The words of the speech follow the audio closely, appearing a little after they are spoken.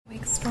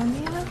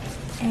California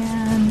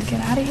and get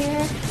out of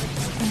here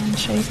and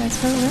show you guys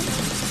where we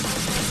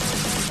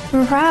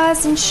live.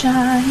 Rise and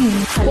shine.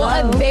 Hello.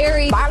 Well, a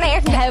very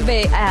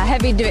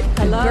heavy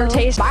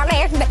rotation.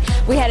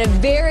 We had a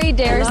very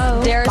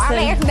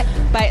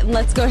but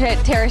let's go to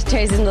Terrace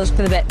and look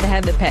for the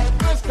head of the pit.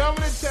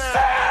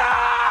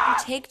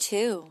 Take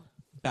two.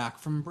 Back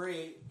from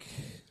break.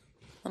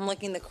 I'm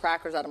licking the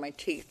crackers out of my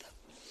teeth.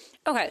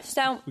 Okay,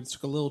 so We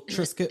took a little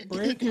Triscuit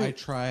break. I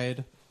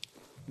tried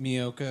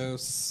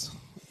Miyoko's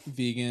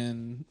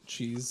vegan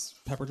cheese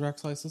pepper jack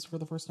slices for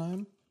the first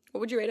time. what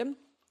would you rate them?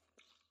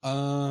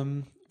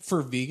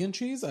 For vegan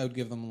cheese, I would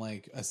give them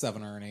like a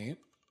 7 or an 8.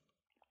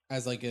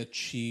 As like a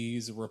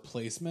cheese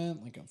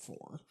replacement, like a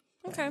 4.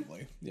 Okay.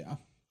 Probably. Yeah.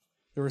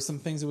 There were some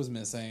things it was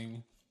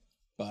missing,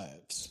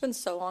 but It's been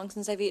so long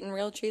since I've eaten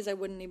real cheese, I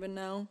wouldn't even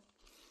know.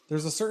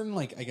 there's a certain,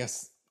 like, I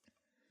guess,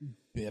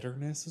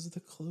 bitterness is the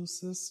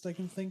closest I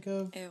can think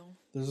of. Ew.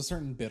 There's a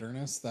certain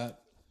bitterness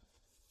that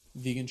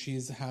vegan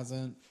cheese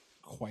hasn't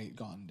quite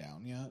gone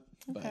down yet.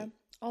 Okay. But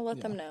I'll let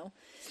them know.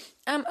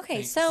 Okay,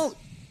 Thanks. so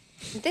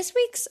this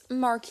week's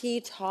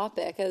marquee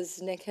topic,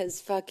 as Nick has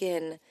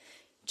fucking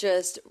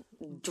just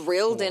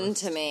drilled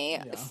into me,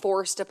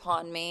 forced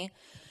upon me,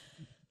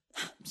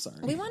 sorry.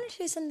 we wanted to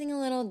do something a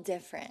little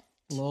different.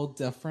 A little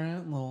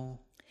different,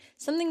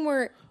 Something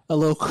where a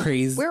little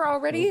crazy. we're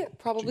already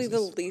probably the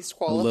least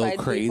qualified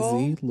people.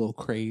 A little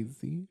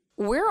crazy.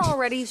 We're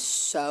already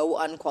so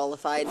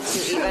unqualified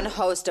to even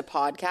host a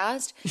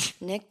podcast.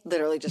 Nick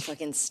literally just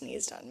fucking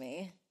sneezed on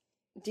me.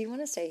 Do you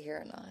want to stay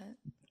here or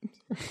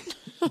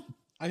not?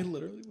 I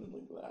literally went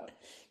like that.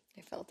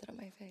 I felt it on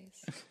my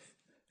face.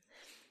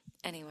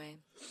 Anyway.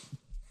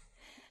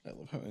 I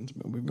love how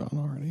intimate we've gotten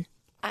already.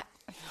 Oh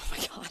my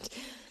God.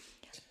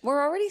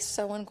 We're already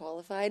so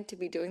unqualified to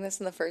be doing this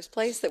in the first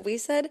place that we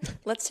said,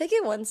 let's take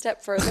it one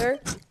step further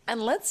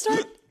and let's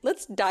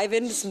dive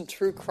into some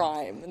true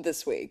crime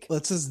this week.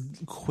 Let's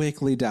just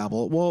quickly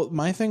dabble. Well,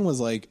 my thing was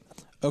like,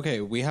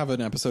 okay, we have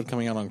an episode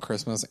coming out on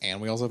Christmas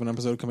and we also have an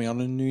episode coming out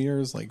on New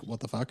Year's. Like, what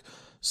the fuck?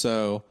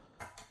 So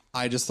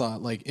I just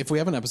thought, like, if we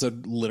have an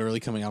episode literally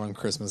coming out on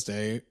Christmas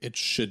Day, it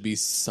should be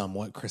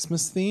somewhat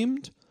Christmas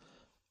themed.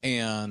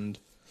 And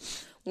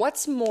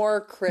What's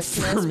more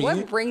Christmas? For me-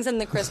 What brings in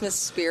the Christmas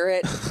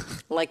spirit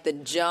like the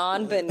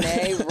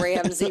JonBenet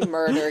Ramsey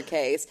murder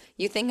case?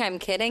 You think I'm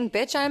kidding?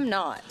 Bitch, I'm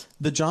not.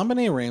 the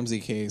JonBenet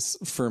Ramsey case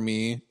for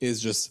me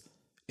is just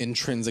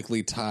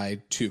intrinsically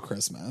tied to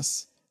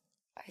Christmas.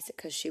 Is it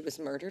because she was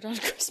murdered on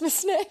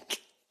Christmas,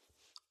 Nick?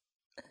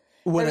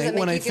 When does it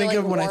make I you feel, think like,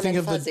 of when I warm think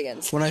and of fuzzy the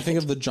inside? when I think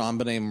of the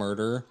JonBenet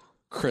murder,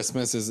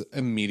 Christmas is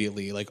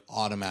immediately like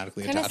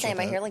automatically Kind of attached. same.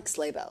 with I it. hear like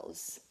sleigh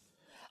bells.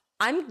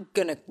 I'm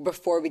gonna,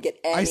 before we get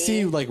any... I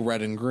see like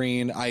red and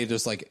green. I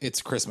just like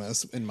it's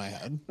Christmas in my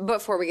head.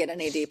 Before we get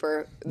any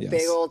deeper, Yes.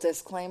 big old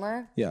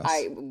disclaimer. Yes.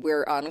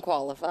 We're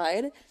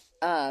unqualified.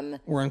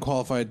 We're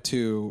unqualified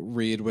to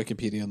read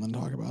Wikipedia and then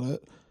talk about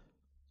it.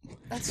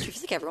 That's true. I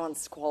feel like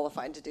everyone's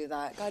qualified to do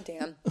that. God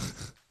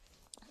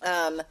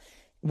damn.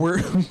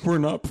 We're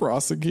not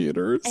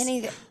prosecutors.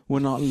 Anything. We're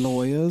not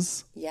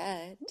lawyers.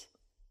 Yet.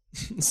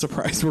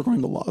 Surprised we're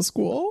going to law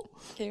school.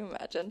 Can you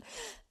imagine?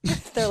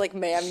 They're like,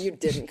 ma'am, you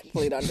didn't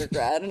complete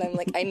undergrad. And I'm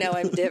like, I know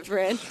I'm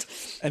different.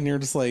 And you're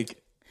just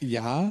like,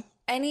 yeah.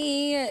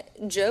 Any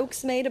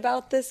jokes made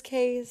about this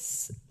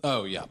case?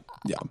 Oh yeah,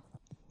 yeah.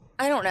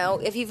 I don't know.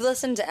 If you've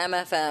listened to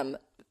MFM,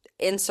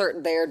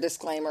 insert their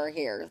disclaimer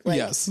here. Like,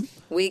 Yes.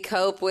 We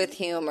cope with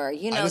humor.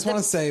 You know, I just want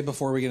to say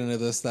before we get into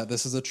this that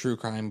this is a true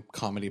crime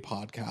comedy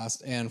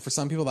podcast, and for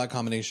some people that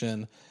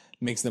combination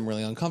makes them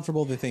really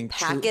uncomfortable. They think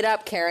pack it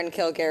up, Karen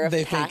Kilgariff.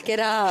 They Pack think, it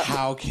up.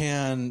 How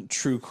can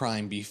true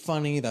crime be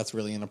funny? That's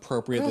really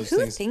inappropriate. Girl,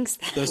 who thinks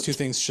that? Those two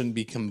things shouldn't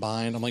be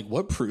combined. I'm like,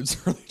 what prudes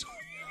are they doing?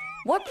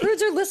 What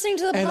prudes are listening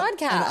to the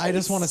podcast? And I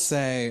just want to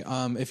say,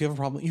 if you have a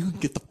problem, you can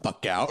get the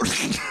fuck out.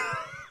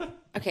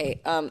 Okay,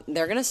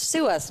 they're gonna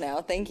sue us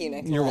now. Thank you,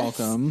 Nicholas. You're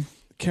welcome.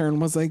 Karen,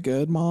 was I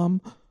good, Mom?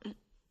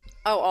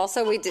 Oh,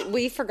 also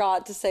we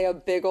forgot to say a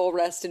big ol'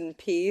 rest in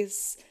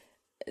peace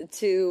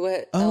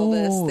to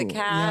Elvis the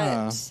cat.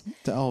 Yeah,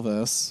 to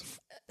Elvis.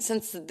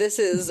 Since this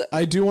is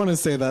I do want to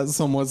say that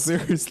somewhat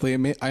seriously.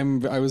 I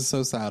was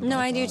so sad. no, about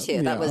I do that.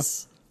 too. That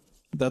was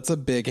That's a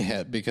big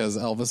hit because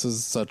Elvis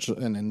is such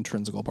an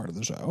intrinsical part of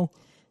the show.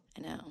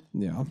 I know.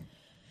 Yeah.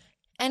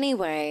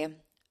 Anyway,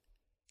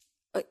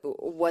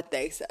 what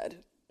they said.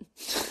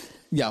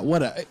 Yeah.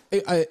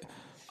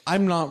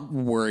 I'm not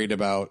worried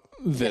about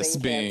this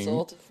Getting being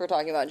canceled for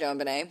talking about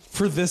JonBenet.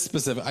 for this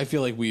specific. I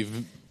feel like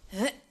we've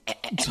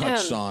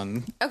touched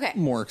on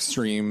more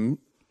extreme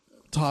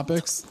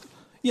topics.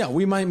 Yeah,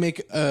 we might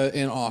make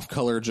an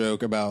off-color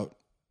joke about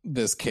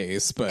this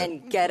case, but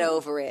And get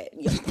over it,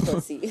 you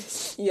pussy.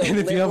 You and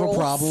if you have a liberals.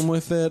 problem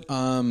with it,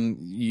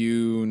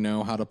 you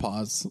know how to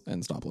pause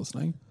and stop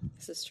listening.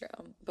 This is true.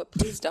 But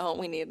please don't.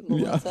 We need the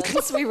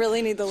listens. We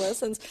really need the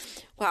listens.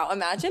 Wow,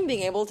 imagine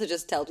being able to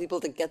just tell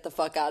people to get the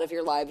fuck out of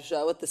your live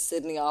show at the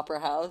Sydney Opera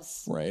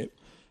House. Right.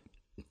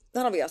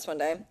 That'll be us one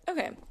day.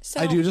 Okay. So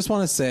I do just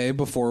want to say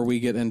before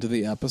we get into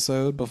the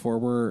episode, before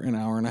we're an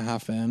hour and a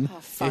half in,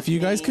 if you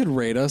guys could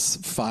rate us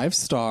 5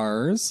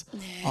 stars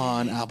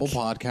on Apple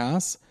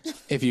Podcasts,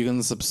 if you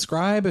can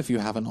subscribe, if you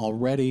haven't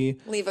already,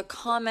 leave a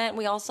comment.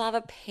 We also have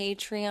a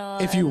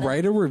Patreon. if you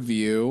write a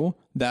review,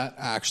 that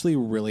actually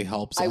really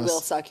helps us. I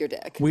will suck your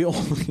dick.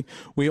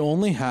 We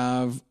only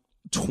have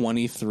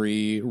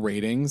 23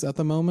 ratings at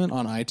the moment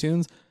on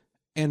iTunes,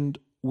 and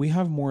we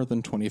have more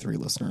than 23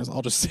 listeners.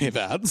 I'll just say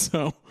that.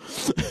 So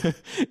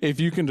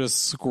if you can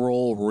just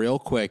scroll real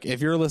quick,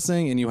 if you're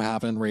listening and you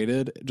haven't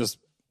rated, just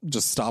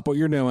stop what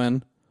you're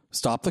doing.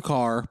 Stop the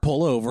car,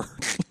 pull over,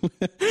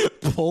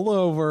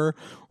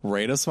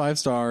 rate us 5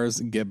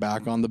 stars, get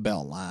back on the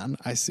bell line.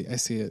 I see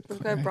it.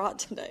 Look what I brought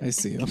today. I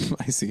see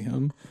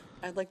him.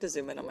 I'd like to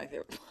zoom in on my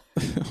favorite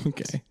part.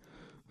 Okay.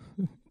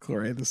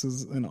 Clary, this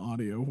is an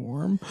audio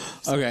form.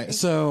 Okay,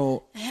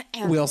 so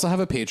we also have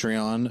a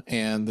Patreon,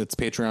 and it's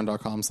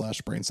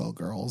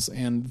patreon.com/braincellgirls,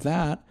 and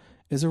that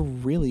is a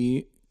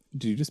really...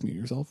 Did you just mute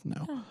yourself?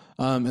 No.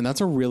 And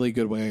that's a really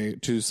good way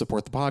to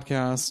support the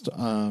podcast.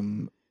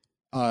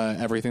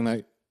 Everything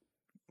that...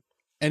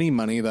 Any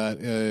money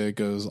that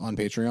goes on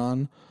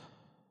Patreon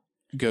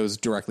goes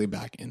directly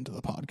back into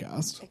the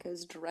podcast. It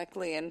goes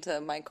directly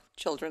into my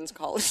children's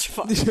college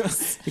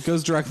funds. It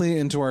goes directly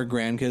into our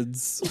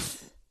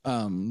grandkids'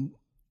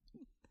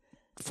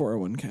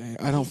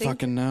 401k. I don't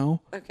fucking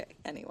know. Okay,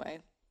 anyway.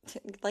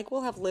 Like,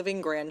 we'll have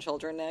living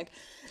grandchildren, Nick.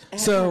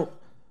 So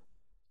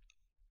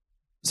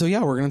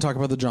yeah, we're going to talk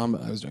about the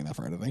I was doing that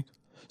for editing.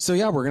 So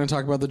yeah, we're going to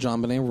talk about the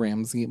JonBenet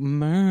Ramsey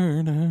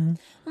murder.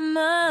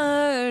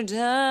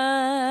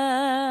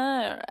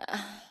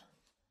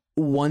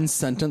 One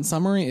sentence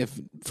summary,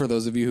 for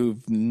those of you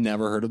who've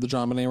never heard of the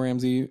JonBenet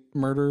Ramsey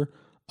murder,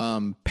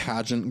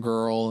 pageant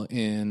girl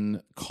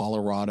in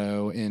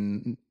Colorado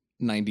in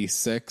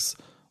 96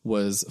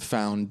 was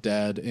found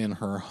dead in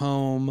her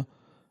home,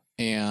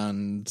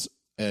 and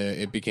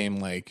it became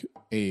like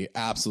a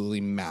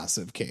absolutely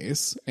massive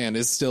case, and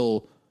is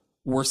still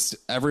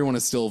everyone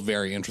is still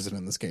very interested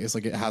in this case.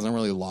 Like, it hasn't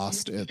really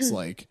lost its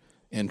like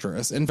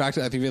interest. In fact,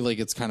 I think like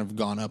it's kind of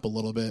gone up a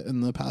little bit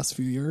in the past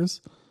few years.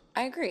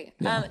 I agree.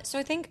 Yeah. So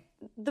I think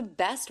the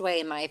best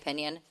way, in my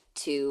opinion,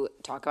 to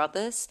talk about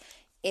this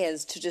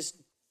is to just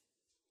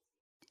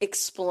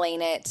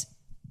explain it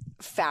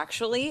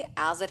factually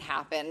as it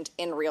happened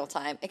in real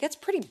time. It gets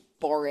pretty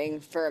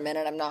boring for a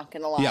minute, I'm not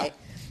going to lie. Yeah.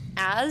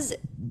 As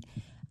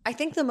I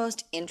think the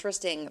most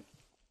interesting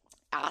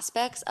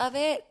aspects of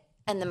it,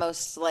 and the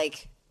most,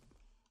 like,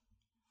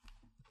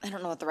 I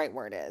don't know what the right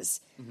word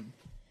is. Mm-hmm.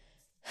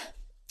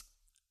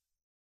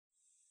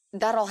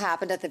 That all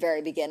happened at the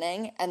very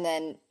beginning, and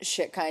then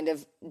shit kind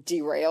of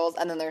derailed,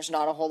 and then there's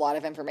not a whole lot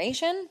of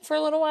information for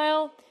a little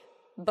while.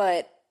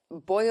 But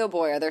boy, oh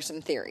boy, are there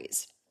some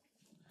theories.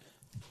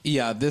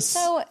 Yeah, this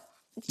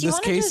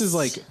case is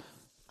like...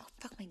 Oh,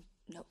 fuck, my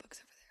notebook's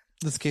over there.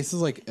 This case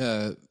is like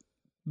the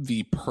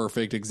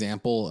perfect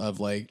example of,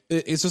 like,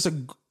 it's just a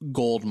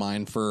gold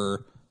mine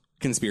for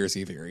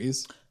conspiracy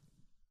theories.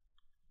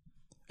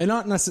 And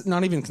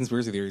not even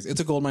conspiracy theories. It's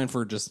a gold mine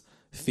for just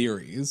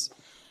theories.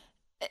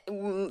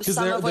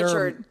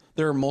 There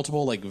are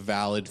multiple like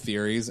valid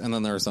theories, and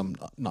then there are some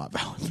not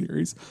valid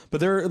theories. But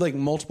there are like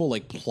multiple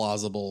like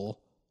plausible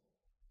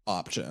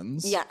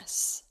options.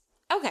 Yes.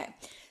 Okay.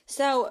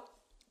 So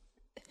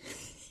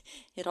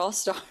it all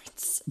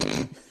starts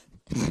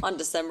on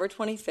December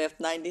 25th,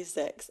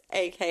 96,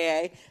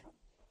 aka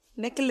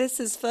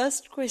Nicholas's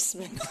first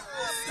Christmas.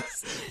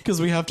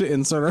 Because we have to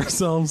insert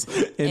ourselves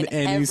in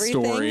any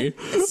story.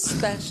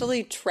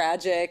 Especially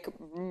tragic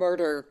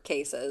murder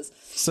cases.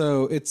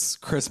 So it's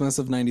Christmas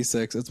of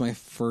 96. It's my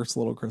first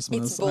little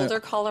Christmas. It's Boulder,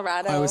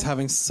 Colorado. I was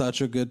having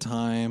such a good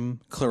time.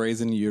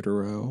 Clary's in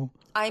utero.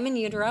 I'm in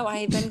utero. I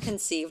had been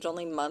conceived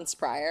only months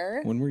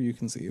prior. When were you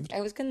conceived?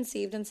 I was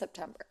conceived in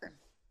September.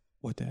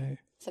 What day?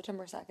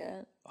 September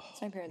 2nd.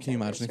 It's my parents' Can you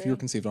imagine if you were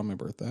conceived on my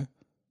birthday?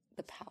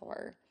 The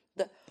power.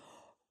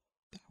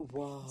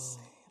 Whoa.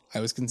 I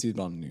was conceived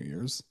on New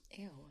Year's.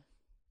 Ew.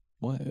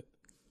 What?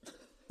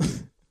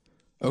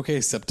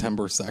 Okay,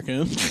 September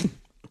 2nd.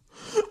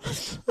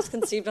 I was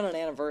conceived on an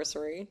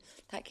anniversary.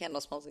 That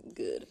candle smells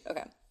good.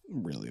 Okay. It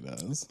really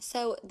does.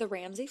 So the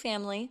Ramsey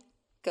family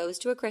goes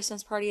to a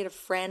Christmas party at a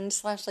friend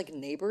 / like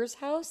neighbor's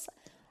house.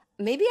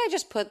 Maybe I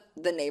just put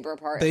the neighbor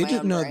part in my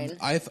own brain.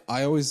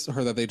 I always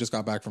heard that they just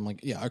got back from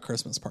like, a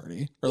Christmas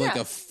party or like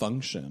a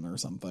function or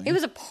something. It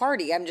was a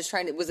party. I'm just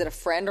trying to, was it a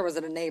friend or was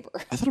it a neighbor?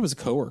 I thought it was a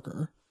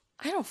coworker.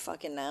 I don't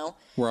fucking know.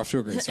 We're off to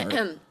a great start.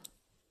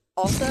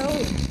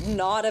 Also,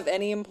 not of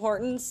any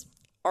importance,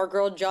 our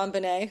girl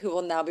JonBenet, who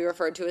will now be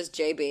referred to as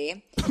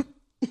JB,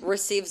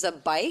 receives a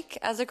bike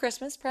as a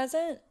Christmas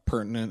present.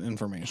 Pertinent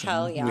information.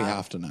 Hell yeah. We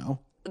have to know.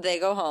 They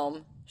go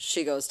home.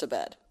 She goes to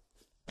bed.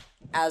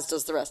 As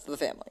does the rest of the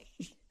family.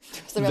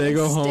 They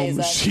go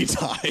home. She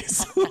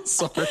dies.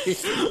 Sorry.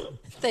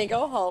 They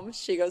go home.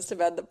 She goes to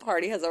bed. The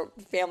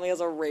family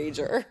has a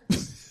rager.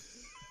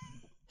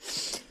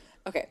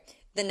 Okay.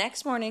 The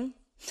next morning,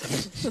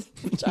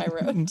 which I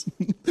wrote.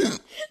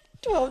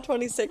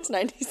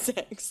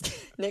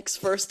 12/26/96. Nick's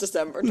first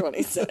December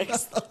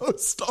 26th. Oh,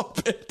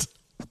 stop it.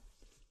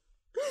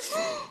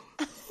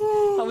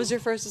 How was your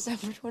first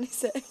December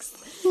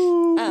 26th?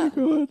 Oh my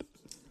god.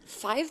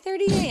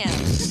 5:30 a.m. I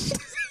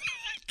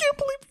can't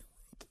believe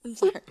I'm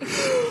sorry.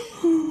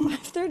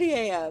 5:30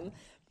 a.m.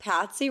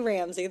 Patsy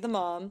Ramsey, the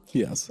mom,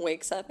 Yes.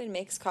 wakes up and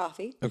makes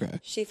coffee. Okay.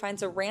 She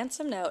finds a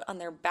ransom note on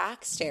their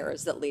back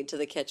stairs that lead to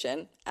the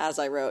kitchen. As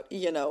I wrote,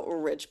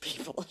 rich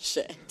people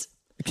shit.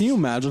 Can you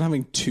imagine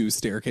having 2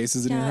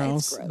 staircases in your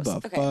house? It's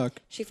gross. The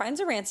fuck? She finds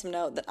a ransom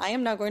note that I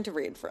am now going to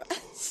read for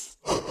us.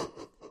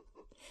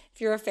 If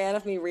you're a fan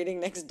of me reading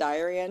Nick's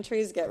diary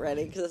entries, get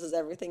ready, because this is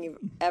everything you've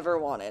ever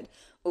wanted.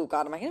 Oh,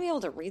 God, am I going to be able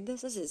to read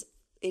this? This is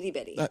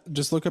itty-bitty.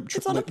 Just look up...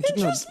 It's on a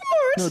Pinterest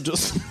board. No,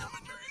 just...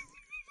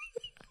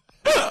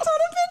 It's on a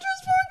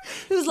Pinterest board.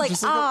 It was like,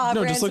 just look up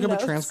ransom a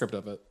notes. transcript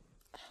of it.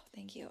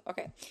 Thank you.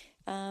 Okay.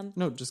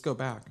 No, just go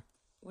back.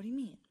 What do you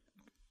mean?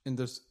 And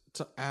there's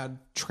to add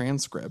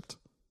transcript.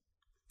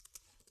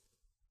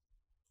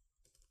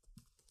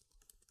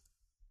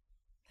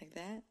 Like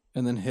that?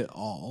 And then hit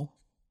all,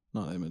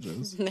 not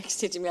images. Nick's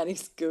teaching me how to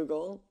use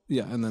Google.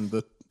 Yeah, and then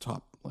the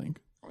top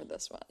link. Or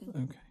this one.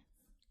 Okay.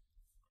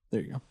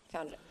 There you go.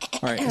 Found it.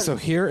 All right, so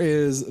here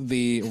is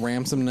the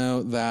ransom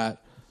note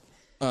that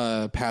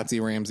Patsy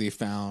Ramsey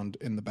found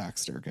in the back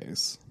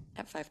staircase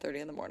At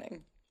 5:30 in the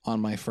morning. on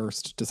my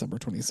first December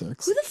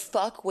 26th. Who the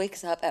fuck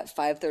wakes up at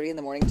 5:30 in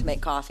the morning to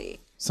make coffee?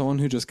 Someone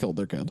who just killed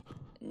their kid.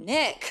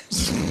 Nick.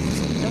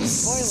 No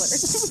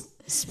spoilers.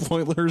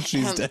 Spoiler,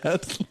 she's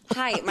dead.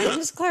 Hi, my name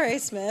is Claire A.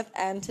 Smith,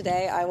 and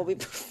today I will be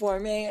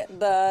performing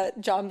the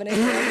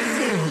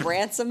jonbenet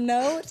ransom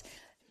note.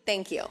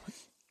 Thank you.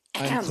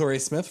 I'm Clary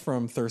Smith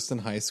from Thurston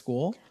High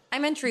School.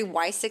 I'm entry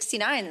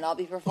Y69, and I'll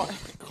be performing.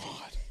 Oh my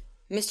God.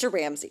 Mr.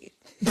 Ramsey.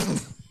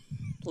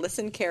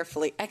 Listen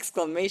carefully!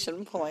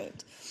 Exclamation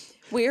point.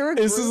 We're a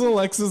This group- is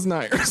Alexis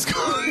Nyers.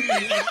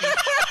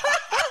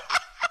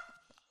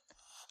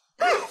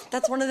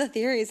 That's one of the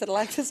theories that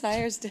Alexis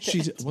Nyers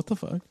did. What the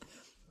fuck?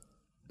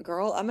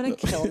 Girl, I'm going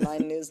to kill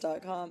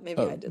 9news.com.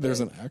 Maybe I did.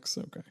 There's an X.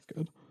 Okay,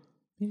 good.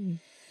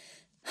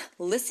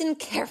 Listen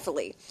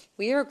carefully.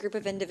 We are a group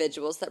of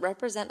individuals that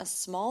represent a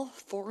small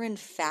foreign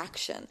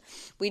faction.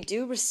 We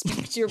do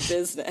respect your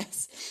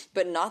business,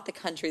 but not the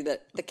country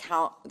that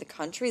the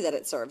country that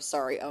it serves.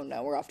 Sorry. Oh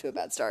no, we're off to a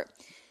bad start.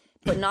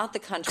 But not the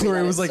country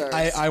Clary that was it like,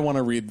 serves. I want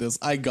to read this.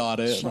 I got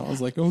it. And I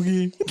was like,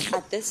 okay.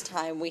 At this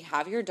time, we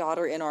have your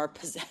daughter in our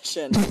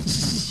possession.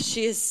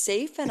 She is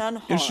safe and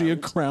unharmed. Is she a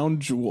crown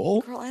jewel?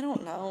 Girl, I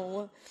don't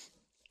know.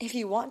 If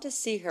you want to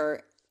see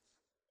her,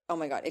 oh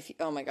my god,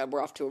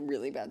 we're off to a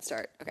really bad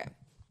start. Okay.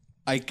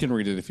 I can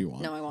read it if you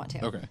want. No, I want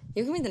to. Okay.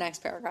 You can read the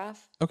next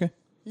paragraph. Okay.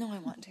 No, I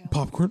want to.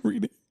 Popcorn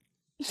reading.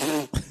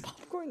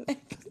 Popcorn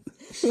Nick.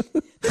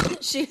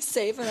 She's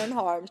safe and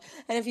unharmed.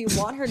 And if you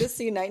want her to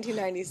see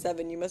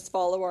 1997, you must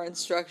follow our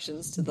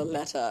instructions to the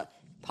letter.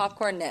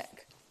 Popcorn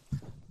Nick.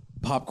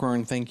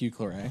 Popcorn, thank you,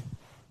 Clary.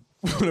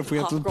 What if we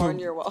have Popcorn,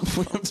 to you're welcome.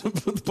 We have to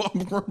put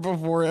popcorn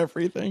before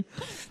everything.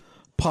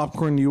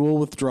 Popcorn, you will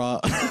withdraw.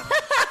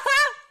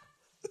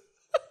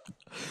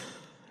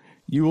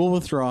 You will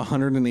withdraw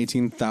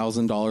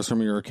 $118,000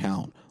 from your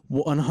account.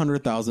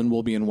 $100,000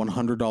 will be in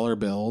 $100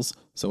 bills,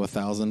 so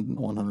 1,000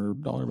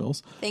 $100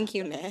 bills. Thank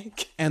you,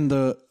 Nick. And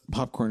the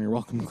popcorn, you're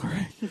welcome,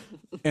 Clary.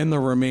 And the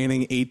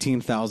remaining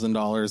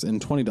 $18,000 in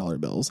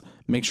 $20 bills.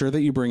 Make sure that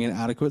you bring an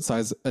adequate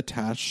size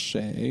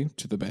attaché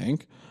to the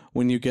bank.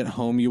 When you get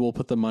home, you will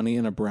put the money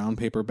in a brown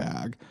paper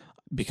bag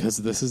because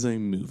this is a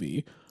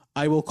movie.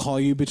 I will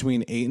call you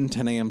between 8 and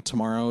 10 a.m.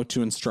 tomorrow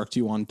to instruct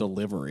you on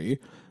delivery.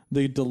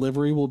 The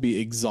delivery will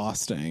be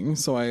exhausting,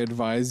 so I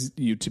advise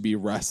you to be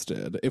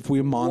rested. If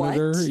we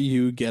monitor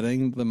you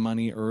getting the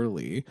money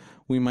early,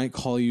 we might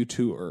call you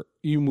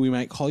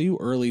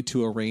early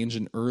to arrange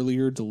an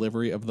earlier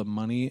delivery of the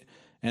money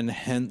and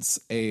hence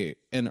an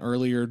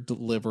earlier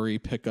delivery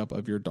pickup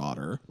of your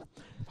daughter.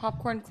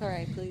 Popcorn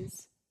Clary,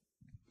 please.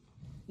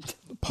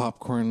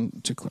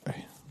 Popcorn to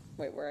Clary.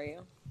 Wait, where are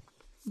you?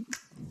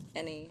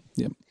 Any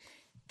Yep.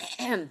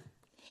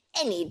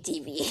 Any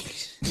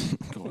deviation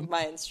of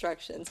my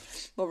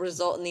instructions will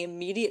result in the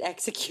immediate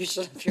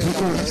execution of your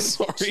daughter.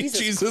 Sorry,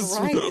 Jesus.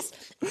 Christ.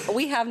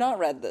 We have not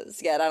read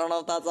this yet. I don't know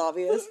if that's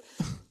obvious.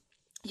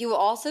 You will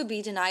also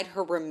be denied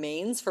her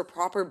remains for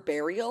proper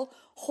burial.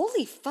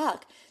 Holy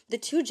fuck. The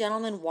two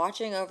gentlemen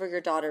watching over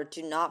your daughter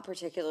do not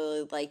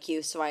particularly like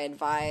you, so I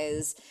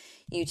advise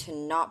you to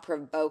not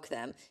provoke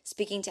them.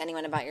 Speaking to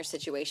anyone about your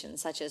situation,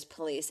 such as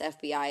police,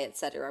 FBI,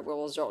 etc.,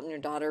 will result in your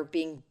daughter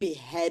being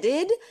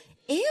beheaded.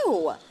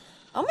 Ew.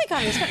 Oh my god,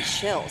 I just got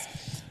chills.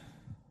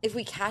 If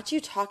we catch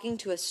you talking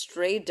to a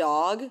stray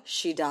dog,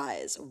 she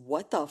dies.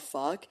 What the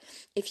fuck?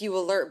 If you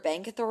alert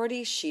bank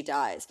authorities, she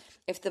dies.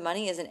 If the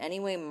money is in any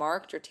way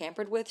marked or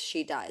tampered with,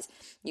 she dies.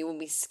 You will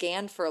be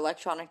scanned for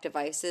electronic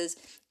devices.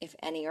 If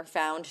any are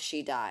found,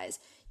 she dies.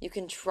 You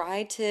can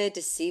try to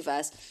deceive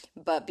us,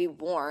 but be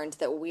warned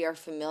that we are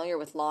familiar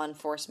with law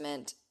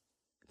enforcement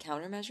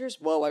countermeasures?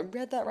 Whoa, I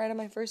read that right on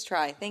my first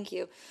try. Thank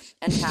you.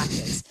 And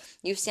tactics.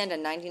 You stand a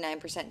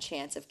 99%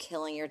 chance of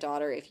killing your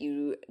daughter if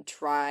you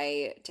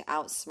try to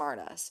outsmart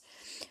us.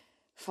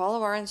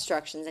 Follow our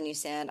instructions and you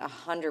stand a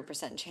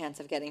 100% chance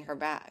of getting her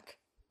back.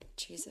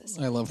 Jesus.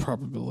 I love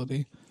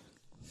probability.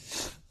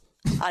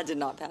 I did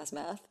not pass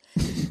math.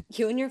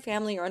 You and your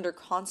family are under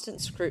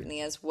constant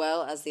scrutiny as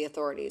well as the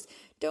authorities.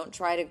 Don't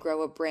try to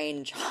grow a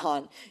brain,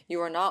 John. You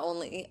are not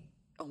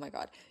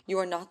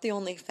the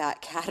only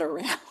fat cat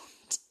around.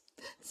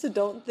 So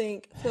don't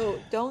think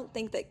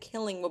that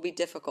killing will be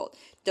difficult.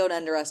 Don't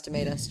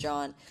underestimate us,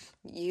 John.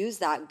 Use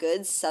that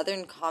good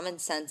Southern common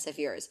sense of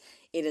yours.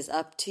 It is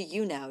up to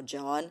you now,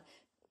 John.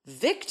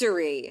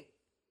 Victory!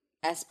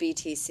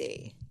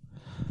 SBTC.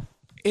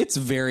 It's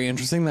very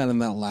interesting that in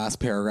that last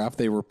paragraph,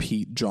 they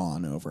repeat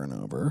John over and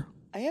over.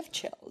 I have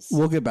chills.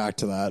 We'll get back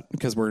to that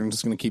because we're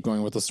just going to keep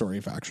going with the story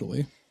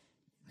factually.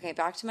 Okay,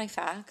 back to my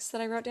facts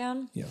that I wrote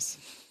down. Yes.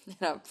 In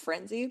a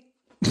frenzy.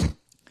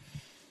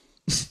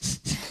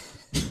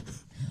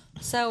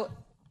 So,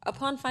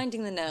 upon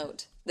finding the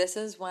note, this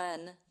is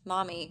when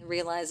Mommy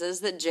realizes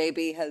that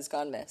JB has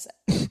gone missing.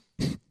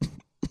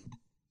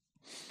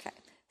 Okay.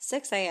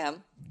 6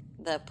 a.m.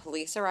 The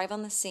police arrive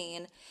on the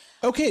scene.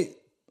 Okay.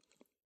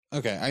 I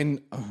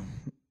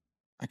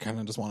kind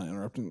of just want to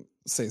interrupt and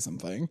say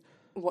something.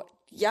 What?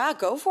 Yeah,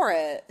 go for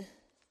it.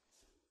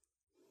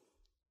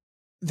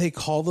 They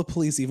call the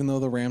police even though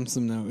the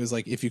ransom note is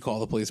like, if you call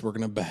the police, we're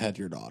going to behead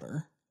your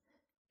daughter.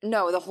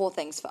 No, the whole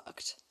thing's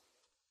fucked.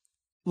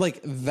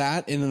 Like,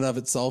 that in and of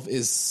itself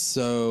is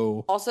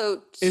so...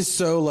 Also... Is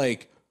so,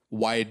 like,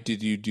 why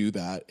did you do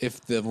that?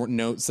 If the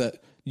note said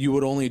you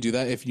would only do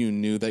that if you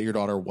knew that your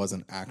daughter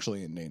wasn't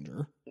actually in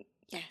danger.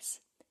 Yes.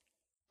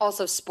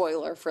 Also,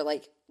 spoiler for,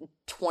 like,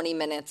 20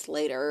 minutes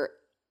later,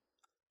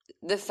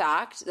 the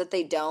fact that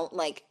they don't,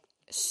 like,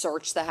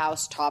 search the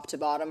house top to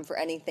bottom for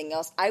anything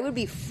else, I would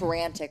be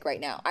frantic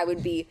right now. I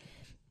would be...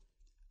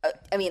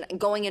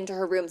 going into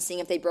her room,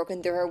 seeing if they'd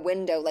broken through her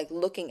window, like,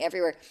 looking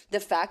everywhere. The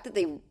fact that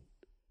they...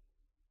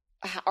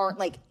 aren't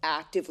like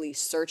actively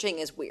searching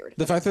is weird.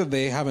 The fact that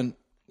they haven't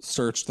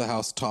searched the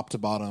house top to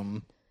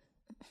bottom.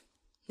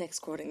 Nick's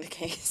quoting the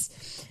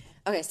case.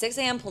 Okay, 6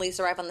 a.m. police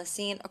arrive on the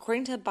scene.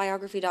 According to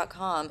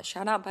biography.com,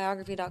 shout out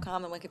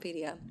biography.com and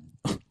Wikipedia.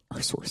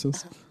 Our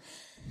sources.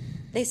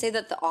 They say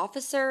that the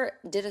officer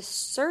did a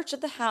search of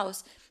the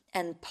house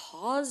and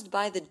paused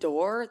by the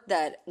door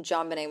that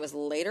JonBenet was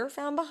later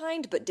found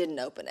behind, but didn't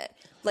open it.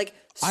 Like,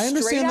 I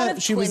understand out that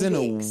of she was Twin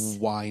in Peaks. a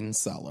wine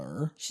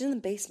cellar. She's in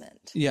the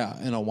basement. Yeah,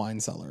 in a wine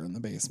cellar in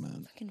the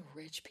basement. Fucking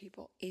rich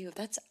people. Ew,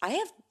 I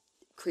have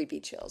creepy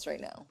chills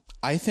right now.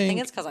 I I think think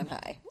it's because I'm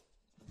high.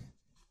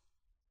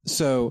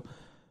 so.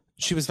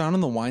 She was found in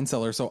the wine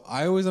cellar, so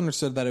I always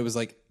understood that it was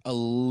like a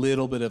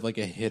little bit of like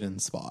a hidden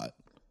spot.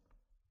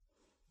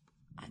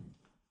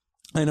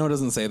 I know it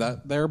doesn't say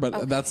that there, but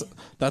Okay.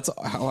 that's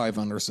how I've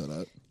understood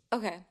it.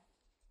 Okay.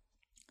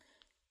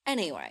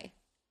 Anyway,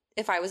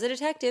 if I was a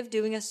detective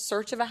doing a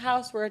search of a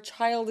house where a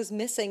child is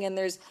missing and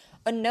there's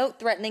a note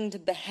threatening to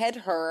behead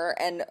her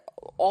and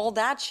all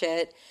that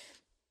shit,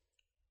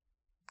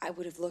 I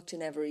would have looked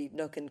in every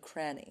nook and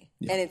cranny.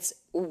 Yeah. And it's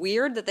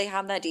weird that they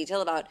have that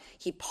detail about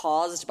he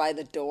paused by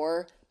the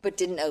door but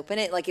didn't open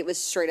it. Like, it was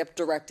straight up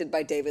directed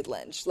by David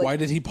Lynch. Like, why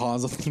did he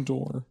pause at the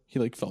door? He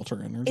like felt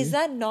her energy. is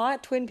that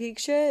not Twin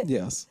Peaks shit?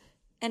 Yes.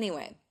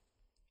 Anyway,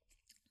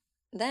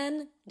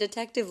 then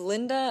Detective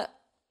Linda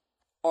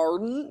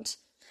Ardent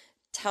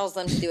tells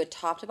them to do a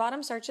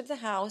top-to-bottom search of the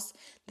house.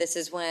 This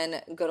is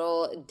when good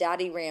old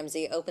Daddy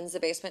Ramsey opens the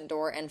basement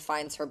door and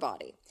finds her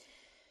body.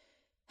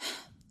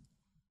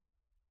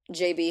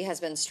 JB has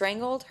been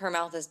strangled, her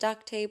mouth is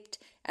duct-taped,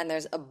 and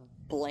there's a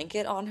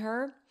blanket on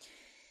her.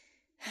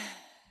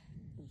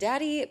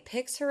 Daddy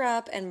picks her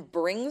up and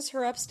brings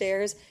her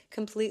upstairs,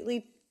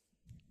 completely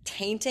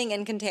tainting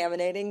and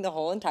contaminating the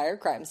whole entire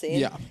crime scene.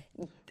 Yeah.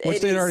 Which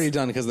they'd already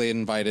done because they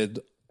invited...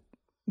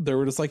 They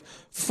were just like,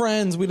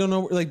 friends, we don't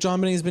know, like,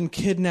 JonBenet's been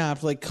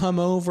kidnapped, like, come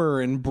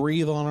over and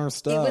breathe on our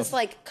stuff. It was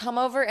like, come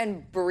over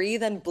and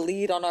breathe and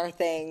bleed on our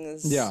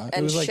things. Yeah. And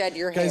it was shed like,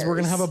 your hairs. guys, we're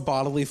going to have a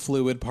bodily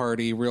fluid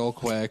party real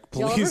quick.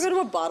 Please. Y'all ever go to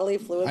a bodily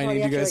fluid I party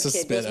need you after guys a to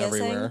kid spit goes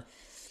missing? everywhere.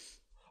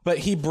 But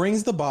he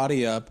brings the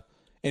body up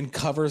and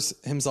covers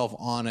himself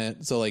on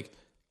it, so, like,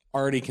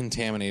 already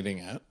contaminating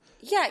it.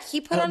 Yeah,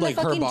 he put on like,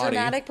 the her fucking body.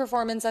 dramatic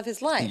performance of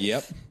his life.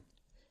 Yep.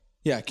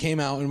 Yeah, came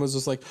out and was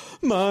just like,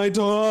 my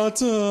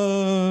daughter.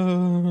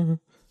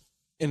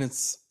 And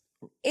it's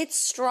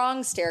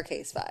strong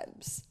staircase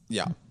vibes.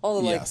 yeah. All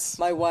the, like, yes.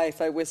 my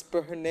wife, I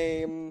whisper her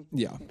name.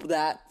 Yeah.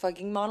 That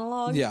fucking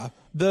monologue. Yeah.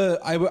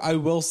 I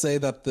will say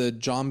that the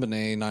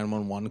JonBenet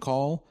 911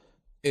 call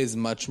is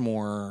much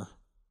more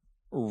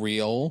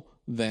real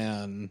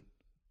than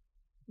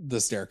the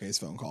staircase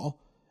phone call.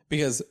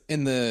 Because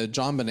in the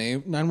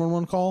JonBenet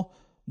 911 call,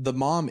 the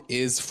mom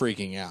is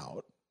freaking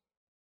out.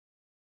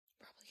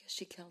 Probably because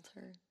she killed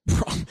her.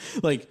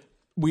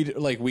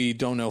 We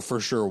don't know for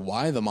sure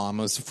why the mom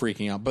was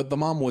freaking out, but the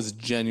mom was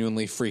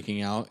genuinely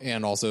freaking out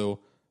and also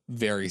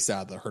very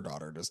sad that her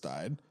daughter just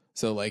died.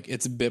 So like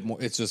it's a bit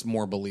more, it's just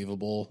more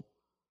believable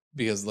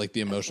because like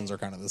the emotions are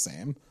kind of the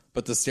same.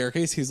 But the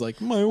staircase, he's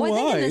like, my wife. I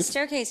think in the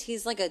staircase,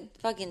 he's like a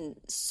fucking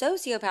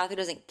sociopath who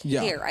doesn't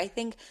care. Yeah. I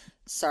think,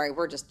 sorry,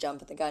 we're just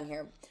jumping the gun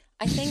here.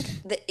 I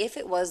think that if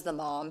it was the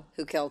mom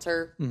who killed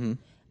her,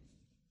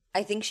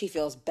 I think she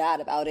feels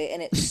bad about it,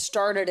 and it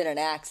started in an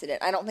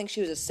accident. I don't think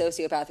she was a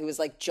sociopath who was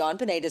like,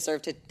 JonBenet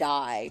deserved to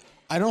die.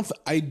 I don't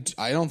think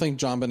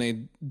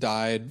JonBenet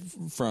died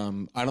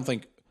from, I don't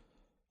think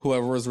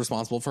whoever was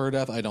responsible for her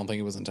death, I don't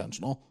think it was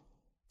intentional.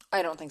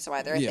 I don't think so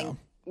either. I think,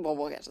 well,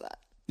 we'll get to that.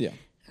 Yeah.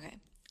 Okay.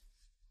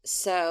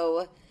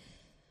 So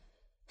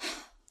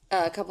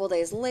a couple of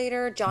days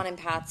later, John and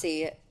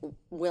Patsy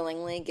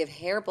willingly give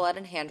hair, blood,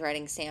 and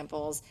handwriting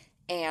samples.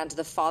 And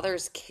the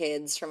father's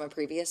kids from a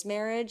previous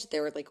marriage, they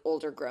were like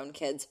older grown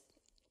kids,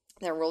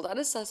 they're ruled out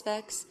as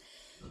suspects.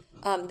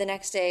 The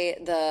next day,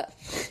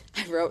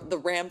 I wrote the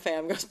Ram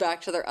fam goes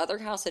back to their other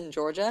house in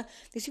Georgia.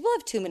 These people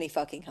have too many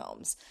fucking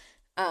homes.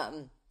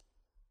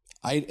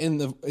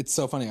 It's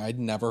so funny. I'd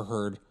never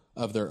heard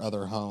of their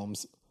other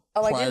homes.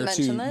 Oh, I prior didn't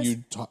mention to this?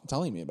 you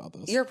telling me about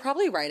this. You're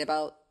probably right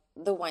about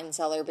the wine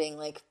cellar being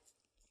like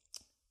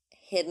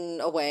hidden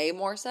away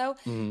more so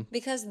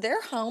because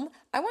their home,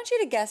 I want you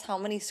to guess how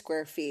many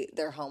square feet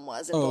their home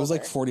was. In it was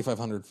like Boulder.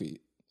 4,500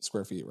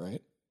 square feet,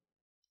 right?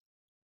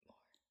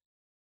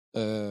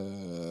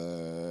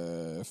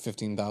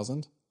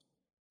 15,000.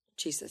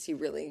 Jesus, you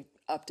really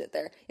upped it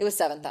there. It was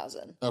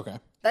 7,000. Okay.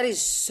 That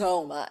is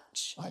so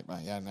much. I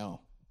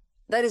know.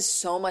 That is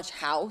so much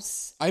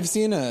house. I've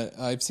seen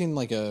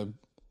like a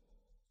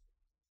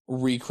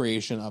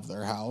recreation of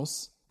their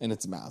house, and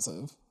it's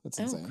massive. It's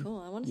insane. Oh,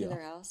 cool. I want to see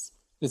their house.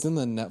 It's in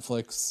the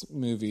Netflix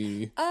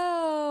movie.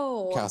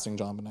 Oh. Casting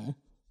JonBenet.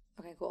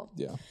 Okay, cool.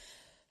 Yeah.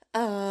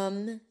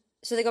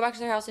 So they go back to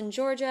their house in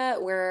Georgia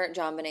where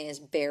JonBenet is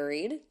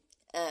buried.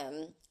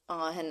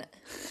 On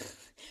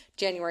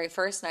January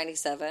 1st,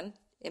 97.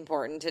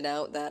 Important to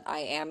note that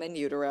I am in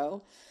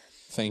utero.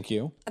 Thank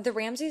you. The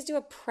Ramseys do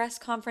a press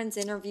conference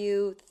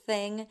interview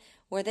thing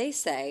where they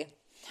say,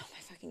 oh my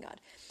fucking God,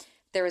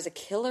 there is a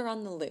killer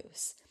on the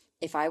loose.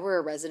 If I were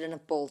a resident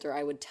of Boulder,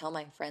 I would tell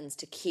my friends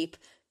to keep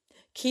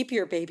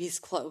your babies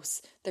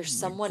close. There's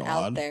someone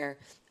out there.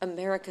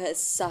 America is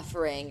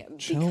suffering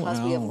because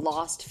we have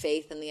lost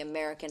faith in the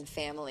American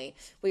family.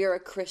 We are a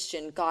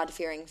Christian,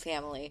 God-fearing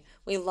family.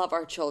 We love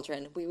our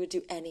children. We would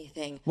do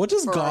anything. What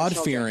does for our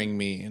God-fearing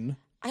mean?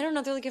 I don't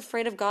know. They're like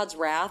afraid of God's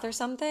wrath or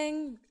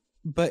something.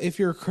 But if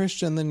you're a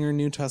Christian, then you're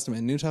New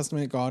Testament. New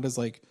Testament God is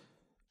like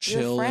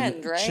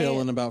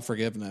chilling about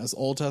forgiveness.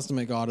 Old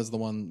Testament God is the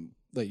one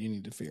that you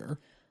need to fear.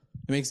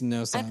 It makes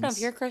no sense. I don't know. If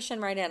you're a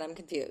Christian, right in. I'm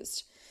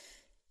confused.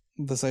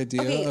 This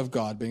idea of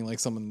God being like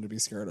someone to be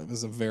scared of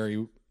is a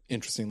very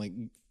interesting like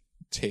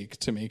take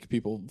to make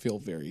people feel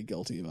very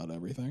guilty about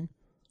everything.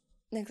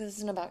 Nick, this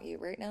isn't about you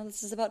right now.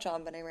 This is about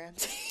JonBenet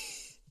Ramsey.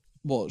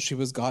 Well, she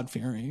was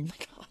God-fearing. Oh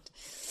my God.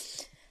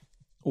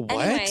 What?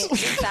 Anyway, the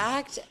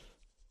fact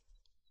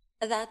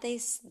that they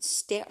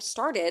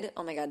started,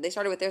 oh my God, they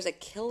started with there's a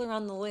killer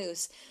on the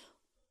loose.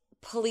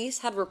 Police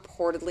had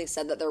reportedly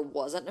said that there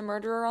wasn't a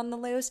murderer on the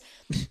loose.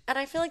 And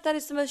I feel like that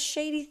is the most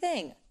shady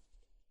thing.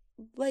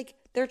 Like,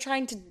 they're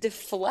trying to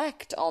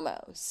deflect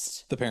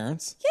almost. The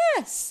parents?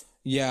 Yes.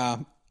 Yeah.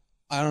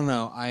 I don't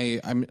know.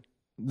 I'm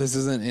this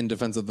isn't in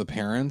defense of the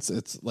parents.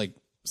 It's like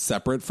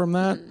separate from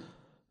that.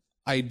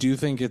 I do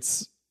think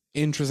it's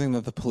interesting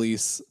that the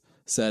police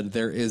said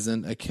there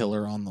isn't a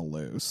killer on the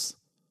loose.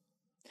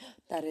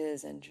 That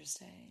is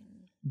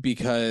interesting.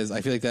 Because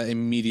I feel like that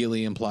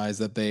immediately implies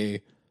that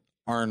they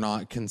are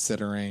not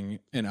considering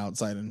an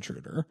outside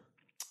intruder.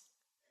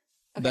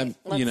 Okay,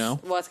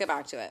 that, let's get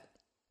back to it.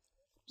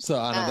 So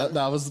I don't know,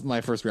 that was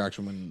my first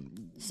reaction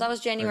when. So that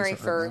was January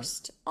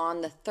 1st.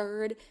 On the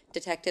 3rd,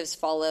 detectives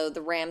follow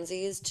the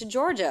Ramseys to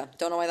Georgia.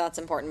 Don't know why that's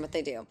important, but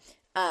they do.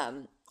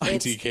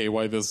 ITK,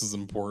 why this is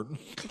important.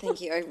 Thank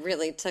you. I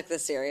really took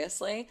this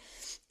seriously.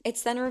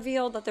 It's then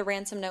revealed that the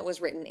ransom note was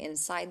written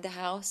inside the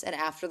house and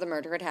after the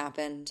murder had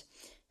happened.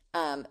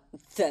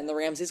 Then the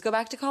Ramseys go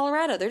back to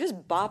Colorado. They're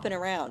just bopping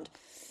around.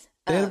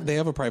 They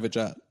have a private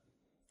jet.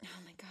 Oh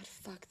my God,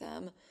 fuck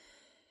them.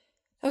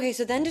 Okay,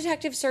 so then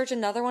detectives search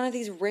another one of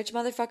these rich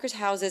motherfuckers'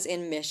 houses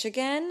in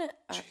Michigan.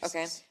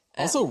 Okay.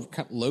 Also,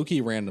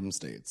 low-key random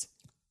states.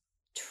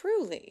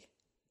 Truly.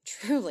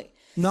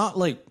 Not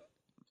like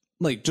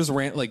just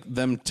like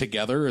them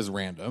together is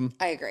random.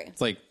 I agree.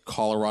 It's like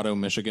Colorado,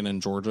 Michigan,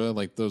 and Georgia.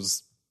 Like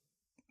those.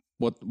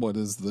 What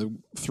is the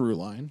through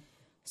line?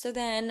 So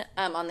then,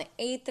 on the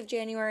 8th of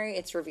January,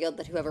 it's revealed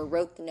that whoever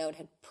wrote the note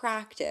had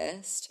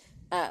practiced.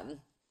 What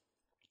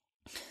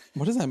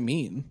does that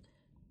mean?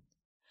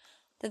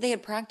 That they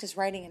had practiced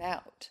writing it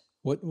out.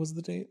 What was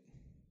the date?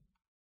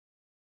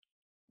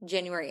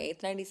 January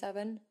 8th,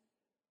 97.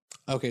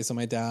 Okay, so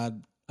my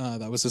dad,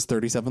 that was his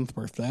 37th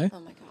birthday. Oh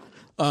my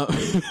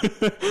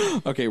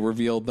God. Okay,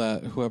 revealed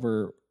that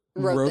whoever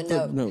wrote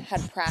the note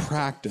had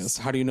practiced.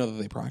 How do you know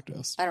that they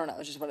practiced? I don't know.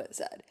 It's just what it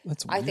said.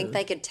 That's I weird. think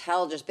they could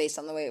tell just based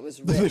on the way it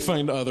was written. They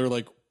find other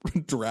like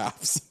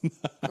drafts.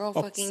 Girl,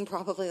 fucking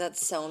probably.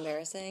 That's so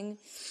embarrassing.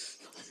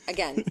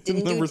 Again,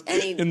 didn't do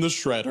any... In the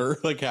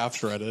shredder, like half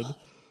shredded.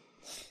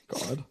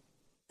 God.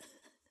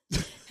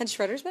 Had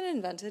shredders been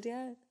invented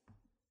yet?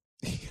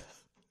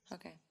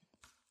 Okay.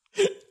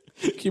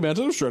 Can you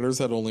imagine if shredders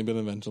had only been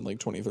invented in like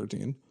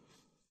 2013?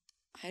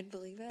 I'd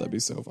believe it. That'd be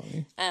so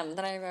funny. Then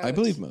I wrote... I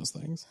believe most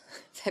things.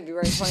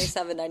 February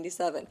 27,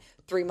 97.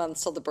 3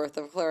 months till the birth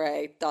of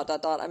Claire. ...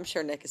 I'm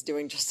sure Nick is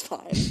doing just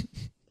fine.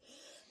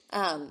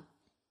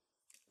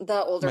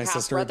 The older My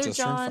sister half-brother just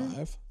John...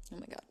 turned 5. Oh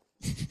my God.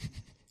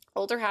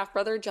 Older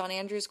half-brother John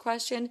Andrews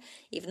questioned,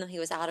 even though he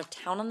was out of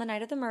town on the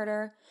night of the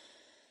murder.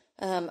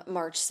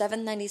 March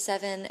 7,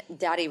 97,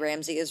 Daddy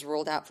Ramsey is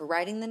ruled out for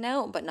writing the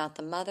note, but not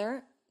the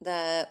mother.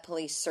 The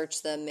police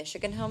search the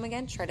Michigan home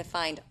again, try to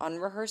find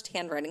unrehearsed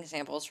handwriting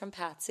samples from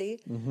Patsy.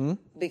 Mm-hmm.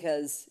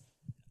 Because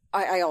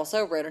I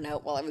also wrote a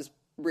note while I was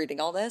reading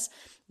all this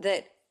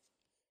that...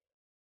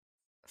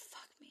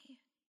 Fuck me.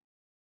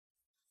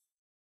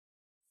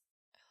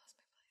 I lost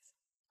my place.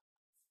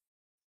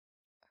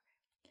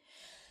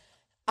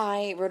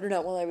 Okay. I wrote a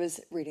note while I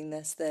was reading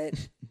this that...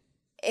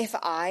 If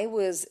I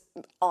was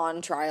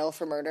on trial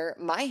for murder,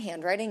 my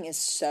handwriting is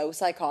so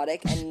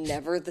psychotic and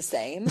never the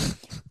same.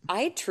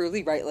 I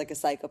truly write like a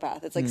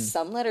psychopath. It's like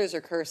some letters are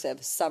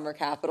cursive, some are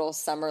capital,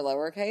 some are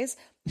lowercase.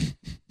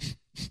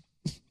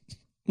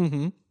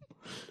 Mm-hmm.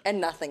 And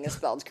nothing is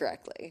spelled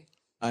correctly.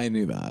 I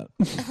knew that.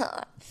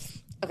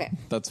 Okay.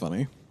 That's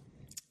funny.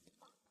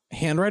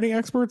 Handwriting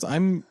experts,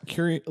 I'm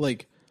curious,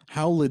 like,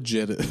 how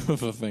legit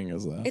of a thing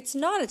is that? It's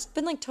not. It's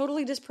been like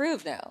totally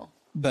disproved now.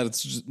 That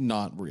it's just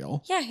not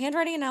real. Yeah,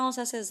 handwriting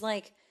analysis is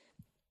like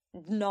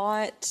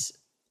not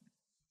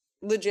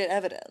legit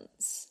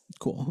evidence.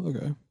 Cool.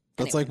 Okay.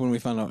 That's like when we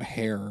found out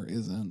hair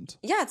isn't.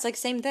 Yeah, it's like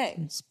same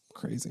thing. It's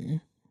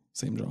crazy.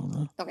 Same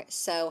genre. Okay,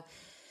 so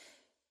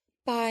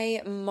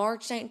by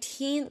March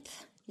 19th,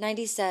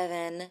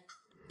 97,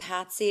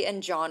 Patsy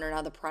and John are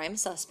now the prime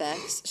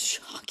suspects.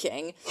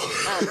 Shocking.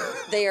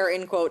 They are,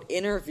 in quote,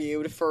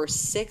 interviewed for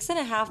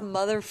 6.5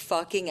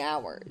 motherfucking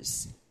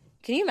hours.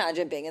 Can you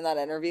imagine being in that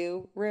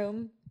interview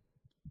room?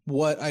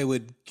 What I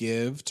would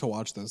give to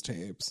watch those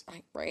tapes.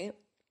 Right?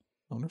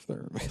 I wonder if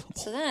they're available.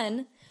 So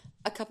then,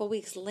 a couple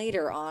weeks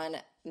later on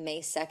May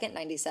 2nd,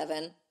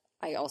 97,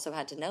 I also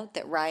had to note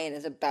that Ryan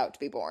is about to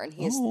be born.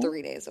 He is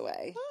 3 days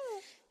away.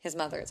 His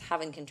mother is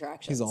having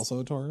contractions. He's also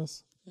a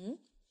Taurus? Hmm?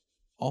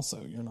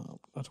 Also, you're not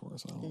a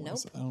Taurus. I don't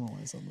know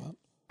why I said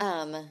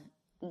that.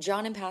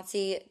 John and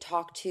Patsy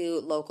talk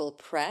to local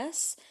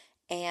press,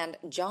 and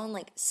John,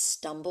 like,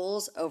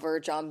 stumbles over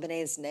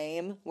JonBenet's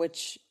name,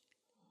 which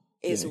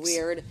is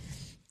weird.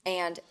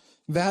 And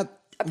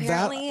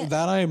apparently...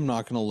 That I'm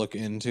not going to look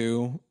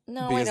into.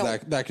 No, because I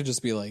don't. That could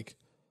just be, like...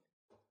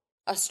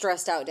 a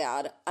stressed out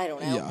dad. I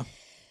don't know. Yeah.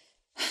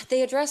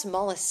 They address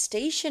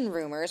molestation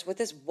rumors with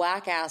this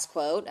whack-ass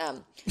quote.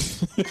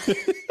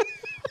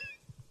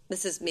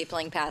 This is me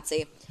playing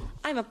Patsy.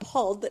 I'm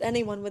appalled that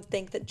anyone would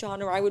think that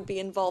John or I would be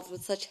involved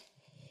with such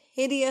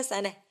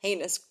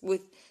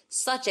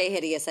such a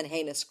hideous and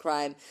heinous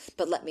crime.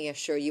 But let me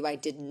assure you, I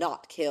did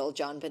not kill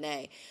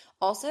JonBenet.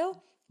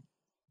 Also,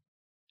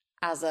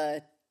 as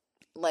a,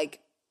 like,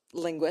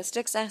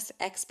 linguistics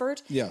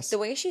expert, yes, the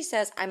way she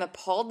says, I'm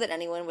appalled that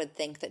anyone would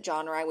think that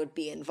John or I would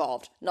be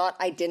involved, not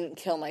I didn't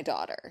kill my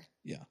daughter.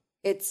 Yeah.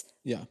 It's...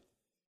 yeah.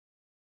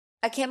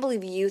 I can't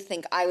believe you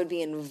think I would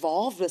be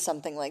involved with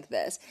something like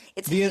this.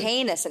 It's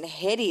heinous and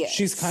hideous.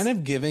 She's kind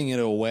of giving it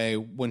away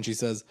when she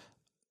says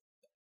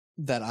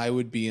that I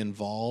would be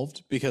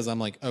involved, because I'm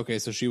like, okay,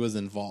 so she was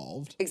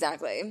involved.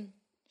 Exactly.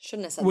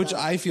 Shouldn't have said Which that.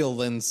 I feel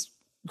lends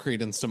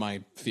credence to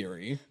my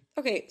theory.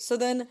 Okay, so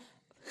then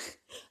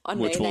on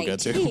Which May we'll get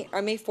to.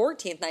 Or May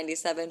 14th,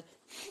 97,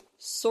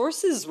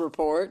 sources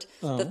report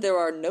that there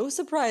are no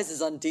surprises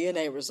on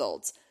DNA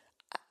results.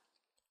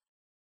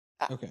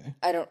 Okay.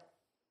 I don't...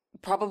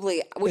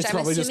 Probably, which it's I'm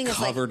probably assuming just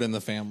is covered like, in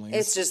the families.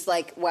 it's just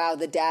like, wow,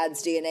 the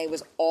dad's DNA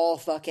was all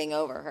fucking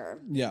over her.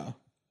 Yeah.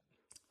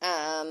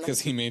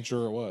 Because he made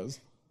sure it was.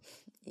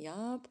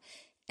 Yup.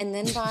 And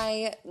then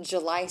by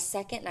July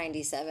 2nd,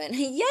 97,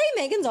 yay,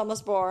 Megan's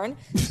almost born.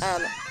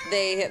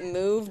 They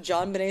moved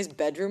JonBenet's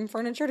bedroom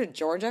furniture to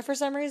Georgia for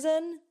some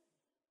reason.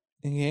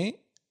 Okay.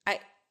 I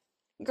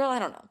don't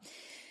know.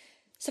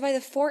 So by the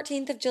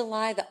 14th of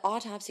July, the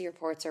autopsy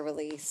reports are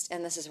released,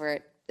 and this is where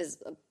it is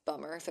a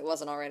bummer if it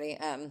wasn't already.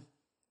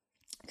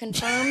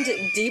 Confirmed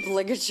deep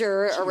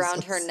ligature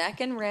around her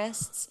neck and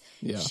wrists.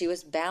 Yeah. She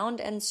was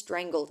bound and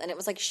strangled, and it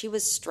was like she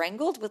was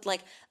strangled with like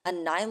a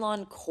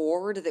nylon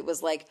cord that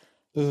was like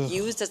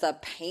used as a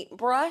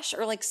paintbrush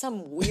or like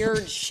some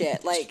weird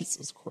shit. Like,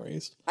 Jesus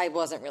Christ. I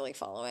wasn't really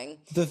following.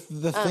 The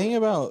thing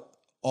about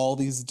all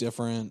these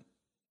different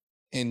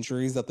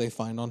injuries that they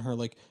find on her,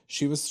 like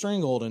she was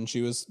strangled and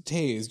she was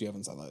tased. You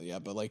haven't said that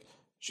yet, but like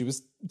she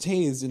was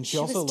tased and she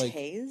also was like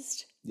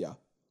tased. Yeah.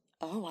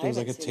 Oh, I There's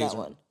haven't like a seen taser. that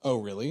one.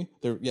 Oh, really?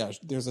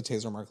 There's a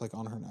taser mark like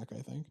on her neck,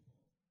 I think.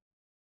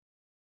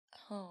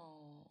 Oh.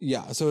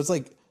 Yeah, so it's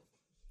like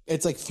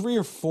 3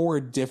 or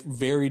 4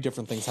 very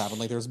different things happen.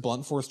 Like there's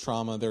blunt force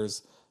trauma,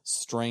 there's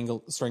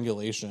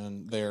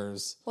strangulation.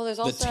 There's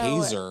also the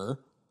taser.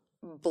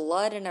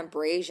 Blood and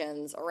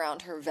abrasions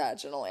around her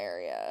vaginal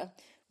area,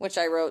 which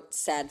I wrote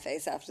sad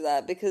face after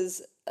that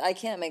because I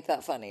can't make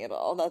that funny at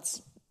all.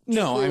 That's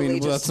no, I mean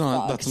that's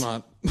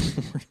not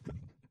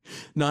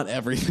not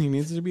everything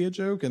needs to be a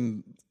joke,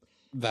 and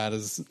that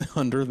is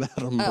under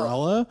that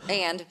umbrella. Oh,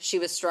 and she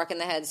was struck in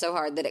the head so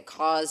hard that it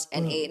caused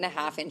an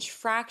 8.5-inch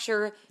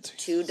fracture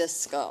to the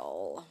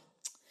skull.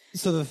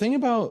 So the thing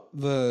about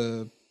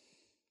the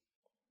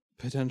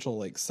potential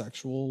like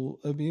sexual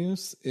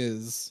abuse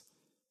is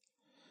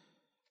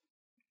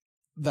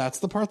that's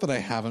the part that I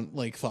haven't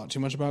like thought too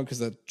much about because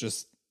that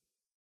just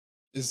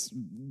is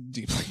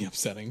deeply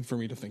upsetting for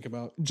me to think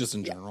about just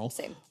in general.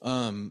 Same.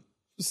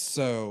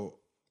 So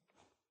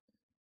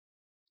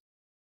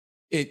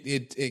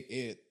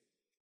it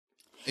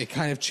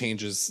kind of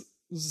changes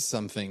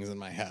some things in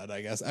my head,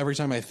 I guess. Every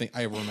time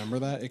I remember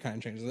that, it kind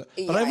of changes it.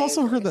 But I've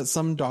also heard that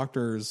some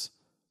doctors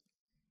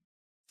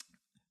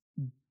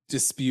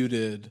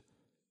disputed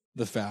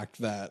the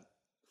fact that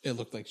it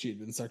looked like she had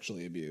been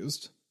sexually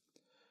abused.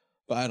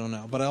 But I don't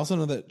know. But I also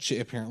know that she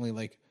apparently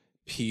like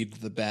peed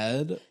the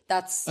bed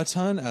a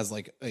ton as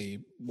like a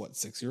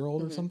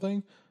 6-year-old or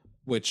something,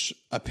 which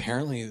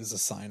apparently is a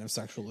sign of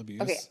sexual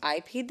abuse. Okay, I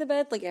peed the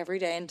bed like every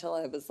day until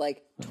I was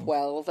like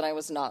 12 and I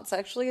was not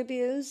sexually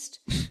abused.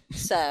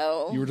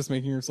 So you were just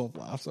making yourself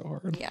laugh so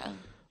hard. Yeah.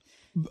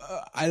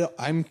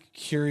 I'm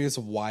curious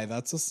why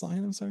that's a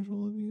sign of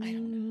sexual abuse. I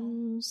don't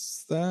know.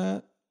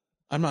 That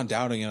I'm not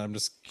doubting it. I'm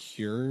just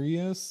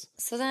curious.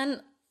 So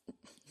then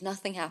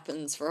nothing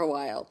happens for a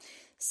while.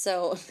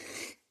 So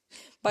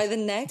by the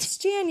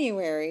next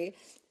January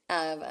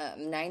of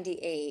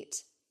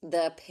 98,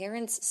 the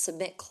parents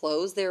submit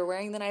clothes they were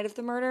wearing the night of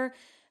the murder.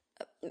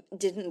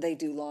 Didn't they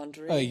do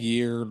laundry? A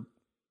year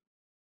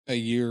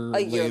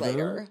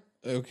later.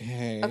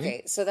 Okay.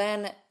 Okay, so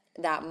then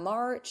that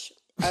March,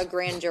 a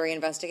grand jury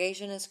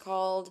investigation is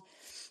called.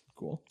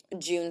 Cool.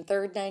 June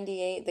 3rd,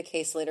 98, the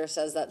case later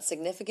says that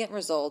significant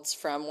results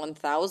from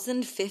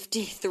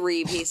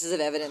 1,053 pieces of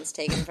evidence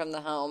taken from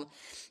the home,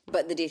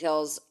 but the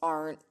details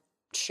aren't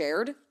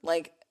shared.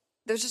 Like,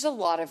 there's just a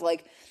lot of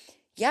like,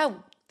 yeah,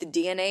 the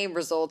DNA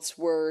results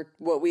were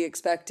what we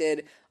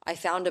expected. I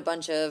found a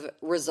bunch of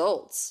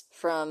results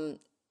from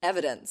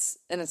evidence.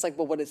 And it's like,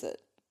 well, what is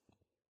it?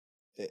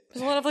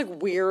 There's a lot of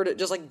like weird,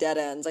 just like dead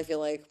ends, I feel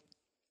like.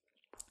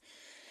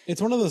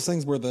 It's one of those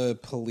things where the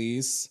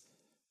police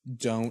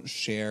don't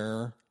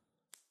share,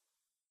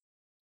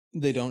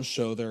 they don't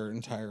show their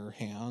entire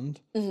hand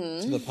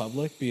to the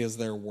public because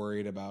they're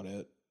worried about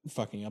it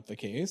fucking up the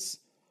case,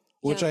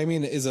 which I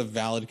mean is a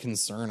valid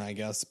concern, I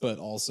guess, but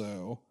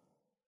also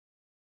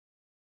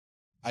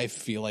I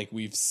feel like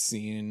we've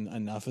seen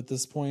enough at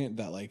this point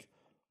that like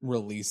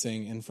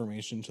releasing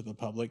information to the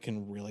public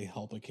can really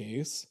help a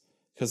case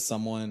because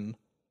someone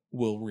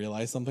will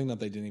realize something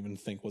that they didn't even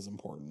think was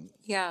important.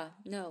 Yeah,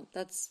 no,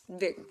 that's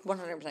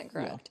 100%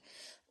 correct.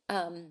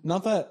 Yeah.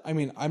 Not that, I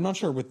mean, I'm not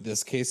sure with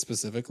this case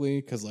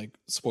specifically, because like,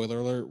 spoiler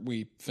alert,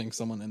 we think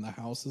someone in the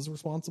house is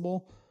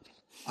responsible.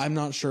 I'm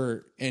not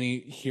sure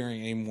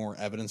hearing any more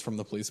evidence from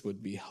the police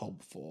would be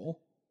helpful.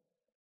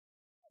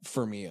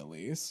 For me, at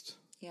least.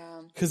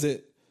 Yeah. Because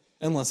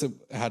unless it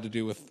had to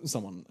do with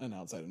an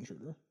outside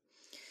intruder.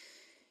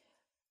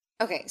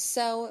 Okay,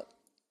 so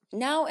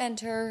now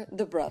enter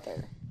the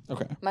brother.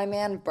 Okay. My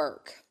man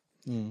Burke.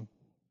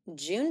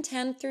 June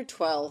 10th through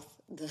 12th,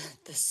 the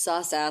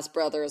sus-ass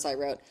brother, as I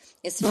wrote,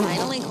 is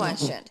finally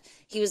questioned.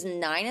 He was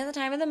 9 at the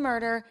time of the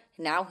murder.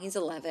 Now he's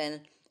 11.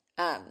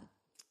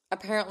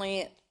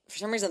 Apparently, for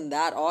some reason,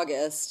 that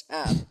August,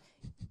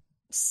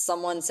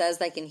 someone says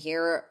they can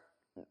hear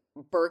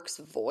Burke's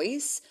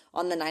voice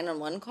on the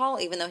 911 call,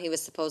 even though he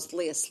was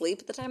supposedly asleep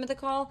at the time of the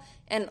call.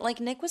 And like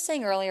Nick was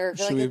saying earlier,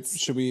 I feel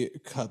should we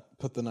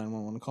put the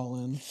 911 call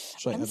in?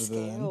 Should I edit it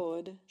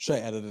in? Should I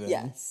edit it in?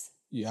 Yes.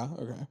 Yeah?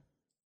 Okay.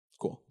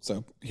 Cool.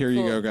 So here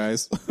you go,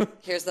 guys.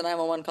 Here's the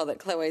 911 call that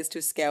Chloe is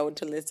too scared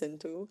to listen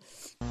to.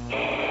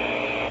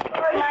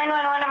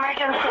 911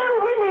 emergency.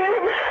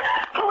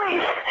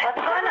 Police.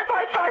 What's going on?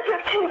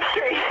 515th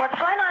Street. What's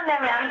going on there,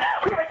 ma'am?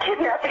 We have a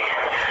kidnapping.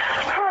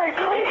 Hurry,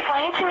 please.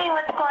 Explain to me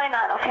what's going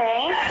on,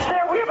 okay?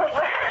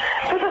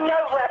 There's a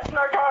note left and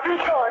our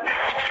daughter's gone.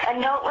 A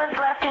note was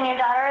left and your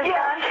daughter is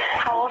gone?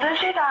 How old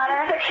is your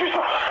daughter? 6 years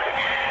old.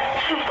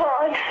 She's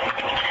gone.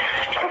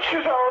 6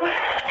 years old.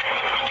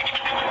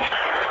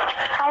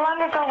 How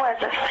long ago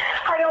was it?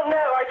 I don't know.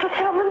 I just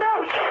found the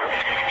note.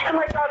 And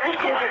my daughter's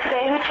gone. Does it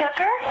say who took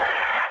her?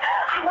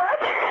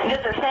 What? Does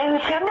it say who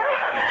took her?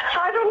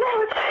 I don't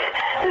know.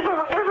 There's a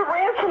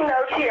ransom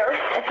note here.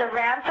 It's a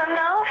ransom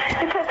note?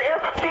 It says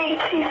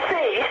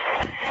SBTC.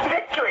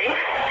 Victory.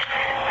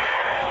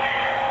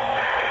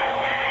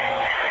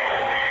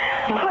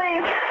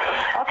 Please.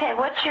 Okay,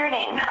 what's your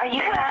name? Are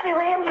you Kathy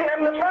Ramsey?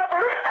 I'm the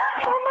mother.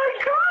 Oh my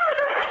God.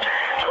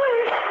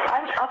 Please.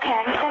 I'm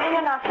sending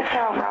an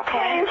officer over,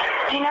 okay? Please.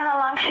 Do you know how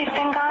long she's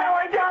been gone? No,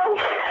 I don't.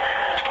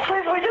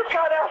 Please, we just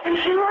got out and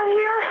she's right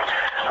here.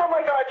 Oh my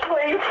God,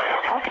 please.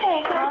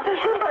 Okay, calm.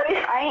 Somebody.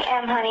 I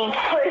am, honey.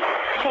 Please.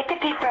 Take a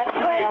deep breath.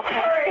 Please. Okay.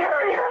 Hurry.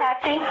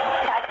 Patsy.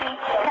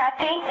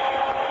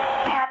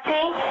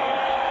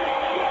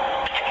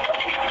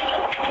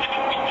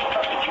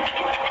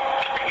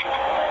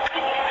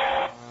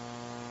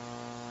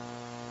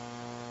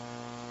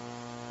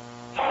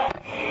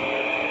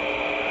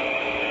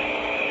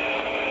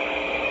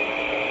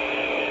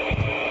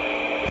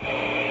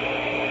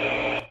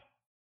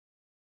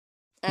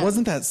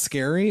 Wasn't that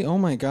scary? Oh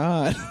my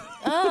god.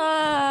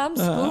 I'm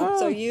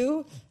spooked. Are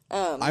you?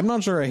 I'm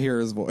not sure I hear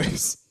his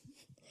voice.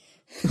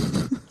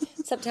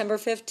 September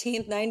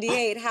 15th,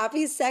 98.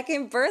 Happy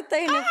second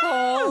birthday,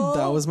 Nicole.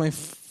 That was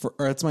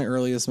that's my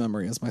earliest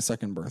memory. It's my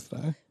second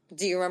birthday.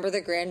 Do you remember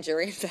the grand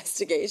jury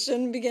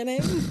investigation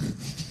beginning?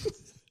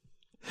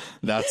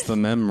 That's the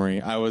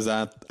memory. I was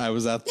at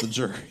the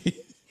jury.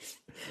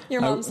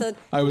 Your mom said,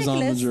 I was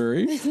on the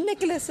jury.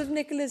 Nicholas of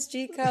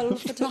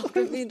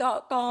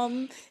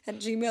nicholasgcallphotography.com at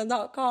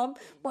gmail.com.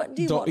 What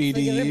do you want for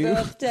your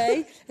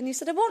birthday? And you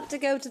said, I want to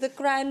go to the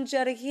grand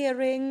jury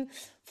hearing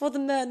for the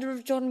murder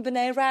of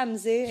JonBenet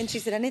Ramsey. And she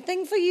said,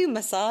 anything for you,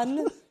 my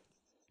son.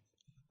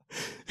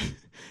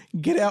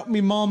 Get out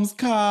me mom's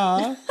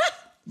car.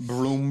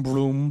 Broom,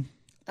 broom.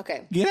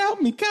 Okay. Get out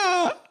me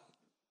car.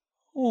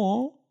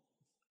 Aw.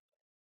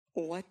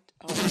 What?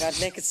 Oh my God,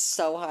 Nick is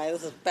so high.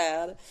 This is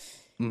bad.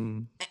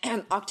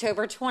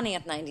 October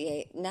 20th,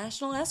 98.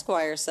 National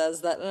Esquire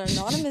says that an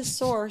anonymous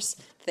source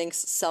thinks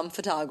some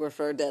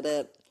photographer did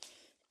it.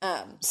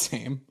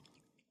 Same.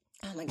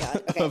 Oh my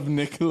God. Okay. Of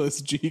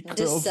Nicholas G.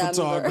 Krill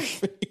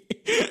photography.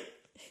 It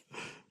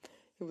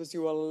was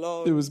you all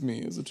alone. It was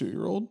me as a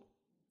 2-year-old.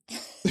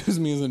 It was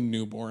me as a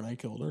newborn. I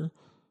killed her.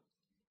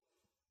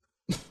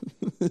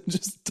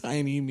 Just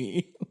tiny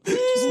me.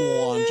 Just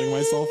launching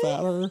myself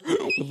at her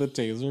with a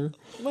taser.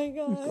 Oh my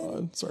God. Oh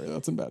God. Sorry,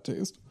 that's in bad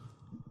taste.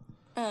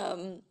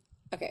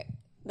 Okay.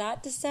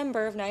 That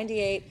December of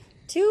 98,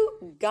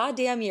 2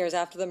 goddamn years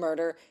after the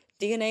murder,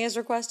 DNA is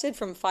requested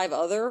from 5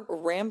 other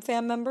Ram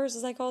fam members,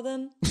 as I call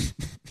them.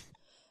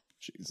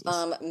 Jesus.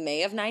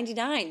 May of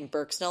 99,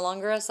 Burke's no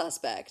longer a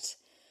suspect.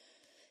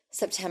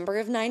 September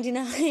of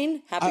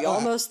 99, happy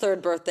almost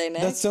 3rd birthday,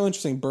 Nick. That's so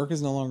interesting. Burke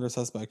is no longer a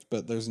suspect,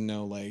 but there's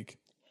no No,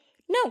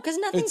 because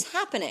nothing's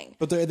happening.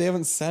 But they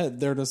haven't said.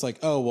 They're just like,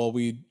 oh, well,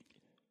 we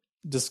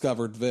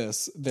discovered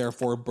this,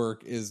 therefore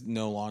Burke is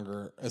no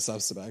longer a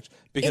suspect.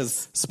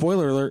 Because,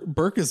 spoiler alert,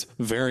 Burke is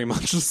very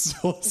much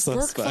still a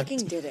suspect. Burke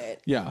fucking did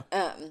it. Yeah.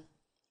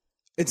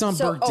 It's not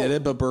Burke did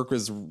it, but Burke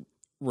was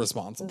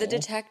responsible. The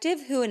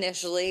detective who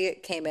initially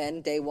came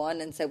in day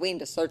 1 and said, we need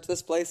to search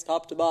this place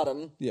top to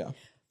bottom. Yeah.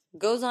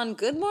 Goes on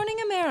Good Morning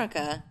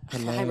America.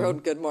 I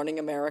wrote Good Morning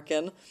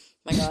American.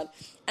 My God.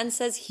 And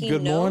says he knows.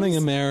 Good morning,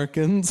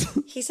 Americans.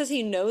 He says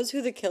he knows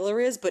who the killer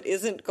is, but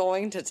isn't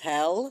going to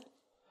tell.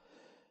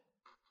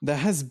 That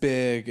has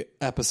big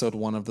episode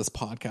 1 of this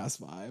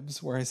podcast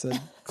vibes, where I said,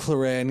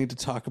 Claire, I need to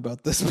talk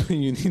about this, but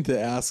you need to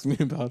ask me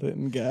about it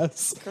and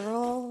guess.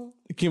 Girl.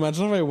 Can you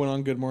imagine if I went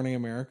on Good Morning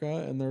America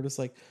and they're just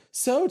like,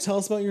 so tell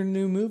us about your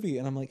new movie.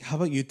 And I'm like, how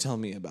about you tell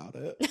me about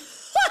it?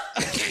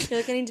 You're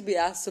like, I need to be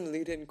asked some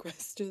lead-in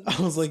questions. I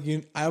was like,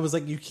 you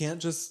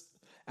can't just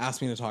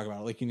ask me to talk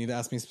about it. Like, you need to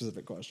ask me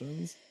specific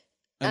questions.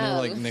 And they're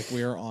like, Nick,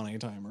 we are on a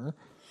timer.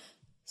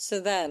 So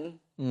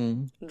then,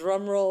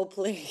 drum roll,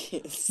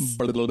 please.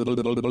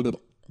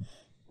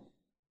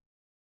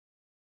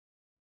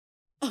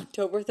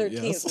 October 13th,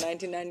 Yes.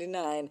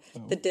 1999.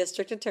 The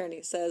district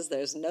attorney says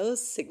there's no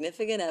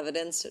significant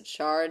evidence to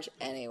charge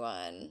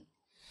anyone.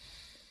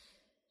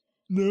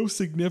 No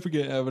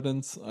significant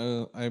evidence.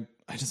 I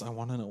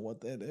want to know what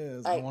that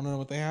is. I want to know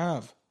what they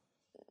have.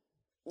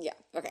 Yeah,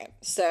 okay.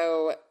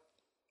 So,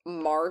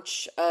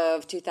 March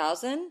of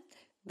 2000,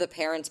 the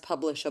parents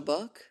publish a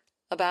book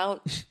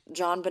about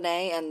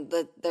JonBenet and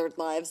their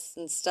lives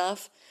and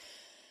stuff.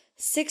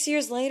 6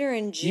 years later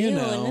in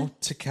June...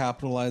 to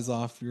capitalize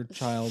off your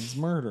child's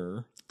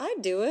murder.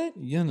 I'd do it.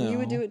 You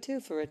would do it too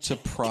for a to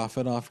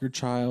profit off your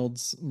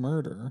child's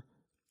murder.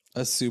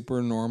 A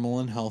super normal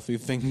and healthy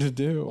thing to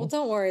do. Well,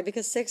 don't worry,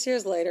 because 6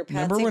 years later,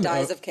 Patsy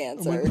dies of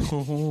cancer.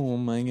 Oh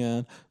my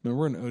God.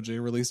 Remember when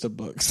OJ released a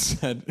book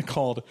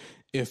called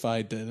If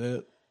I Did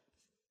It?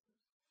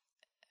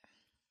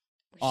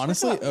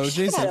 Honestly,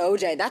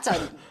 OJ, that's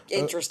an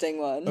interesting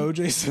one.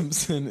 OJ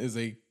Simpson is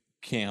a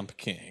camp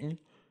king.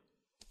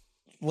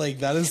 Like,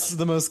 that is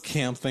the most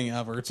camp thing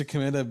ever. To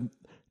commit an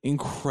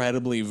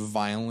incredibly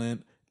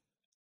violent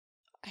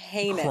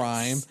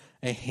crime,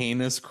 a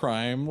heinous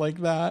crime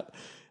like that,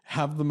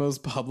 have the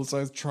most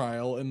publicized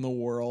trial in the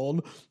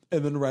world,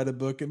 and then write a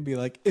book and be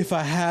like, if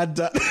I had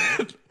done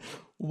it.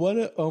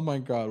 Oh my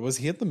God. Was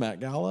he at the Met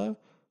Gala?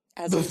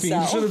 As the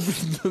himself. theme should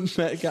have been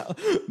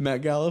the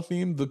Met Gala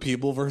theme, The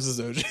People versus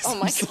OJ Simpson. Oh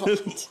my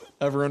God.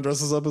 Everyone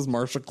dresses up as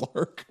Marsha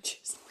Clark.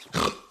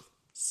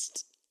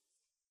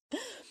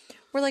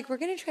 We're like, we're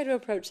going to try to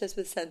approach this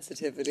with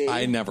sensitivity.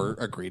 I never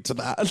agreed to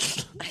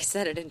that. I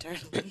said it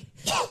internally.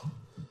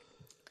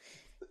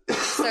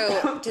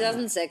 So,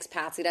 2006,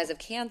 Patsy dies of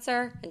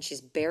cancer, and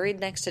she's buried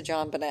next to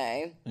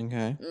JonBenet.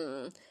 Okay.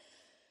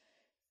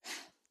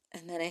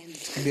 And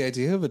then The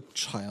idea of a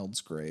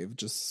child's grave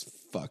just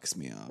fucks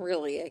me up.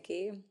 really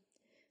icky.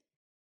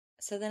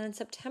 So then in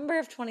September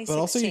of 2016...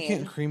 But also you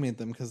can't cremate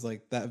them because,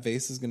 like, that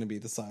vase is going to be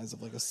the size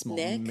of, like, a small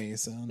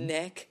mason.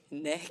 Nick.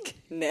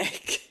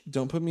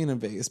 Don't put me in a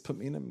vase. Put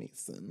me in a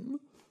mason.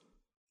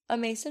 A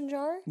mason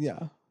jar?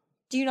 Yeah.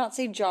 Do you not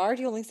say jar?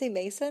 Do you only say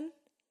mason?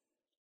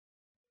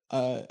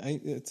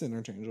 It's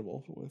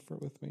interchangeable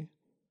with me.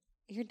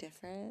 You're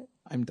different.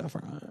 I'm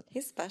different.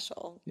 He's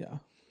special. Yeah.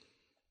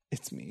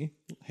 It's me.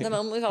 Hey. The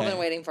moment we've all been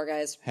waiting for,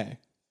 guys. Hey.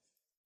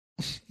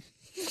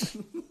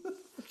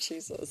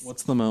 Jesus.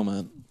 What's the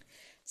moment?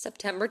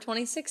 September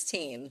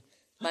 2016.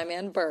 My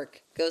man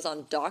Burke goes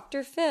on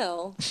Dr.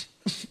 Phil.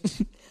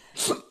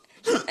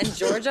 And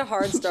Georgia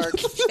Hardstark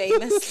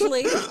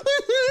famously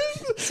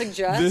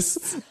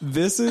suggests...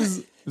 This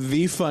is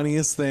the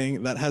funniest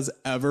thing that has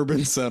ever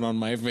been said on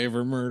My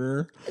Favorite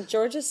Murder.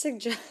 Georgia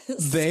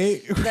suggests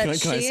that can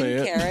she I say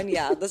and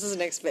Karen, this is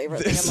Nick's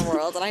favorite thing in the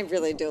world, and I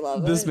really do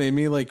love it. This made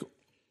me, like,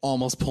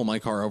 almost pull my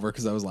car over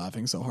because I was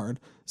laughing so hard.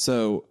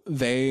 So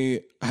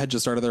they had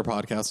just started their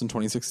podcast in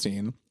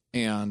 2016,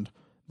 and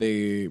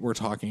they were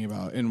talking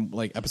about, in,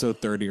 like, episode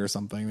 30 or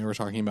something, they were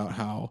talking about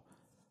how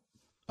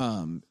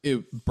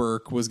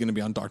Burke was going to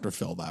be on Dr.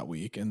 Phil that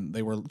week, and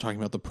they were talking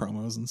about the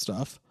promos and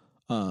stuff.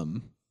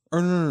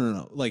 Or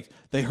no. Like,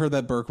 they heard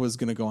that Burke was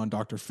going to go on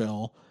Dr.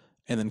 Phil,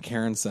 and then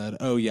Karen said,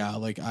 "Oh yeah,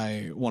 like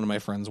one of my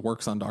friends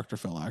works on Dr.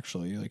 Phil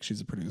actually, like she's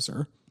a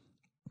producer."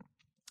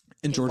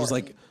 And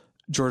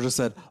Georgia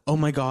said, "Oh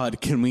my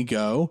God, can we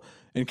go?"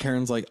 And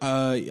Karen's like,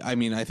 I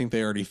mean, I think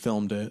they already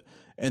filmed it."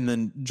 And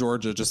then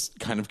Georgia just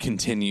kind of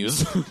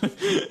continues,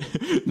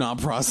 not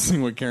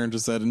processing what Karen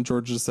just said. And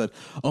Georgia just said,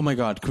 "Oh my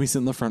God, can we sit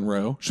in the front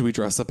row? Should we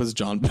dress up as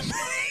JonBenet?"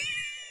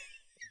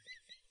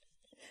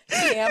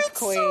 Camp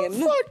Queen.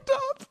 So fucked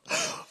up.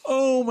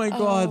 Oh my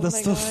God,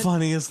 that's the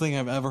funniest thing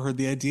I've ever heard.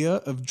 The idea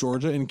of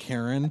Georgia and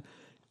Karen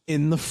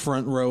in the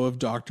front row of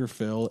Dr.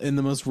 Phil in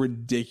the most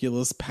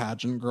ridiculous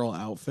pageant girl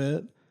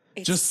outfit,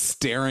 just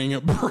staring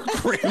at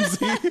Brooke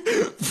Ramsey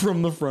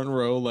from the front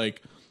row,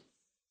 like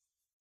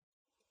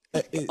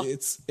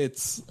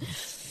it's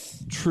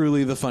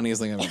truly the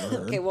funniest thing I've ever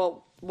heard. Okay,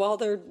 well, while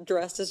they're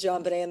dressed as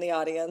JonBenet in the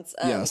audience,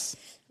 yes,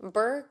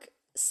 Burke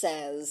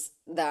says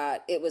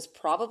that it was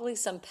probably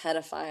some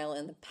pedophile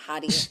in the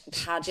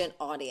pageant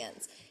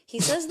audience.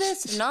 He says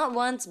this not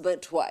once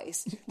but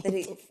twice. That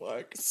he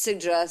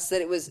suggests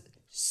that it was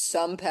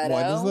some pedo.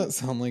 Why does that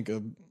sound like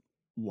a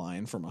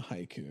line from a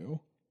haiku?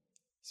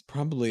 It's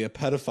probably a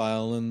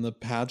pedophile in the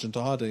pageant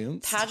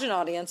audience. Pageant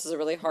audience is a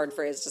really hard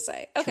phrase to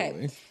say. Okay,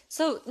 Truly.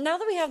 So now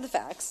that we have the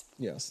facts,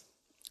 Yes,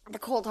 the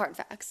cold hard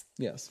facts.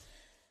 yes,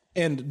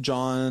 and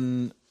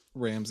John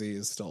Ramsey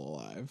is still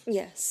alive.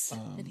 Yes,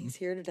 and he's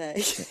here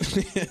today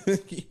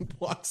He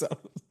walks out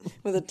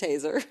with a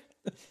taser.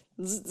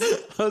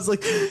 I was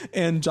like,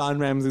 and John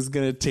Ramsey's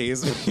gonna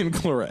tase me and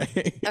Claire.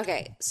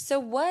 Okay, so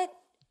what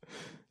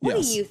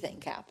Yes. do you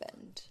think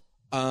happened?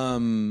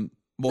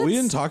 Well, we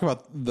didn't talk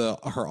about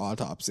her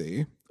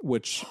autopsy,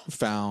 which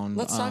found.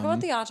 Let's talk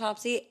about the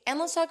autopsy, and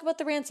let's talk about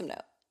the ransom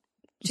note.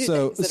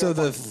 So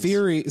the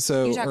theory, the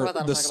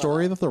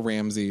story that that the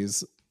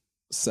Ramseys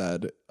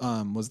said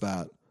was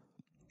that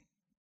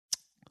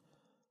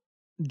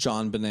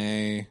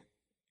JonBenet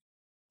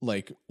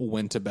like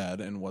went to bed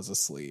and was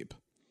asleep.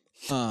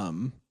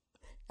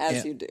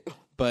 As you do.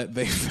 But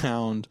they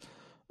found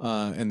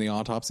in the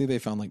autopsy they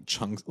found like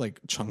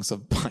chunks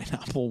of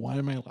pineapple. Why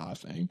am I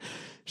laughing?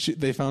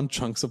 They found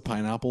chunks of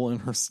pineapple in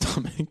her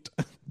stomach.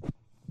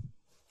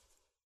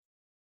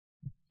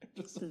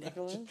 Just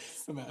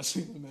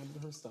imagining the man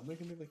in her stomach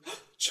and be like,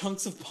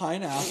 chunks of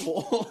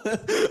pineapple.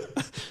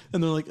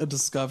 And they're like, a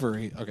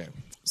discovery. Okay.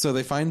 So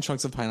they find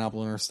chunks of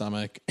pineapple in her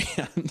stomach,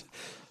 and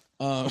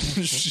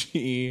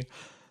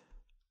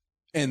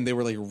and they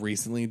were like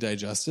recently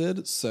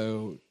digested.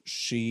 So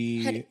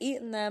she had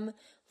eaten them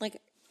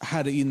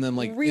really in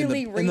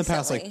the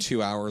past like recently,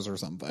 2 hours or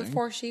something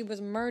before she was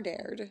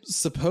murdered.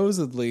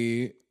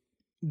 Supposedly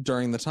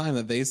during the time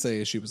that they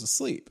say she was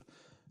asleep.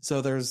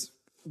 So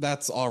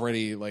that's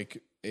already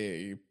like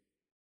a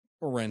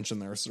wrench in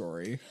their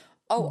story.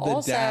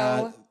 Oh,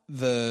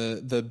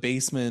 The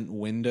basement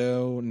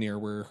window near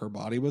where her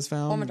body was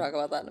found. I'm gonna talk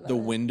about that in a minute. The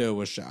window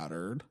was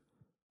shattered.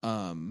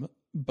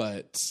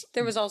 But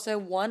there was also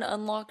one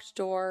unlocked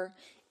door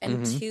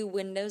and two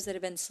windows that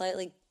had been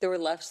were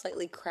left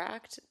slightly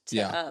cracked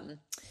because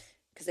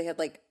they had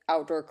like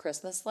outdoor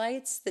Christmas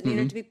lights that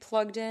needed to be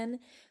plugged in.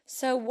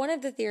 So one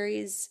of the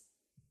theories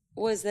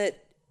was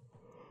that,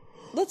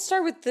 let's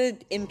start with the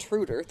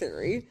intruder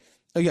theory.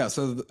 Yeah,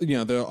 so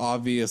the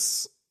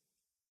obvious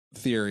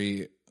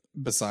theory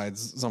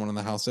besides someone in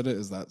the house did it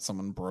is that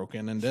someone broke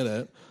in and did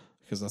it,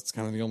 because that's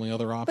kind of the only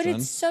other option. But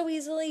it's so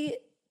easily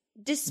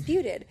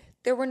disputed.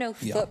 There were no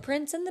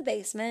footprints in the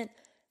basement.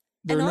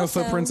 There were no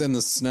footprints in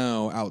the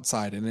snow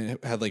outside, and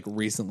it had like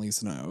recently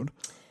snowed.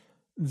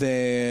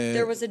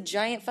 There was a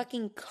giant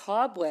fucking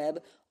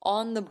cobweb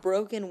on the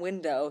broken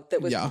window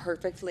that was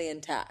perfectly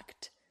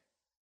intact.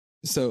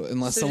 So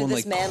unless So did someone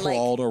this like man, like-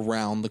 crawled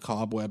around the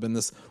cobweb in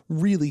this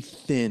really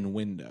thin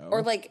window,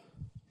 Or like,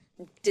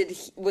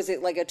 was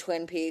it like a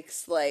Twin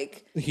Peaks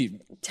like he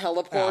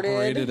teleported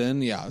apparated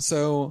in, yeah.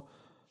 So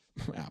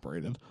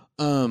apparated.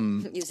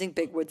 using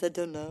big words I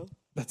don't know?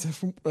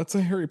 That's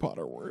a Harry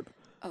Potter word.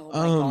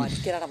 Oh my god!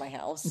 Get out of my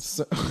house.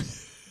 So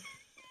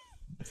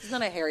This is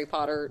not a Harry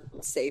Potter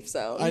safe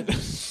zone.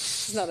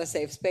 This is not a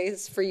safe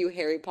space for you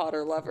Harry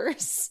Potter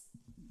lovers.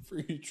 for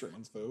you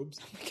transphobes.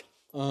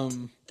 Oh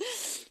my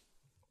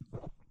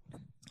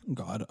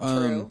God.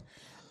 True.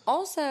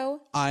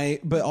 Also,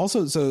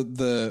 so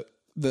the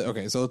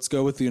okay, so let's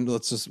go with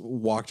let's just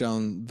walk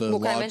down the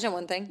can I mention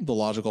one thing? the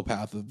logical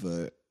path of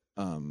the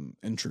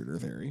intruder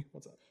theory.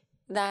 What's that?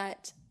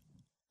 That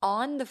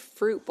on the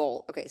fruit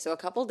bowl, okay, so a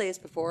couple days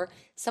before,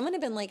 someone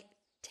had been like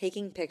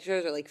taking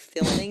pictures or like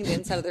filming the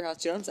inside of their house.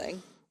 Do you know what I'm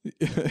saying?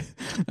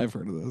 I've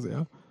heard of those,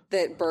 yeah.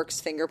 That Burke's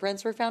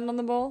fingerprints were found on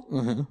the bowl.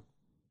 Uh-huh.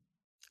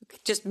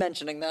 Just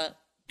mentioning that.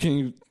 Can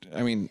you,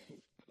 I mean,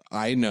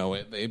 I know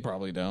it. They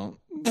probably don't.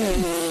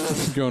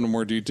 Go into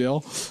more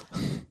detail.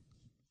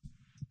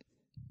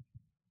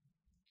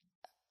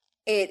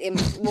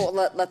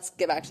 Let's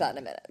get back to that in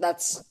a minute.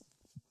 That's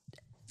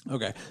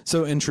Okay.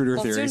 So intruder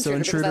let's do theory. So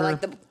intruder because I intruder.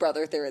 like the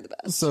brother theory the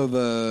best. So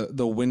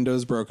the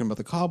window's broken, but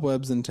the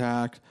cobweb's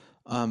intact.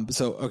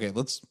 So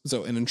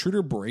an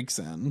intruder breaks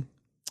in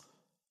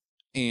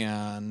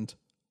and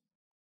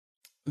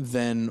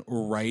then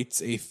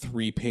writes a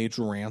 3-page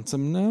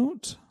ransom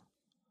note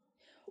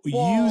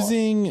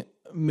using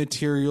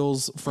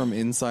materials from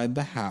inside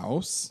the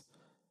house.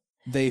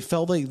 They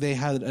felt like they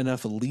had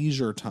enough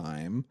leisure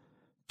time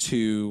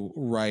to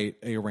write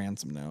a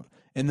ransom note.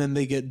 And then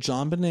they get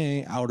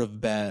JonBenet out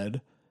of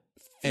bed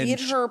and Feed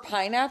her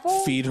pineapple?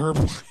 feed her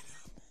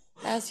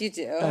As you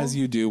do. as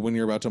you do when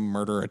you're about to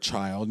murder a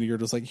child. You're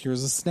just like,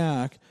 here's a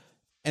snack.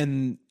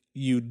 And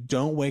you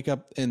don't wake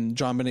up, and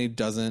JonBenet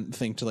doesn't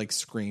think to like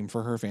scream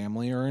for her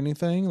family or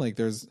anything. Like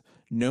there's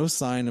no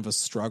sign of a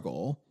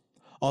struggle.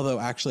 Although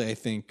actually I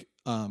think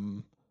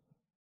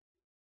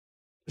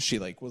she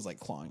like was like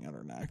clawing at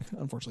her neck.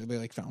 Unfortunately, they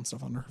like found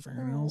stuff under her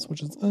fingernails,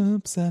 which is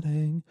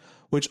upsetting.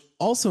 Which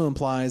also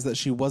implies that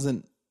she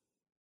wasn't.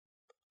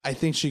 I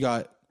think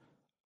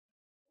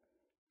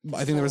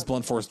there was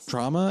blunt force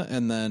trauma,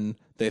 and then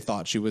they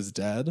thought she was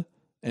dead,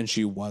 and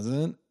she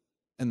wasn't,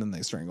 and then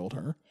they strangled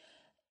her.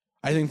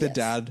 I think the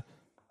dad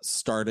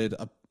started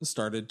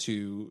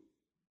to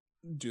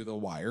do the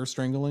wire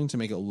strangling to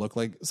make it look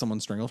like someone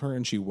strangled her,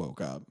 and she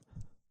woke up,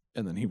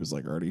 and then he was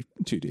like already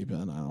too deep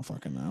in. I don't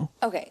fucking know.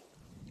 Okay.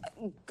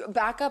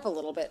 Back up a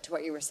little bit to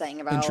what you were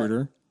saying about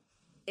Intruder.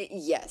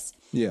 Yes.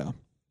 Yeah.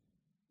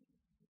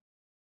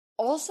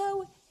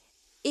 Also,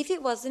 if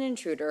it was an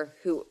intruder,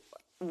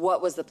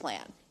 what was the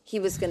plan? He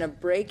was going to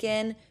break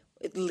in,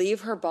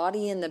 leave her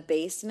body in the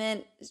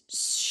basement,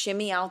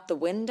 shimmy out the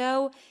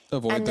window,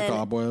 Avoid and the then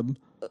cobweb.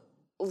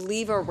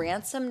 leave a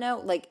ransom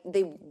note. Like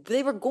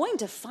they were going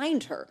to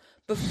find her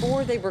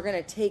before they were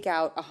going to take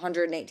out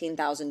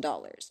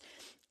 $118,000.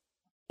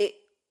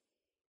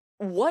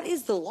 What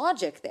is the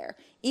logic there?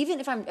 Even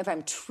if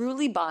I'm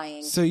truly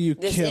buying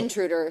this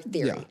intruder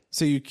theory. Yeah.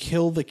 So you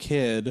kill the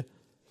kid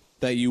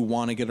that you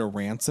want to get a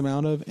ransom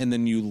out of, and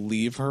then you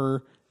leave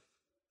her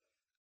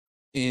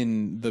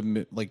in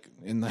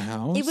the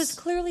house. It was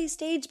clearly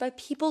staged by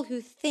people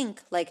who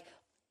think like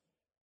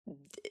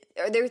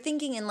they're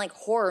thinking in like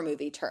horror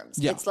movie terms.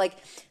 Yeah. It's like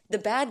the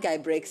bad guy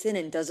breaks in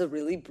and does a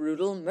really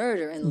brutal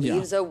murder and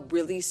leaves a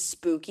really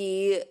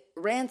spooky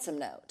ransom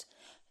note.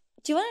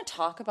 Do you want to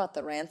talk about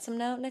the ransom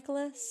note,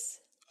 Nicholas?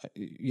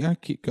 Yeah,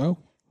 go.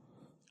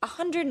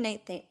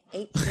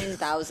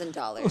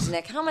 $118,000.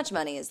 Nick, how much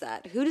money is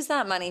that? Who does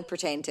that money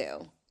pertain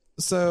to?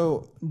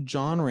 So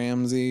John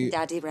Ramsey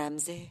Daddy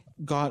Ramsey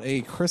got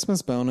a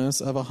Christmas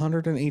bonus of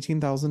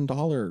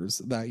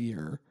 $118,000 that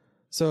year.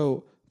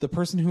 So the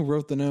person who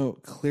wrote the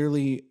note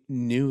clearly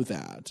knew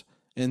that.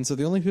 And so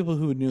the only people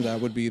who knew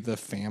that would be the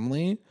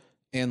family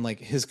and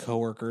like his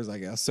coworkers, I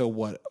guess. So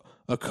what,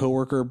 a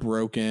coworker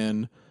broke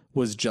in,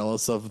 was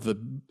jealous of the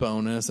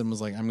bonus and was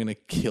like, I'm going to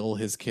kill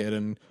his kid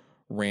and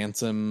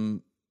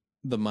ransom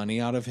the money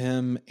out of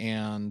him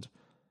and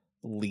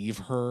leave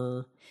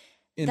her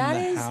in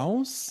the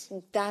house.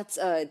 That's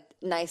a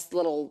nice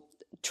little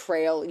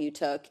trail you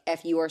took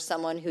if you are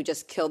someone who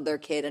just killed their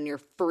kid and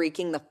you're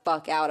freaking the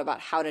fuck out about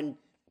how to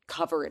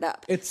cover it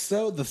up. It's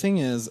so the thing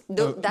is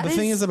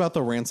about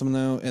the ransom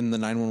note and the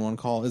 911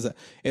 call is that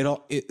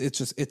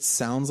it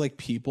sounds like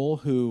people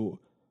who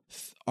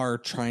are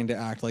trying to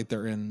act like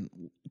they're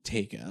in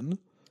Taken.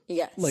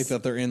 Yes. Like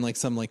that they're in like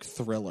some like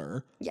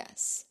thriller.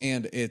 Yes.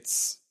 And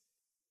it's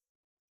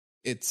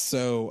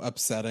so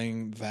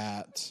upsetting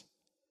that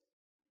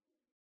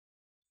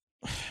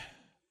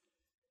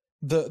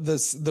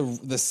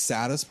the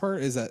saddest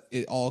part is that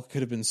it all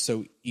could have been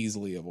so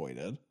easily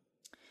avoided.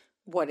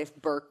 What if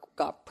Burke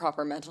got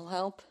proper mental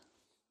help?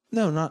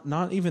 No,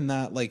 not even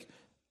that. Like,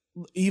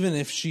 even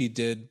if she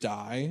did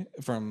die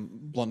from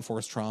blunt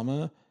force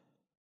trauma,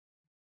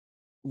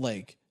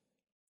 like,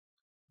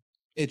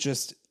 it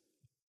just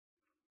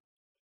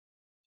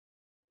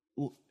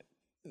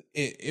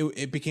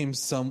it became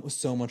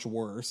so much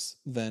worse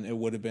than it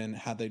would have been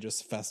had they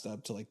just fessed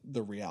up to like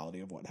the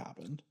reality of what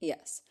happened.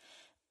 Yes.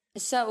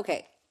 So,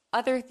 okay.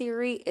 Other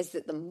theory is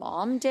that the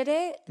mom did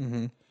it.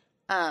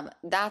 Mm-hmm.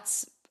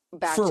 That's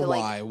back for to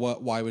why?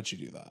 Why would you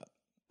do that?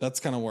 That's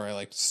kind of where I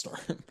like to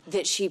start.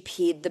 That she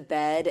peed the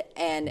bed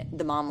and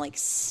the mom like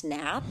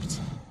snapped,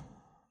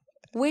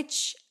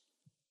 which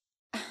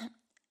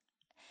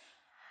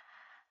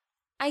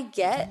I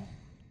get.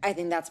 I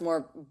think that's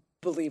more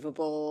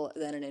believable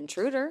than an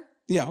intruder.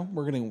 Yeah,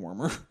 we're getting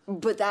warmer.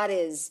 But that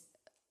is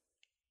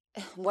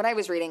what I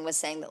was reading was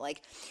saying that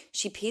like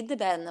she peed the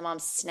bed and the mom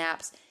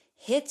snaps,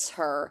 hits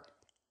her,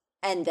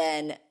 and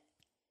then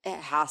it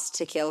has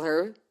to kill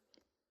her.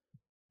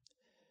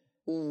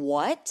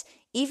 What?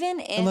 Even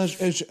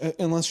if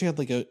unless she had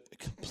like a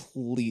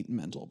complete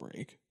mental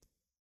break.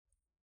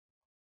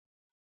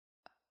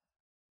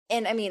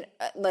 And I mean,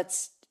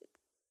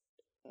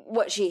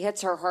 she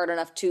hits her hard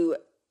enough to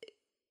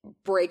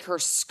break her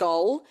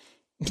skull.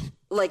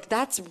 Like,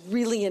 that's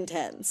really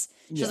intense.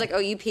 She's like, oh,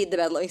 you peed the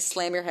bed, let me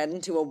slam your head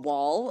into a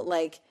wall.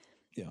 Like,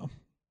 yeah.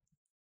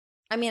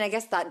 I mean, I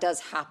guess that does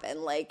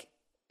happen. Like,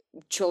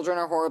 children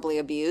are horribly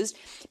abused.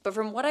 But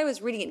from what I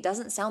was reading, it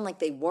doesn't sound like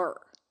they were.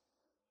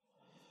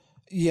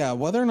 Yeah,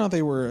 whether or not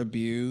they were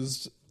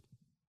abused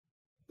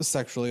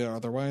sexually or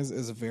otherwise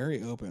is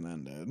very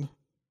open-ended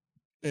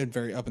and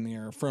very up in the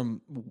air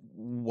from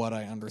what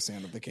I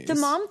understand of the case. The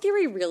mom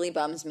theory really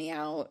bums me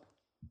out.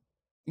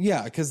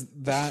 Yeah, because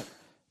that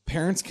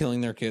parents killing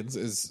their kids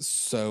is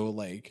so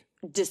like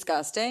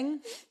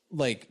disgusting.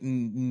 Like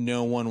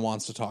no one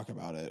wants to talk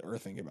about it or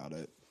think about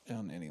it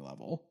on any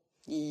level.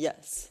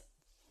 Yes.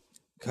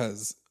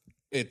 Because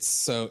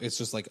it's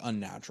just like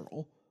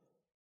unnatural.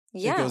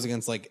 Yeah. It goes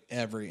against like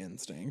every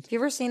instinct. Have you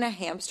ever seen a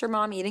hamster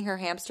mom eating her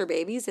hamster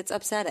babies? It's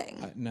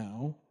upsetting.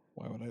 No.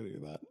 Why would I do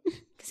that?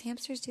 Because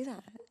hamsters do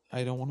that.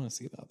 I don't want to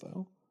see that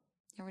though.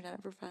 You ever done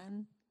it for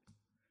fun?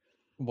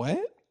 What?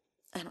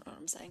 I don't know what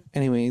I'm saying.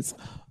 Anyways.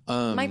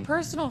 My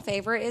personal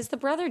favorite is the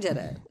brother did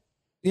it.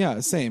 Yeah,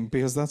 same.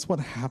 Because that's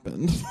what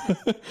happened.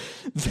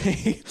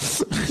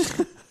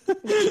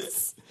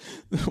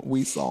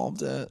 We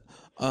solved it.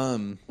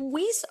 I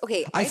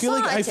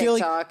feel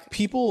like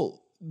people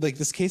like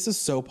this case is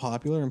so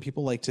popular and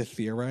people like to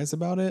theorize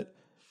about it,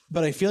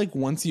 but I feel like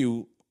once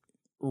you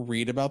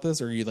read about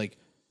this or you like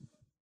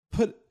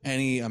put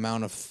any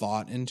amount of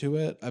thought into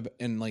it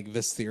and like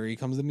this theory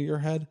comes into your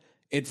head,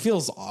 it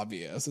feels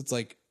obvious. It's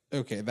like,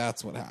 okay,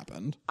 that's what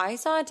happened. I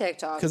saw a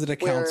TikTok because it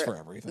accounts for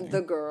everything.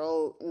 The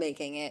girl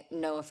making it,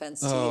 no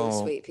offense to you,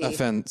 sweet pea.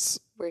 Offense.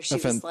 Where she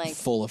was like,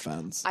 full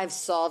offense. I've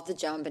solved the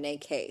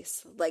jonbenet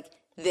case. Like,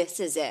 this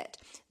is it.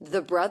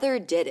 The brother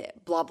did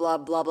it. Blah, blah,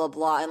 blah, blah,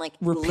 blah. And like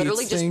repeats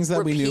literally just things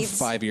that we knew repeats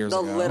 5 years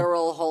ago. The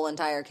literal whole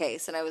entire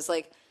case. And I was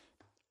like,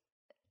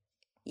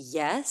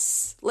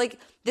 yes. Like,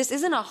 this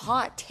isn't a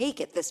hot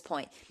take at this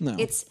point. No.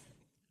 It's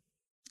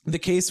the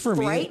case for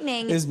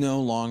frightening. Me is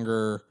no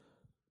longer.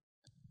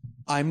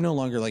 I'm no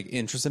longer like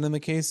interested in the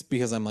case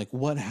because I'm like,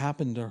 what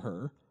happened to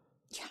her?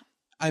 Yeah.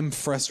 I'm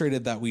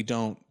frustrated that we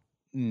don't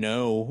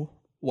know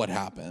what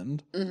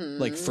happened. Mm-hmm.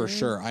 Like for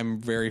sure.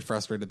 I'm very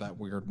frustrated that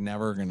we're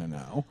never going to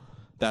know.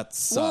 That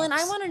sucks. Well, and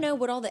I want to know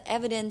what all the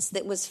evidence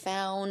that was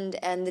found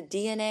and the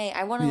DNA.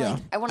 I want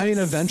to I mean,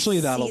 eventually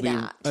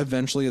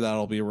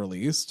that'll be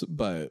released,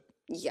 but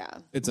yeah,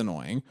 it's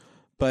annoying.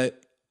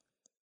 But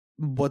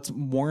what's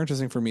more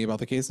interesting for me about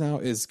the case now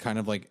is kind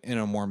of like in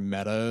a more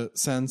meta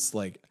sense,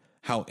 like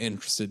how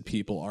interested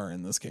people are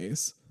in this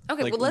case.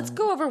 Okay, like, well, let's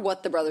go over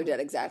what the brother did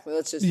exactly.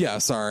 Let's just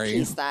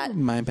piece that.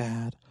 My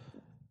bad.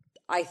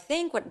 I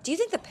think do you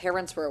think the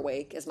parents were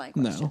awake is my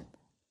question.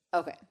 No.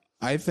 Okay.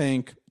 I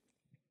think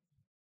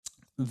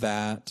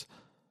that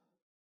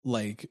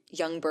like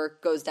young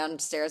Burke goes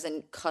downstairs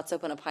and cuts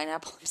open a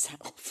pineapple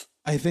himself.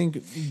 I think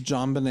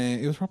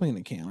JonBenet, it was probably in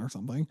a can or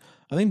something.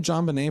 I think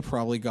JonBenet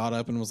probably got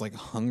up and was like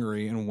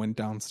hungry and went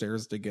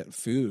downstairs to get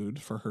food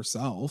for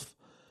herself.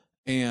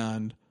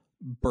 And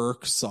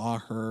Burke saw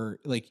her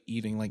like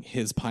eating like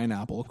his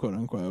pineapple, quote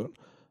unquote,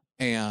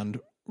 and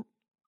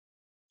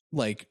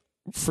like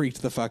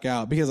freaked the fuck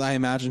out because I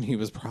imagine he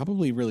was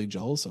probably really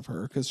jealous of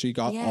her because she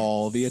got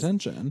all the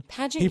attention.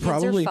 Pageant kids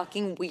are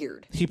fucking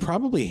weird. He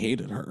probably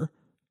hated her.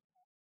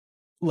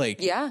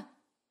 Like, yeah.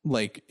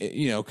 Like,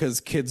 you know,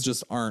 because kids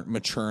just aren't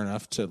mature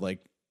enough to like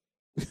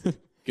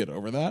get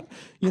over that,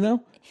 you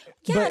know?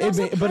 Yeah,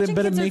 but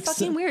it makes are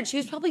fucking weird. She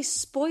was probably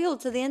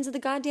spoiled to the ends of the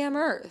goddamn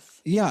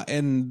earth. Yeah,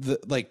 and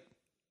like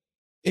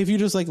if you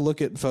just like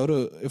look at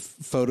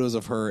photos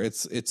of her,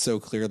 it's so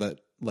clear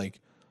that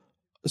like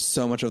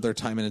so much of their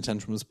time and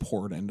attention was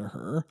poured into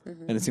her.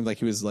 Mm-hmm. And it seemed like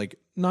he was like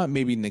not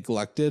maybe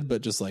neglected,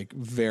 but just like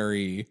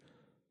very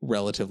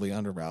relatively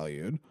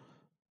undervalued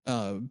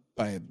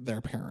by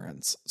their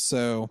parents.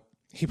 So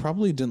he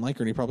probably didn't like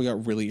her and he probably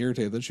got really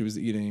irritated that she was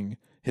eating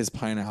his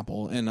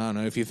pineapple. And I don't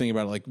know if you think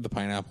about it, like the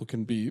pineapple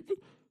can be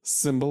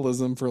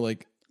symbolism for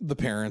like the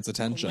parents'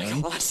 attention.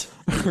 Oh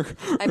my God.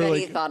 I bet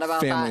he thought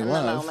about that in the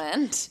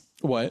moment.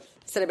 What?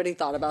 Has anybody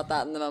thought about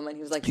that in the moment?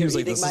 He was like, He was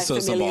like, eating this my is so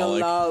familial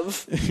symbolic.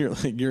 love.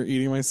 You're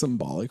eating my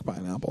symbolic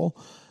pineapple.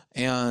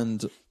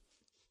 And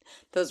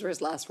Those were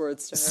his last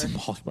words to her.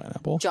 symbolic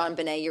pineapple.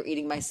 JonBenet, you're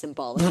eating my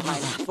symbolic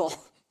pineapple.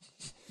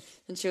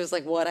 And she was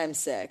like, what? I'm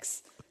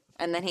 6.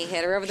 And then he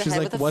hit her over the She's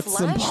head like, with a what's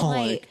flashlight.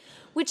 symbolic?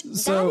 Which,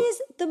 So- that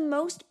is the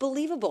most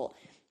believable.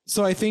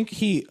 So I think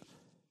he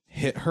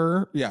hit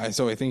her. Yeah.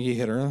 So I think he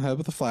hit her in the head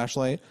with a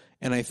flashlight.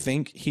 And I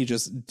think he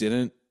just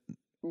didn't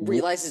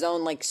Realize his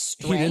own, like,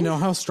 strength. He didn't know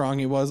how strong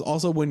he was.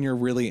 Also, when you're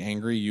really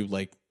angry, you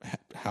like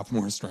have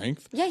more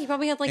strength. Yeah, he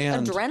probably had like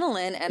And-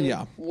 adrenaline and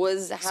yeah.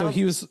 was how So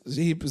he was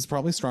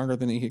probably stronger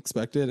than he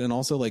expected, and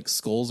also like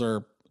skulls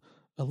are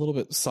a little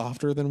bit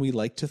softer than we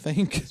like to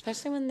think.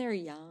 especially when they're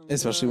young.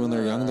 Especially when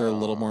they're young, they're a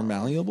little more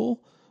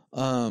malleable.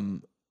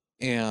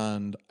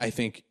 And I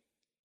think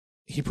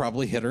he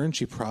probably hit her, and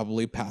she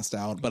probably passed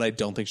out, but I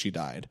don't think she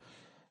died.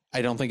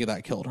 I don't think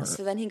that killed her.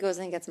 So then he goes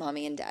and gets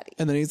mommy and daddy.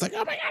 And then he's like,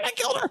 "Oh my god, I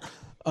killed her!"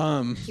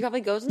 He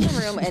probably goes in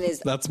the room and is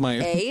That's my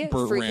A,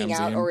 Burt freaking Ramsey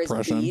out, or is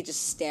impression. B,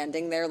 just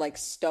standing there like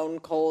stone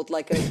cold,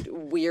 like a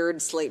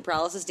weird sleep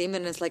paralysis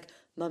demon, and is like,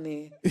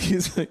 Mummy.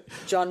 He's like,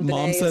 JonBenet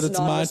Mom said is it's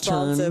my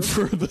turn non-responsive."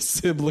 for the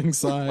sibling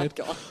side.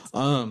 God.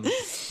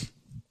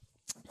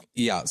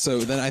 Yeah, so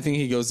then I think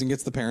he goes and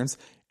gets the parents,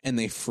 and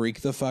they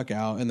freak the fuck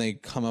out, and they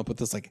come up with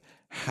this like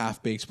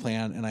half-baked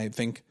plan, and I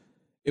think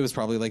it was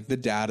probably like the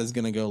dad is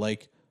gonna go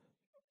like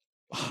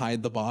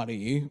hide the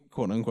body,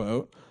 quote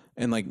unquote,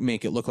 and like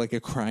make it look like a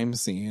crime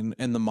scene,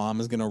 and the mom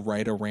is gonna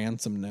write a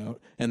ransom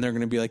note, and they're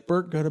gonna be like,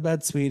 Bert, go to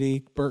bed,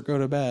 sweetie. Bert, go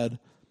to bed.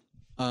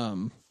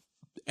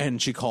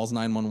 And she calls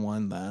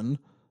 911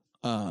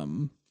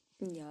 then.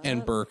 Yeah.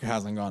 And Burke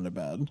hasn't gone to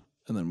bed,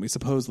 and then we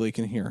supposedly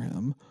can hear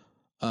him.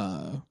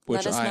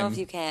 Which Let us know I'm if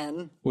you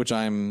can. which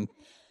I'm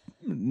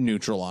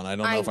neutral on. I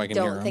don't know if I can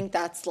hear don't him. think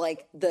that's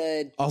like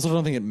the. Also,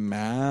 don't think it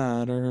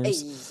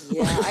matters.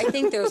 Yeah, I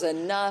think there's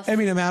enough. I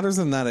mean, it matters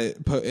in that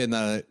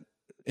it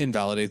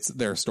invalidates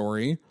their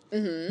story,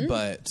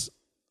 but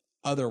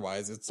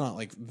otherwise, it's not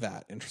like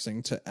that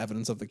interesting to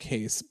evidence of the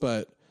case.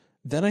 But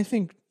then I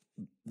think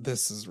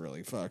this is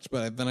really fucked.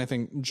 But then I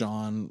think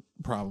John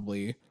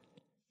probably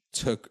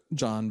took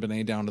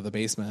JonBenet down to the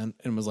basement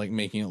and was like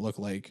making it look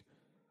like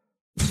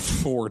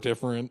 4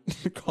 different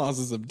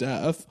causes of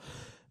death,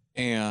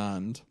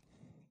 and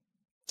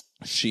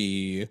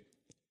she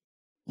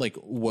like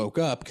woke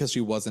up because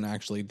she wasn't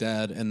actually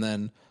dead, and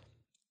then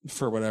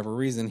for whatever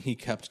reason he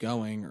kept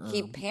going, or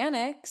He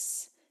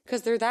panics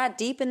because they're that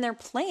deep in their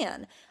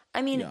plan.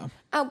 I mean,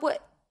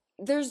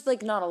 there's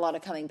like not a lot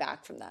of coming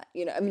back from that.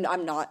 You know, I mean,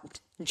 I'm not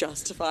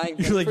justifying.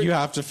 you're like, you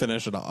have to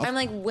finish it off. I'm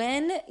like,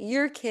 when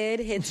your kid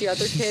hits your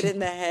other kid in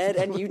the head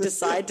and you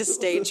decide to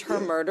stage her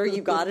murder,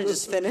 you got to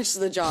just finish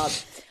the job.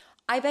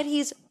 I bet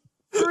he's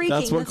freaking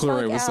That's what the fuck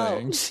Chloe was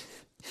out. saying.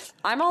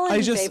 I'm all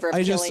in favor of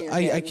killing your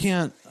kids. I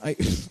can't.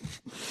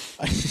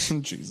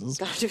 Jesus.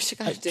 Gotta do what you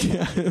gotta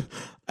do.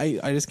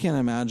 I just can't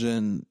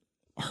imagine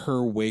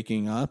her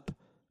waking up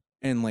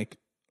and like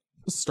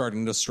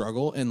starting to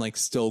struggle and like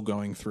still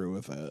going through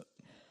with it.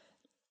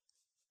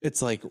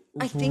 It's like,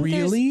 I think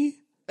really?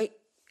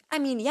 I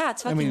mean, yeah,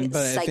 it's fucking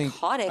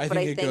psychotic, I but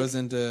think it goes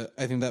into,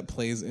 I think that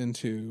plays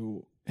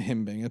into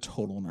him being a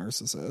total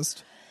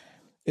narcissist,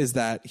 is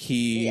that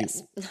he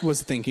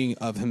was thinking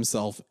of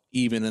himself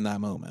even in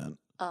that moment.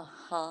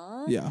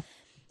 Uh-huh. Yeah.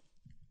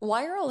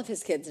 Why are all of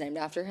his kids named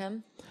after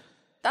him?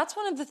 That's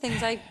one of the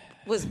things I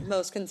was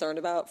most concerned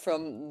about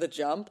from the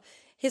jump.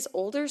 His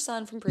older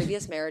son from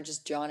previous marriage is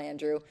John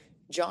Andrew.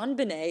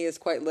 JonBenet is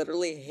quite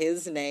literally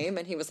his name,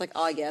 and he was like,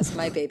 oh, yes,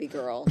 my baby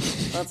girl.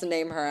 Let's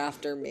name her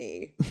after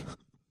me.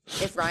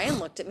 If Ryan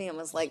looked at me and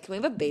was like, can we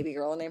have a baby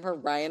girl and name her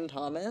Ryan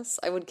Thomas?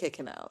 I would kick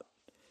him out.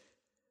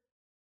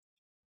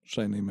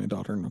 Should I name my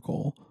daughter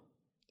Nicole?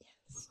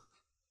 Yes.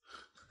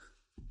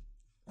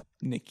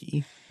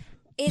 Nikki.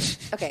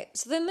 Okay,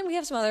 so then we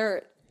have some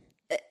other...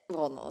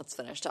 Well, no, let's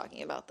finish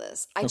talking about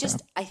this. I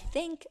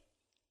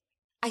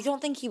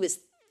don't think he was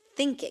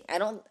thinking.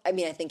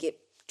 I think it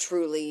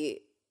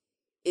truly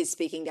is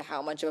speaking to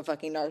how much of a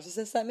fucking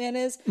narcissist that man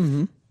is.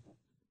 Mm-hmm.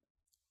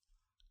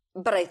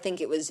 But I think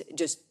it was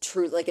just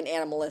true, like an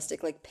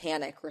animalistic, like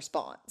panic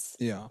response.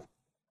 Yeah.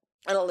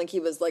 I don't think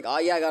he was like, oh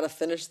yeah, I gotta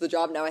finish the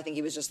job now. I think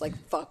he was just like,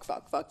 fuck,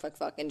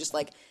 and just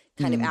like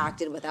kind of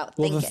acted without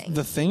thinking.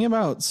 The thing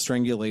about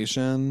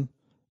strangulation,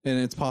 and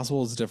it's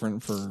possible it's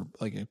different for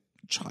like a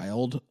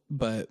child,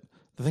 but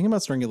the thing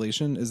about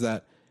strangulation is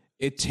that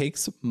it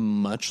takes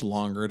much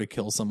longer to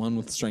kill someone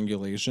with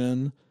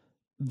strangulation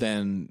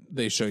than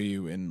they show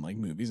you in like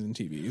movies and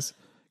TVs.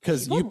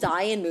 Because People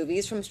die in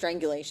movies from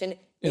strangulation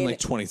in like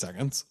 20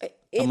 seconds.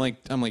 I'm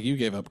like, you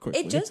gave up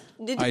quickly. It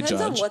depends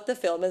on what the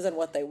film is and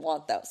what they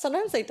want, though.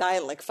 Sometimes they die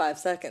in like 5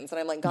 seconds, and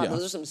I'm like, God,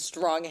 those are some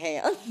strong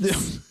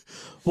hands.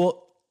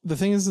 Well, the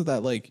thing is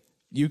that like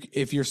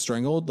if you're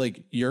strangled,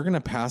 like you're gonna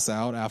pass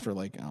out after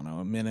like, I don't know,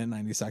 a minute,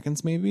 90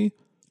 seconds maybe.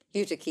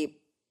 You have to keep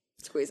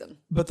squeezing.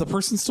 But the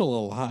person's still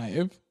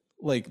alive.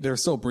 Like they're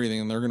still breathing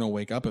and they're gonna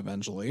wake up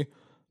eventually.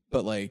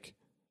 But like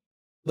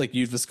like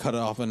you just cut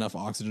off enough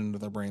oxygen to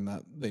their brain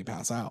that they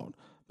pass out.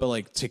 But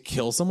like to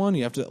kill someone,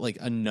 you have to like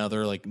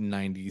another like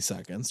 90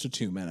 seconds to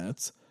 2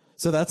 minutes.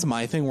 So that's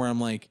my thing where I'm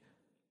like,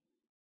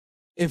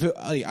 if it,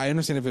 like, I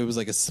understand if it was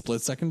like a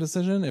split second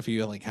decision, if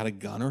you like had a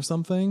gun or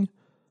something,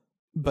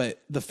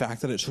 but the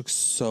fact that it took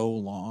so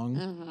long,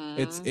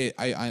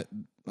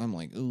 I'm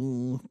like,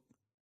 ooh.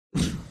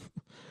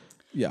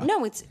 Yeah.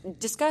 No, it's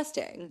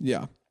disgusting.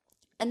 Yeah.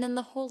 And then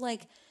the whole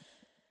thing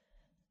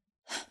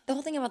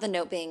about the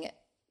note being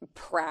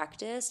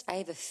practiced, I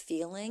have a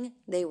feeling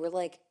they were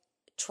like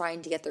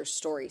trying to get their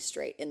story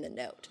straight in the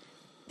note.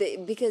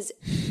 Because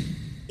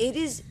it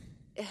is,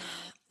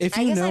 If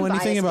you know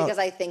anything about, because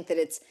I think that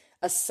it's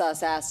a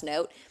sus ass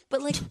note,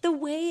 but like the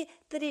way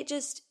that it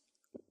just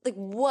like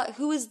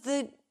who is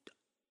the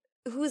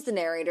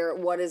narrator?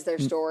 What is their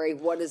story?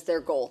 What is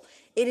their goal?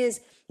 It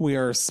is, we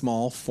are a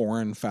small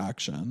foreign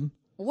faction.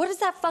 What does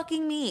that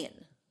fucking mean?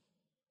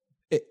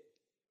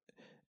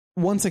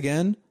 Once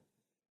again,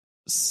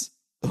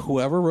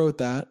 whoever wrote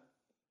that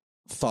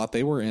thought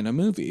they were in a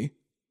movie.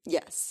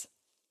 Yes.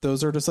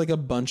 Those are just like a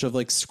bunch of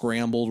like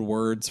scrambled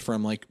words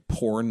from like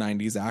poor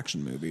 90s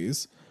action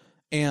movies.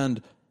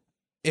 And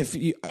if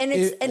you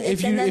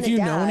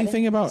know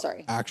anything about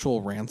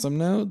actual ransom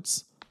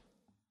notes,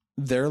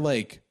 they're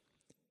like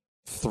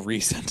 3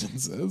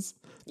 sentences.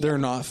 Yeah. They're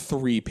not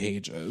 3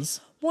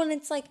 pages. Well, and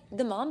it's like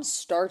the mom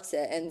starts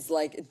it and it's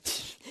like,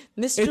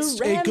 Mr.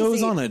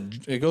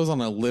 Ramsey. It goes on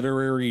a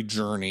literary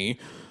journey.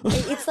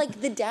 It's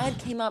like the dad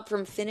came up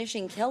from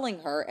finishing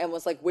killing her and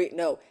was like, wait,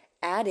 no,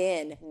 add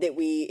in that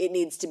it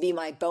needs to be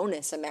my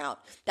bonus amount.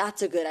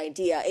 That's a good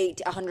idea.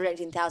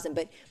 118,000,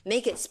 but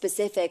make it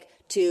specific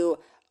to,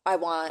 I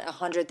want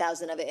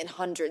 100,000 of it in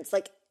hundreds.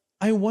 Like,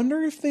 I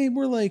wonder if they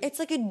were like, it's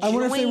like a joint. I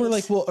wonder if they were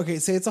like, well, okay,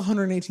 say it's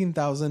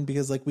 118,000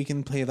 because like we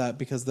can play that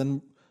because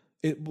then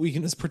we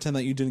can just pretend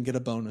that you didn't get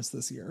a bonus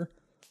this year.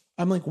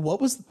 I'm like,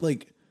 what was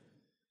like,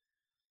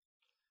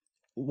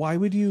 why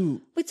would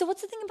you? Wait, so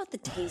what's the thing about the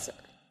taser?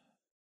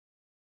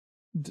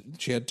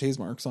 She had tase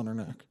marks on her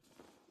neck.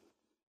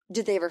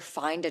 Did they ever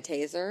find a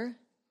taser?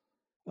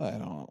 I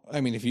don't know.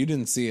 I mean, if you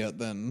didn't see it,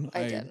 then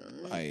I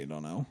didn't. I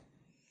don't know.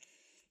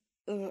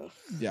 Ugh.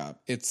 Yeah,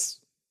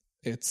 it's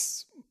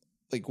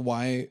like,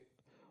 why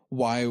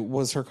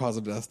was her cause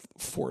of death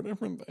 4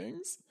 different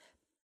things?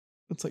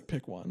 It's like,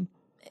 pick one.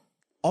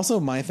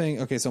 Also, my thing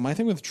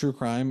with true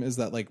crime is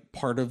that like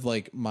part of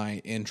like my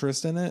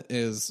interest in it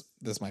is,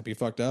 this might be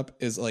fucked up,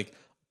 is like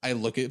I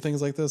look at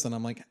things like this and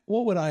I'm like,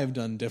 what would I have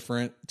done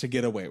different to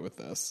get away with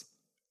this?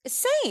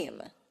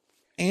 Same.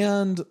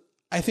 And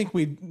I think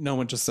no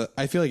one just said,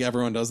 I feel like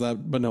everyone does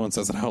that, but no one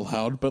says it out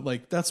loud. But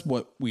like, that's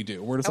what we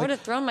do. We're just I would have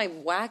thrown my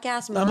whack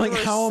ass I'm like,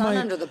 son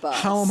under the bus.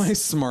 How am I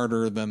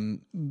smarter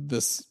than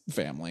this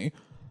family?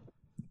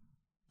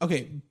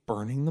 Okay,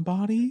 burning the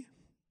body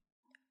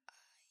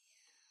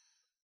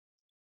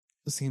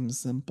seems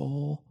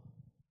simple.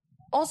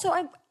 Also,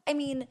 I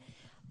mean,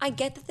 I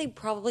get that they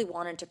probably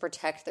wanted to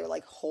protect their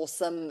like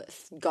wholesome,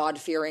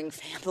 God-fearing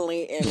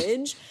family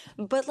image,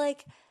 but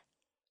like,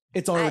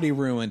 it's already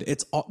ruined.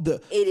 It's that's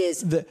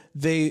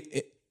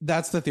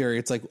the theory.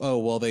 It's like, oh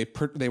well, they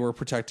were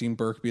protecting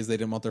Burke because they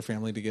didn't want their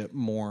family to get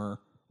more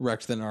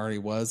wrecked than it already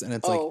was, and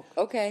it's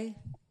okay.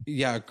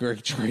 Yeah,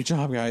 great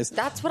job, guys.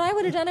 That's what I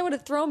would have done. I would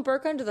have thrown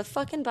Burke under the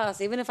fucking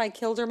bus, even if I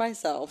killed her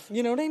myself.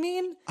 You know what I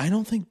mean? I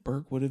don't think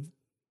Burke would have.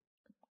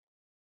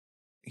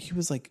 He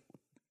was like,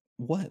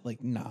 what,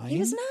 like 9? He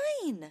was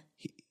 9.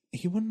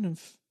 He wouldn't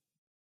have.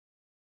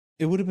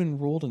 It would have been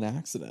ruled an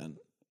accident.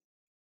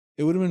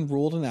 It would have been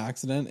ruled an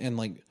accident, and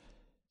like,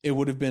 it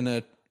would have been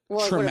a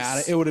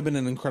traumatic. It would have been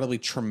an incredibly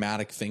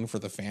traumatic thing for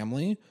the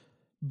family,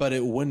 but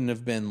it wouldn't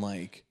have been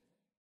like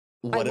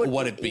what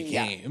it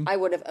became. Yeah, I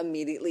would have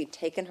immediately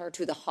taken her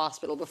to the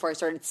hospital before I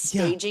started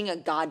staging a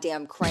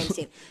goddamn crime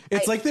scene.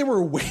 It's like they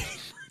were waiting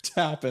for it to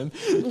happen.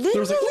 There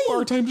was like,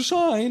 our time to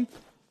shine.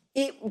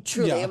 It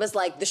truly, it was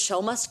like, the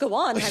show must go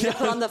on. Time to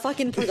put on the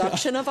fucking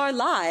production of our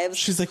lives.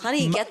 She's like,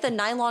 honey, get the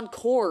nylon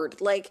cord.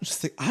 Like,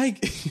 she's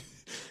like,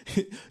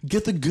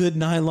 get the good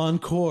nylon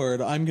cord.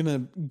 I'm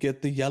gonna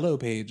get the yellow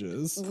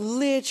pages.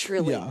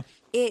 Literally,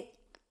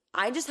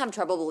 I just have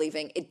trouble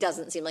believing it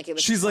doesn't seem like it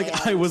was. She's planned.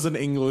 like, I was an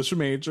English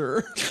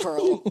major,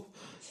 girl.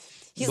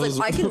 He's like,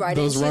 I can write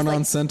those it.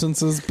 run-on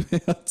sentences,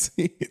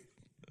 Patsy.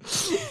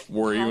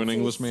 Were you an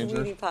English major?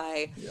 Sweetie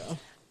pie.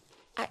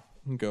 Yeah.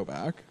 Go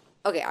back.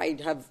 Okay, I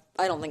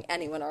don't think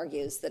anyone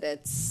argues that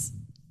it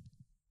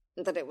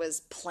was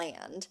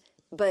planned,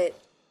 but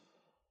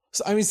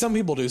so, I mean, some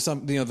people do.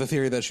 Some, the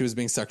theory that she was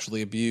being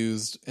sexually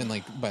abused and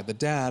like by the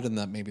dad, and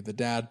that maybe the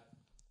dad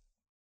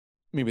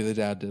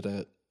did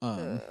it.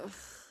 I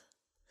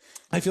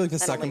feel like the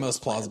second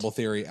most plausible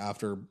theory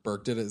after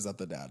Burke did it is that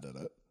the dad did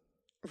it.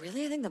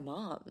 Really, I think the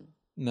mom.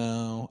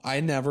 No,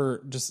 I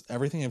never. Just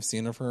everything I've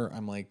seen of her,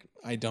 I'm like,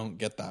 I don't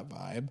get that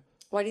vibe.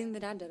 Why do you think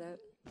the dad did it?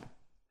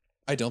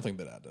 I don't think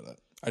the dad did it.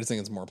 I just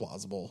think it's more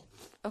plausible.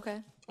 Okay.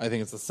 I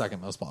think it's the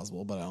second most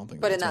plausible, but I don't think.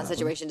 But in that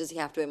situation, does he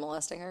have to be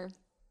molesting her?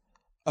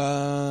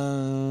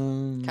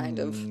 Kind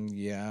of.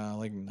 Yeah,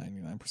 like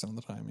 99% of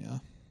the time, yeah.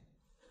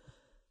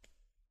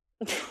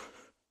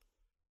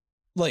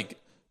 Like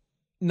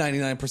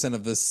 99%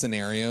 of the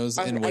scenarios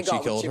in which he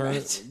killed her.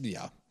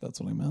 Yeah, that's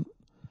what I meant.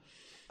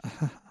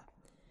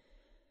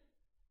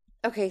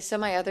 Okay, so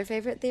my other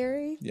favorite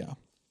theory Yeah.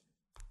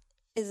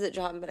 is that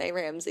JonBenet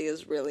Ramsey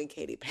is really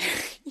Katy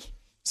Perry.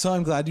 So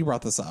I'm glad you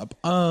brought this up.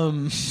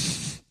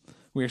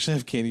 We actually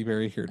have Katy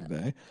Perry here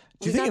today.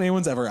 Do you think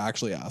anyone's ever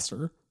actually asked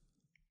her?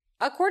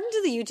 According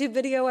to the YouTube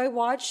video I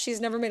watched,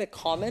 she's never made a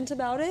comment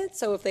about it.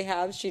 So if they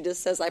have, she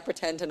just says, I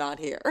pretend to not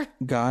hear.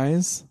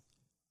 Guys,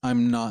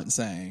 I'm not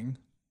saying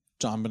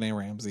JonBenet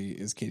Ramsey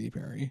is Katy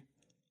Perry.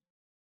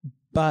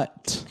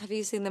 But Have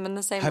you seen them in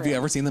the same room? have you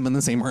ever seen them in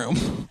the same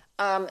room?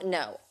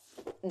 No.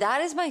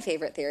 That is my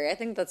favorite theory. I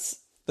think that's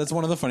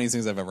one of the funniest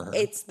things I've ever heard.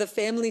 it's the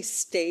family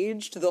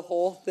staged the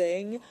whole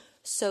thing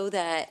so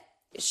that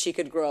she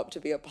could grow up to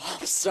be a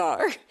pop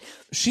star.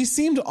 She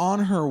seemed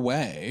on her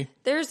way.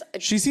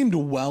 She seemed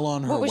well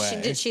on her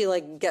way. Did she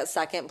like get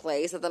second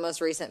place at the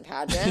most recent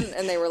pageant?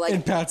 And they were like,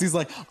 and Patsy's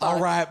like, all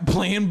right,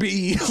 plan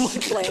B.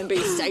 Plan B,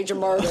 stage a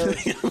murder.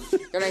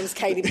 Your name's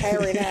Katy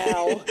Perry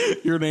now.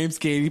 Your name's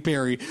Katy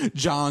Perry.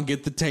 John,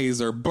 get the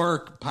taser.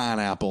 Burke,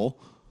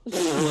 pineapple.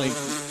 Like,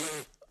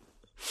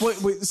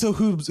 wait, so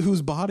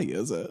whose body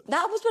is it?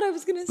 That was what I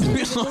was going to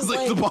say. I was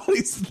like, the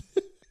body's...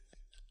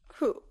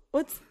 Who?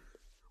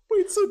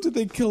 Wait, so did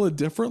they kill a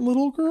different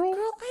little girl?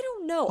 Girl, I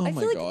don't know. Oh I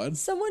my feel God. like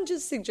someone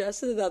just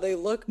suggested that they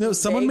look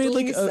Someone made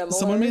like similar. a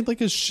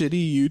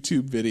shitty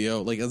YouTube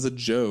video, like as a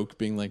joke,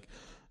 being like,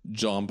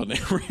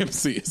 JonBenet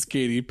Ramsey is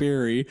Katy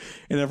Perry,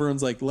 and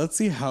everyone's like, let's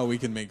see how we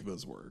can make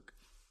this work.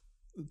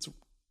 Oh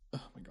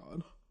my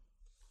God.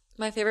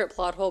 My favorite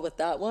plot hole with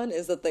that one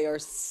is that they are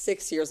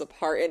 6 years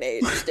apart in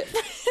age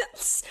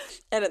difference.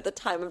 And at the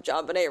time of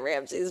JonBenet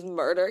Ramsey's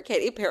murder,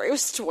 Katy Perry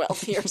was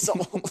 12 years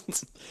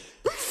old.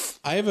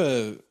 I have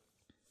a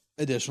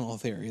additional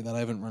theory that I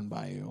haven't run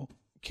by you.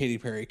 Katy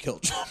Perry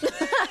killed John.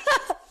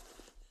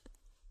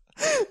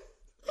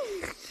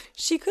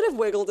 She could have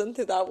wiggled in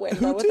through that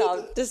window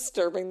without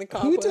disturbing the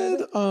cobweb. Who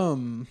did?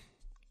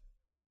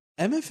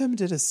 MFM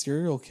did a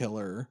serial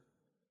killer.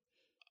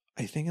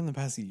 I think in the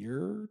past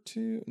year or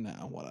two. No,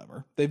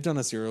 whatever. They've done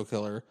a serial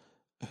killer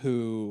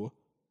who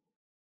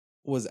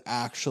was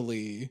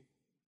actually.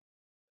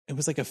 It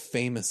was like a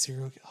famous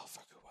serial killer. Oh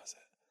fuck, who was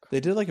it? They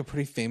did like a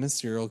pretty famous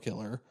serial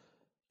killer,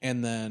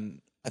 and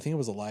then I think it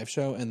was a live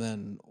show, and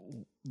then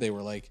they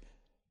were like,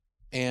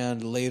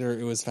 and later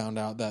it was found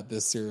out that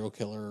this serial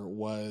killer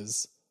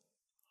was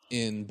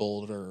in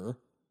Boulder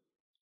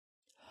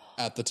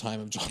at the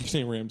time of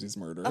JonBenet Ramsey's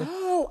murder.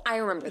 Oh, I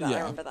remember that. Yeah. I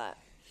remember that.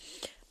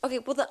 Okay,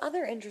 well, the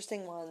other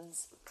interesting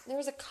ones, there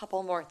was a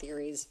couple more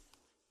theories.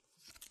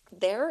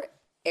 Their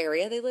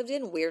area they lived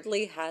in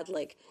weirdly had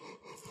like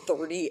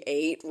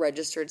 38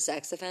 registered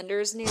sex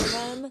offenders near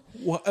them.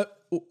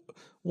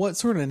 What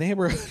sort of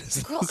neighborhood is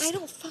this? Girl, I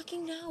don't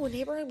fucking know. A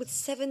neighborhood with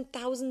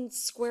 7,000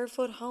 square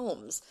foot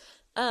homes.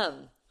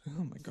 Oh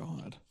my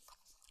God.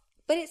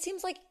 But it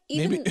seems like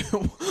even... Maybe,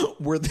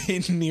 were they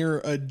near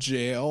a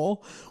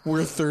jail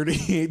where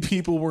 38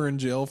 people were in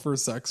jail for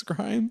sex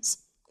crimes?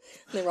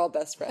 They were all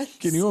best friends.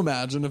 Can you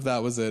imagine if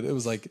that was it? It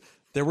was like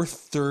there were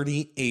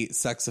 38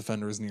 sex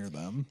offenders near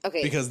them.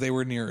 Okay. Because they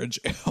were near a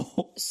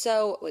jail.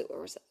 So, wait,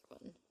 where was that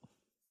one?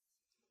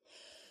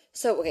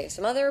 So, okay,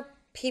 some other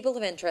people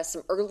of interest,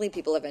 some early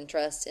people of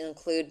interest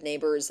include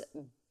neighbors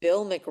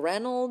Bill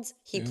McReynolds.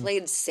 He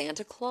played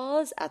Santa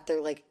Claus at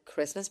their, like,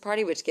 Christmas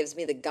party, which gives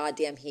me the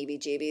goddamn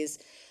heebie-jeebies.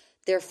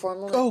 They're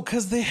formerly... Oh,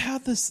 because they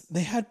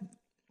had,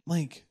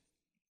 like,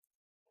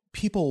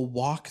 people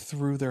walk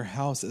through their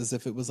house as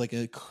if it was, like,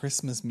 a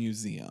Christmas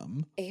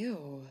museum.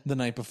 Ew. The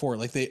night before.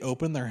 Like, they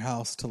opened their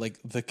house to, like,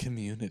 the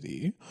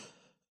community.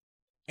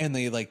 And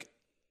they, like...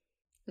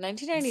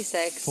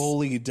 1996.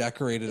 Fully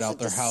decorated out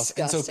their house.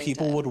 And so disgusting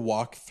people time. would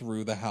walk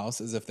through the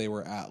house as if they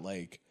were at,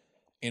 like,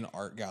 an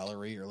art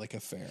gallery or, like, a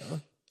fair.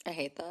 I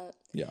hate that.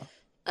 Yeah.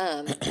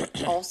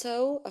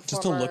 Also,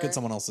 Just to look at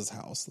someone else's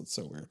house. That's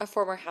so weird. a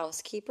former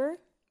housekeeper,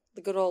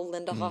 the good old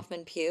Linda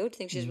Hoffman Pugh. Do you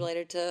think she's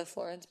related to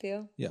Florence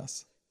Pugh?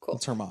 Yes. Cool.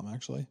 It's her mom,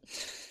 actually.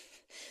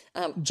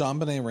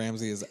 JonBenet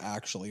Ramsey is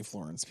actually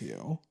Florence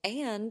Pugh.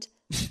 And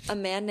a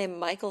man named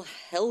Michael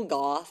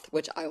Helgoth,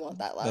 which I want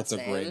that last That's a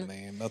name. great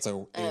name. That's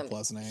a A+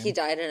 name. He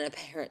died in an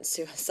apparent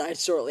suicide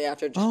shortly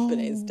after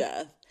JonBenet's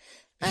death.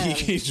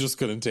 He just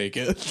couldn't take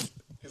it.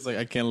 He's like,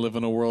 I can't live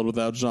in a world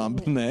without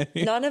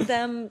JonBenet. None of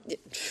them...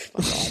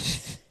 Oh, God.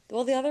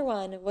 Well, the other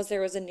one was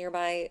there was a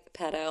nearby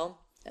pedo.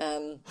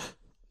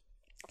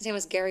 His name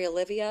was Gary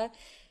Olivia.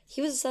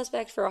 He was a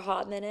suspect for a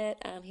hot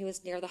minute. He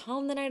was near the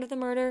home the night of the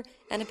murder.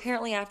 And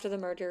apparently after the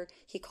murder,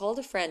 he called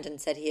a friend and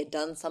said he had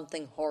done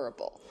something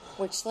horrible.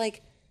 Which,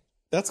 like...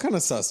 That's kind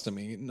of sus to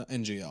me,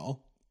 NGL.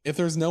 If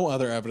there's no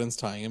other evidence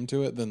tying him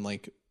to it, then,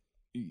 like,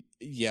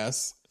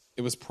 yes,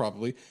 it was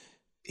probably...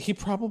 He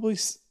probably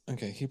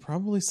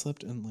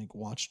slipped and, like,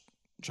 watched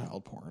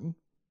child porn.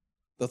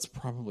 That's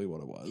probably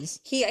what it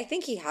was. I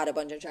think he had a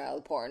bunch of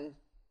child porn.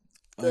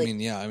 Like, I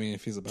mean,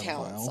 if he's a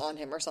Counts pedophile. on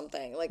him or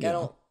something. Like, Yeah. I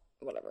don't...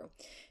 Whatever.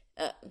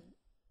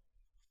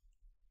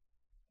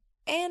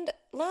 And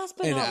last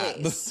but And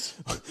not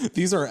least,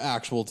 these are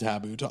actual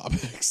taboo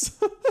topics.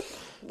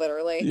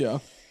 literally. Yeah.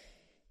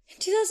 In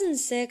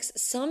 2006,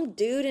 some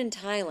dude in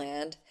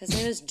Thailand, his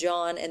name is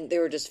John, and there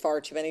were just far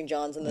too many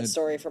Johns in this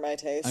story for my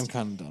taste. I'm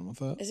kind of done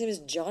with it. His name is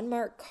John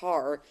Mark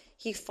Carr.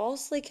 He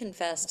falsely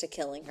confessed to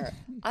killing her.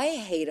 I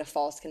hate a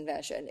false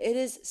confession. It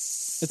is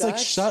It's like,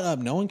 shut up.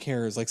 No one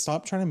cares. Like,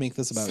 stop trying to make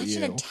this about such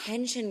you. an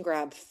attention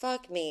grab.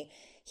 Fuck me.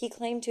 He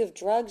claimed to have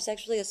drugged,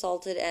 sexually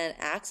assaulted, and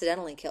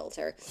accidentally killed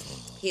her.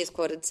 He is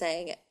quoted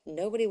saying,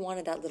 "Nobody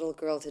wanted that little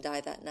girl to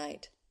die that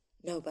night.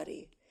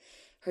 Nobody.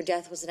 Her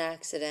death was an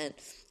accident.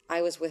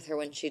 I was with her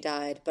when she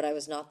died, but I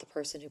was not the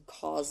person who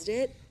caused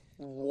it."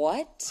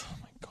 What? Oh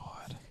my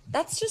God.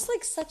 That's just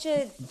like such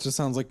a... It just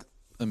sounds like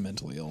a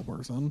mentally ill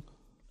person.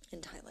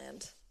 In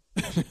Thailand.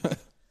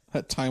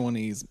 A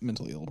Taiwanese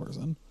mentally ill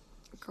person.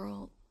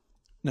 Girl,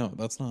 No,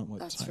 that's not what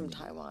that's from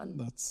Taiwan.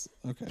 That's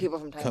okay. People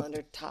from Thailand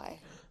are Thai.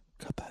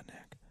 Cut that,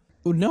 Nick.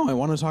 Oh, no, I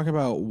want to talk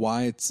about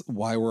why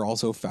we're all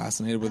so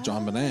fascinated with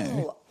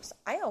JonBenet. Oh,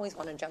 I always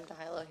want to jump to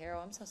Hilo Hero.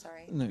 I'm so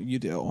sorry. No, you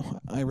do.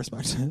 I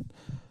respect it.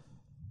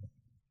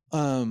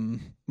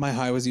 My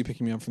high was you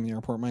picking me up from the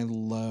airport. My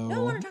low. No, I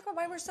want to talk about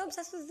why we're so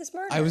obsessed with this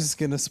murder. I was just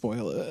gonna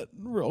spoil it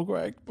real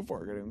quick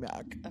before getting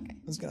back. Okay.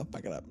 I was gonna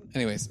fuck it up.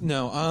 Anyways,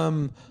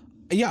 no.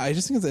 Yeah, I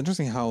just think it's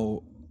interesting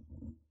how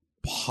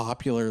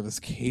popular this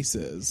case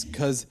is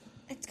because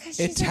It's because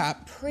she's a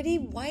pretty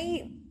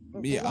white,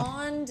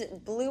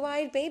 blonde,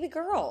 blue-eyed baby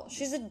girl.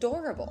 She's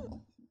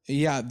adorable.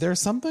 Yeah,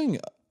 there's something.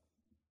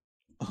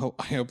 Oh,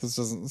 I hope this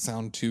doesn't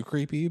sound too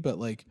creepy, but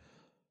like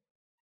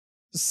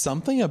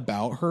something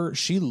about her.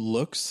 She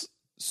looks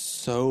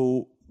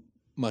so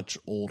much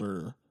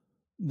older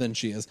than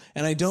she is,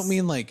 and I don't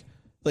mean like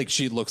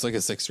she looks like a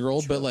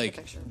 6-year-old, but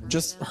like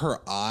just her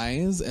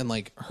eyes and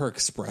like her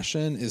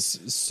expression is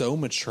so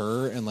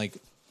mature and like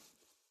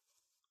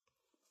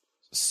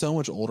so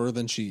much older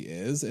than she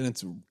is, and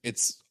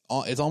it's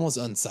almost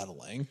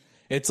unsettling.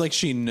 It's like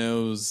she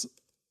knows.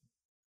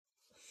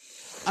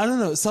 I don't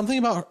know, something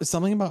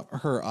about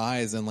her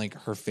eyes and like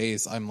her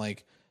face. I'm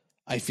like,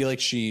 I feel like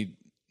she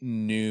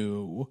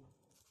knew.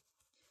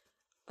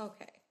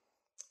 Okay.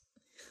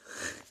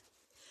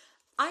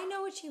 I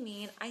know what you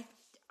mean.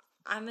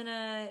 I'm in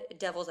a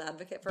devil's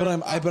advocate for. But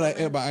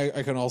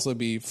I can also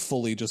be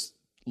fully just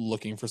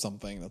looking for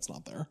something that's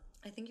not there.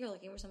 I think you're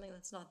looking for something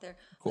that's not there.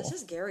 Cool. This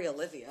is Gary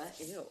Olivia.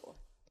 Ew.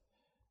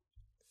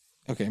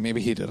 Okay,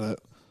 maybe he did it.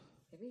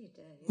 Maybe he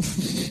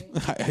did.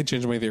 I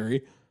changed my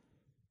theory.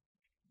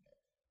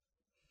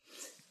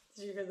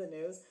 Did you hear the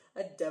news?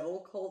 A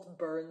devil cult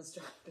burns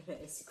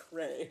JonBenet's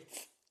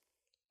grave.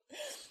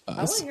 I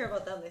want to hear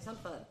about them. They sound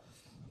fun.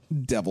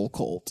 Devil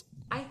cult.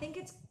 I think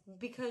it's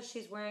because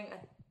she's wearing a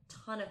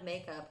ton of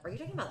makeup. Are you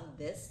talking about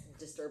this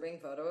disturbing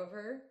photo of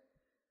her?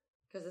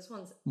 Because this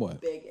one's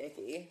big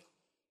icky.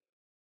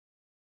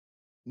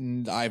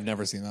 I've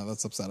never seen that.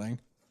 That's upsetting.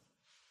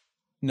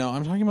 No,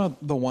 I'm talking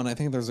about the one. I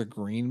think there's a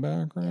green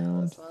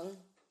background. This one?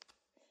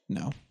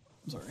 No,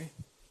 I'm sorry.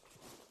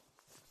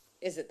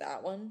 Is it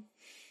that one?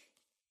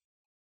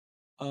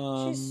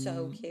 She's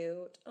so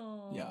cute.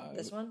 Oh, yeah.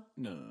 This one?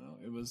 No.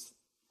 It was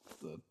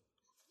the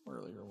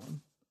earlier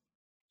one.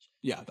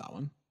 Yeah, that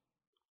one.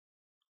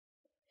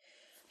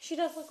 She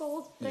does look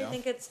old, but I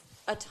think it's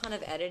a ton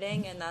of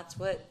editing, and that's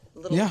what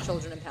little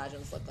children in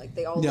pageants look like.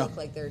 They all look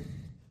like they're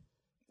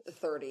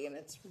 30, and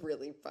it's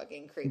really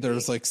fucking creepy.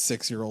 There's like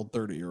 6-year-old,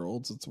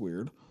 30-year-olds. It's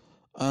weird.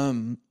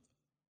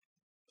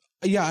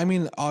 Yeah, I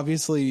mean,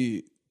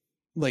 obviously,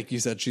 like you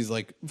said, she's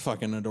like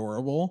fucking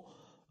adorable,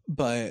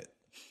 but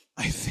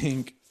I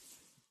think.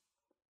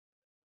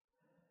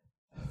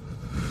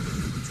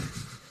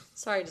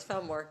 Sorry, I just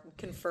found more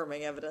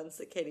confirming evidence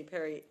that Katy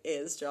Perry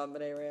is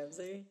JonBenet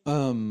Ramsey.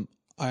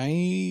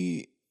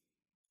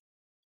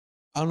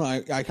 I don't know.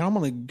 I kind of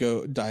want to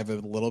go dive a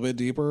little bit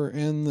deeper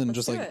in than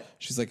just like it.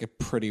 She's like a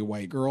pretty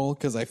white girl,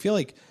 because I feel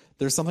like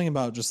there's something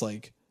about just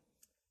like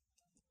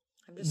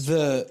I'm just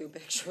scrolling through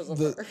pictures of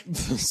her.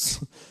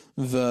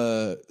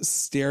 The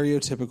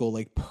stereotypical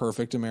like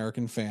perfect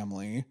American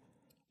family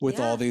with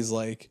all these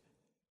like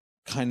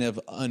kind of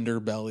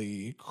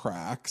underbelly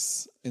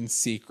cracks and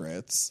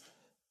secrets.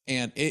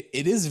 And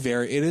it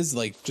is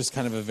like just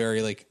kind of a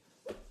very like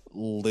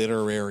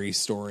literary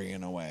story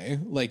in a way.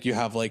 Like you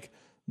have like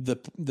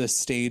the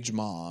stage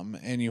mom,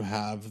 and you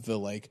have the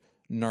like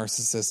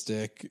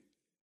narcissistic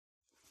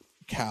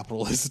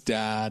capitalist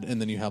dad,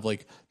 and then you have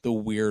like the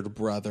weird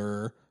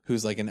brother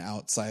who's like an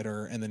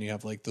outsider, and then you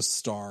have like the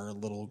star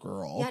little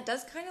girl. Yeah, it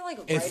does kind of like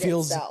write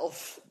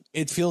itself.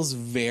 It feels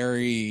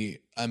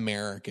very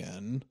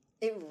American.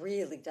 It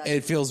really does.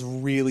 It feels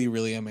really,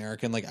 really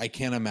American. Like I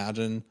can't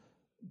imagine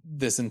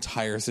this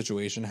entire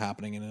situation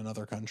happening in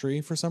another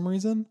country for some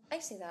reason. I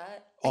see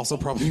that. Also,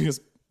 probably because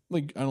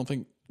like I don't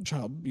think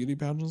child beauty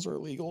pageants are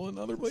illegal in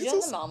other places. Did you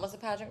know the mom was a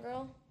pageant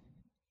girl?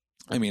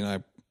 I mean,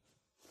 I'm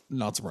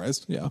not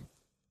surprised. Yeah.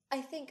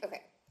 I think,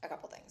 okay, a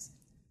couple things.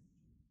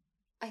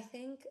 I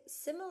think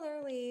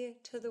similarly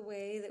to the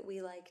way that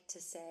we like to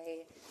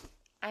say,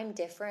 I'm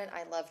different,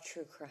 I love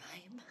true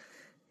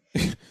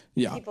crime.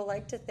 Yeah. People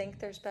like to think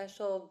they're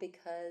special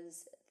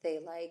because they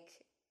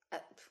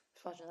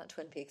watching that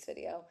Twin Peaks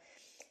video.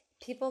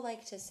 People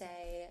like to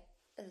say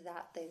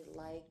that they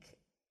like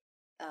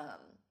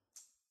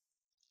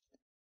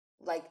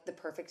the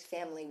perfect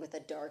family with a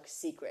dark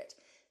secret.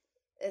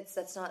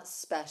 That's not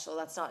special.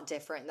 That's not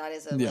different. That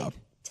is a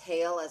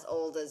tale as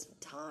old as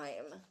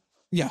time.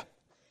 Yeah.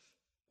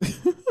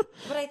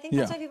 But I think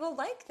that's why people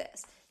like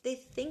this. They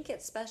think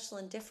it's special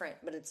and different,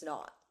 but it's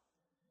not.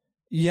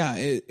 Yeah,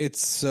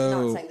 it's so...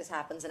 I'm not saying this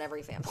happens in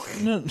every family.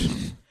 No.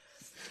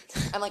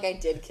 I'm like, I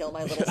did kill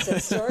my little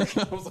sister.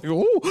 I was like,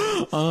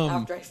 oh.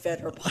 After I fed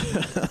her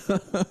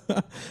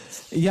body.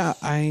 Yeah,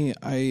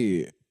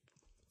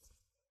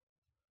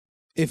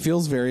 it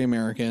feels very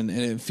American, and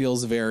it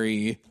feels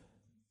very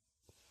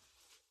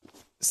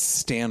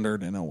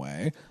standard in a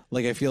way.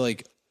 Like, I feel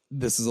like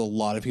this is a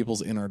lot of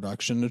people's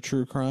introduction to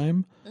true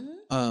crime.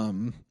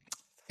 Mm-hmm.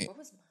 What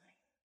was mine?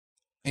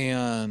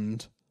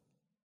 And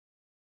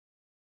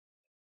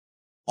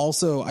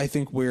also, I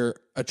think we're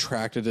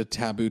attracted to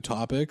taboo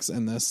topics,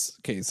 and this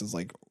case is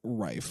like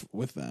rife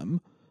with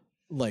them.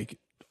 Like,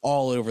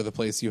 all over the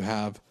place, you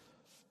have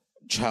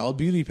child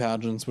beauty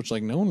pageants, which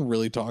like no one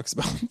really talks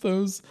about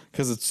those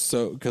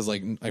because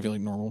like I feel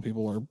like normal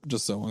people are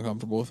just so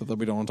uncomfortable with it that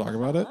we don't want to talk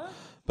about it.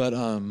 But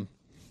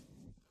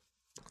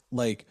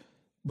like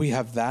we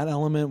have that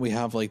element, we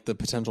have like the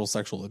potential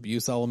sexual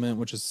abuse element,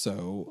 which is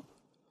so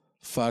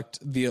fucked.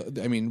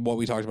 I mean, what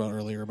we talked about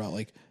earlier about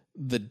like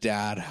the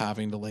dad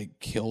having to like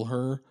kill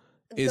her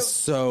is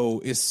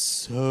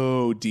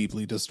so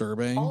deeply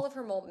disturbing. All of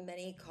her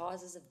many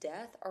causes of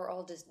death are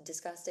all just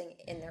disgusting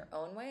in their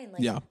own way, and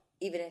like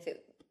even if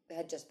it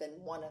had just been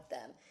one of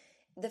them,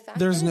 the fact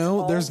there's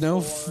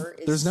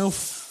no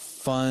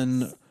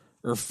fun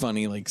or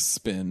funny like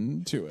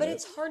spin to it. But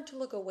it's hard to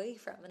look away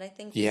from, and I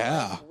think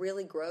like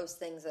really gross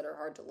things that are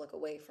hard to look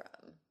away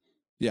from.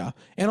 Yeah,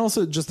 and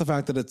also just the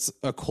fact that it's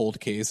a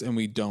cold case and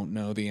we don't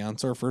know the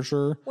answer for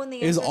sure when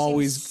the is answer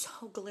always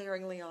so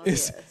glaringly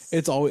obvious.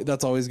 It's always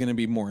that's always going to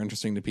be more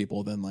interesting to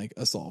people than like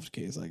a solved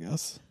case, I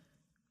guess.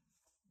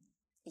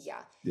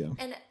 Yeah. Yeah.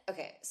 And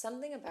okay,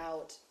 something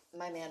about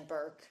my man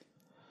Burke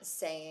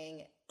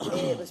saying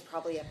it was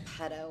probably a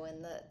pedo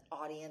in the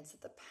audience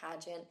at the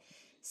pageant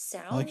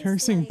sounds I like her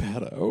saying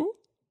pedo.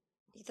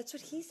 That's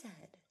what he said.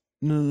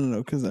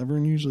 No, because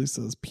everyone usually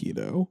says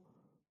pedo.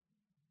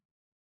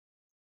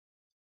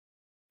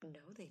 No,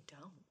 they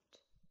don't.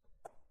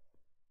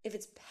 If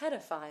it's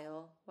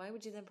pedophile, why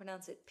would you then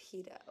pronounce it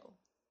pedo?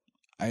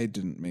 I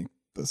didn't make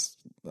this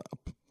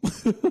up.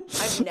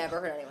 I've never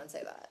heard anyone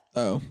say that.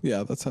 Oh,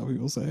 yeah, that's how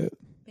people say it.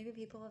 Maybe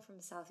people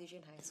from South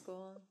Eugene High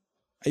School.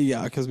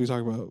 Yeah, because we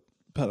talk about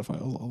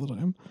pedophiles all the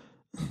time.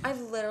 I've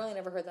literally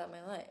never heard that in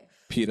my life.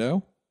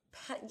 Pedo?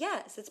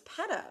 Yes, it's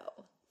pedo.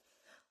 Oh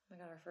my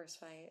god, our first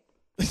fight.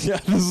 Yeah,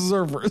 this is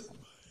our first.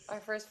 Our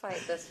first fight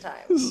this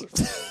time.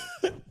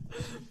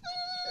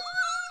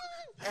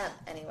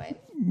 Anyway.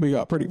 We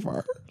got pretty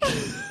far.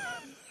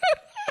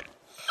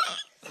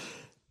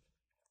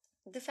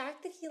 The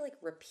fact that he like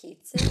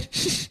repeats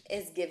it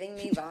is giving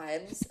me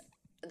vibes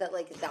that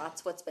like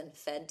that's what's been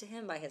fed to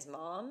him by his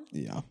mom.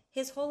 Yeah.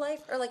 His whole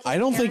life, or like his I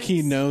don't parents. think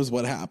he knows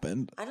what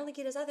happened. I don't think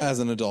he does either. As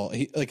an adult,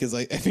 I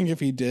think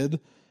if he did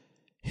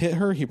hit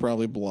her, he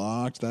probably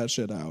blocked that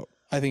shit out.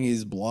 I think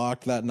he's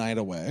blocked that night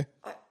away.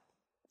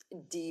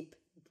 Deep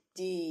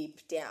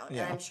down.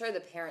 Yeah. And I'm sure the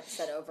parents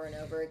said over and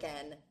over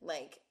again,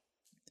 like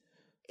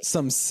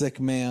some sick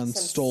man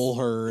stole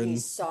her and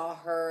saw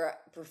her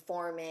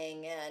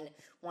performing and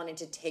wanted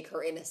to take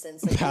her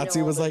innocence. And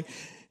Patsy was like,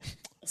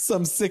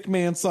 some sick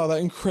man saw that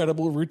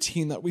incredible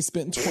routine that we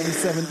spent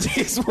 27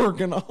 days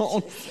working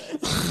on.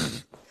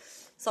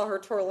 Saw her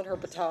twirling her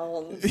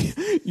baton.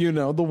 You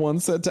know, the one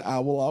said to I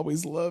Will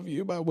Always Love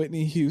You by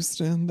Whitney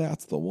Houston.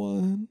 That's the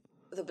one.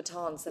 The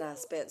batons that I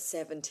spent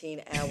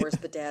 17 hours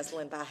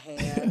bedazzling by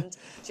hand.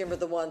 Do you remember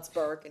the ones,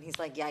 Burke? And he's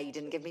like, yeah, you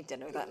didn't give me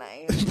dinner that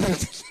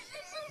night.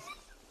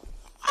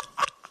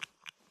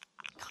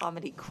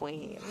 Comedy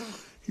queen.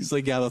 He's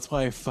like, yeah, that's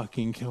why I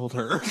fucking killed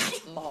her.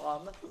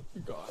 Mom.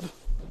 God.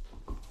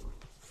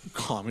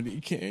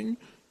 Comedy king.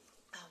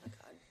 Oh my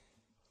god.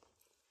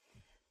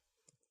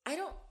 I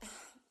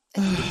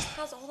think it just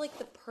has all like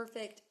the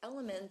perfect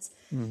elements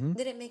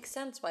that it makes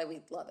sense why we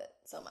love it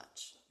so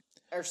much.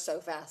 Or so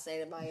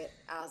fascinated by it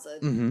as a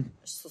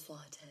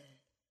society.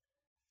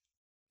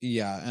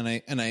 Yeah,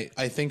 and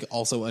I think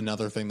also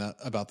another thing that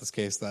about this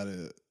case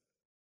that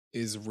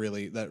is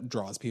really that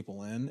draws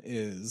people in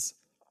is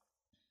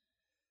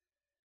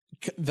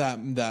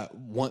that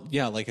one,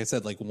 yeah, like I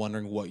said, like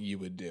wondering what you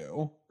would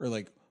do or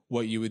like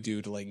what you would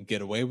do to like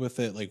get away with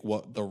it, like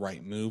what the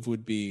right move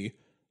would be,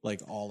 like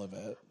all of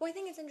it. Well, I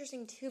think it's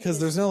interesting too because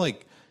there's no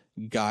like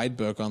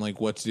guidebook on like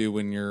what to do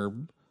when your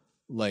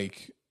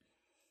like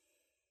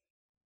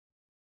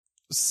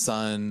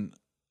son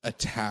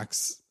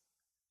attacks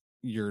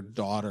your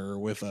daughter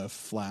with a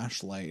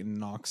flashlight and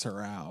knocks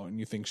her out and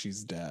you think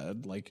she's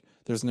dead. Like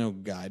there's no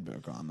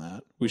guidebook on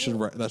that.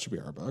 That should be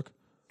our book.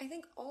 I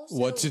think also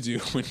what to do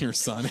when your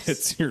son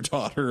hits your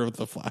daughter with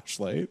the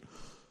flashlight.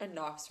 and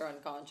knocks her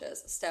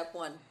unconscious. Step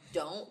 1,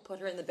 don't put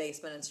her in the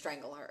basement and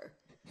strangle her.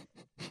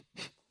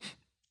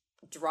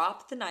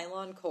 Drop the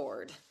nylon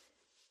cord.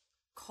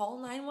 Call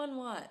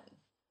 911.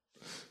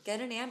 Get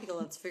an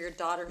ambulance for your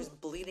daughter who's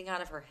bleeding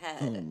out of her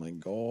head. Oh my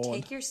God.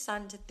 Take your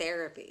son to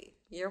therapy.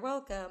 You're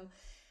welcome.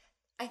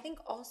 I think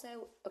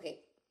also, okay,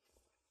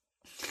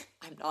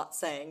 I'm not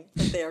saying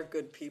that they are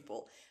good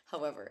people.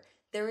 However,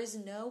 there is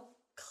no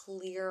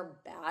clear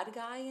bad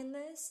guy in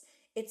this.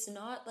 It's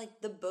not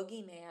like the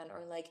boogeyman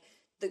or like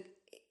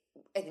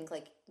I think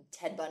like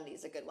Ted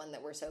Bundy's a good one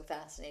that we're so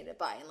fascinated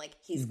by. And like,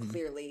 he's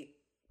clearly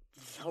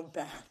the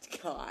bad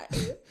guy.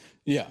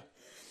 Yeah.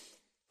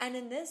 And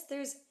in this,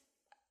 there's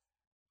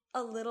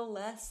a little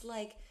less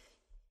like,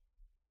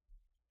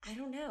 I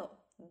don't know.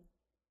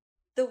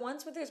 The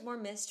ones where there's more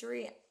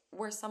mystery,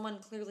 where someone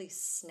clearly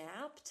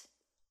snapped,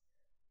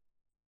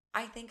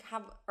 I think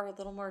are a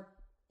little more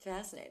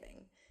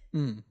fascinating.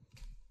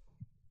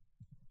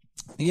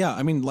 Yeah,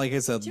 I mean, like I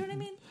said, do you know what I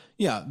mean?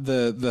 Yeah,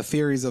 the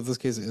theories of this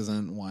case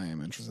isn't why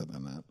I'm interested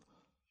in that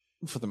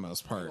for the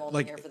most part. I'm only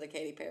like here for the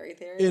Katy Perry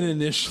theory. it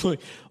initially,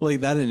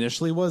 like that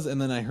initially was,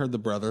 and then I heard the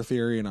brother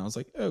theory, and I was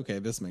like, okay,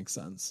 this makes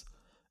sense.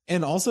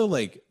 And also,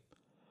 like,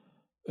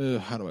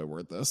 how do I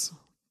word this?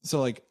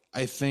 So, like,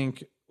 I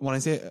think when I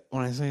say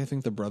I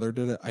think the brother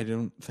did it, I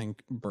don't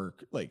think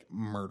Burke like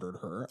murdered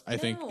her. I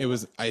think it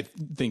was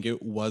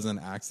an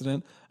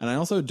accident, and I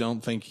also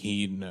don't think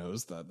he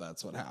knows that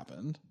that's what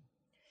happened.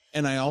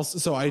 And I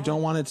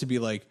don't want it to be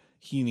like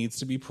he needs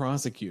to be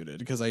prosecuted,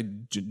 because I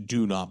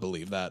do not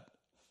believe that.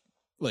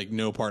 Like,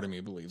 no part of me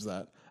believes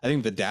that. I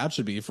think the dad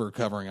should be for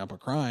covering up a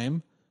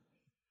crime.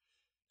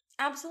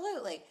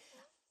 Absolutely.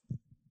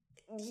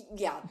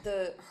 Yeah,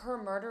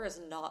 her murder is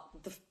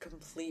not the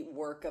complete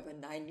work of a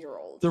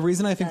 9-year-old. The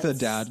reason I think the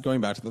dad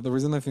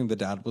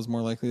was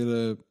more likely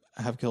to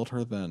have killed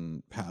her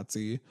than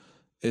Patsy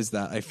is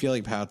that I feel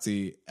like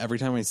Patsy, every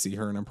time I see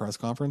her in a press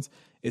conference,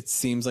 it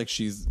seems like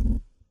she's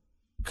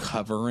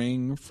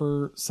covering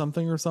for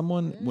something or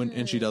someone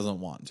and she doesn't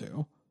want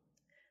to.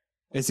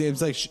 It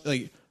seems like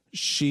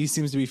she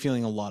seems to be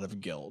feeling a lot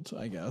of guilt,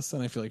 I guess,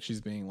 and I feel like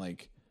she's being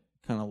like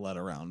kind of led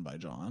around by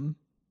John.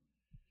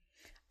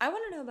 I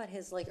want to know about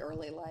his like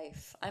early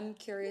life. I'm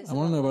curious. I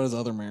want to know about his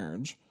other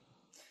marriage.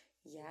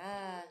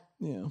 Yeah.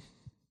 Yeah.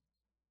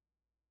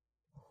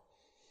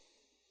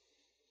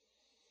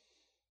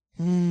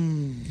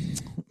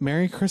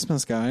 Merry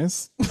Christmas,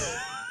 guys.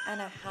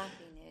 And a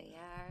happy New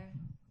Year.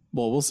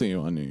 Well, we'll see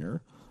you on New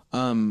Year.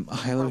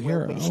 Hilo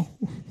Hero.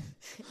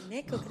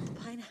 Nick, go get the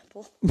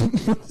pineapple.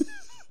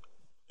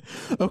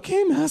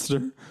 Okay,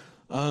 master.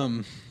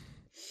 I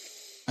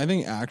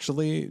think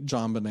actually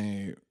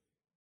JonBenet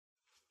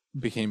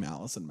became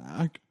Allison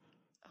Mack.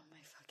 Oh my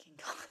fucking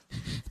God.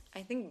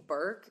 I think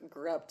Burke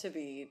grew up to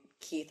be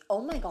Keith.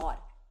 Oh my God.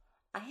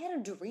 I had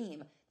a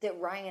dream that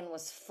Ryan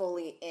was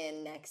fully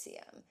in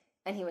Nexium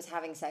and he was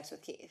having sex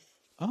with Keith.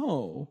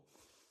 Oh.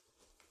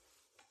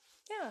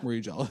 Yeah. Were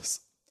you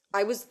jealous?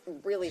 I was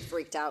really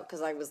freaked out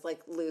because I was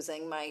like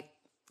losing my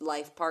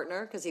life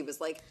partner because he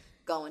was like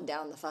going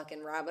down the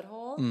fucking rabbit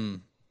hole.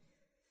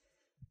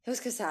 It was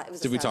because that.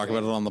 Did we talk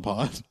about it on the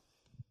pod?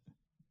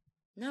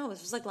 No,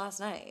 this was like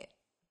last night.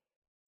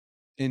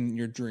 In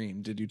your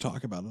dream, did you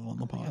talk about it on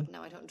the pod?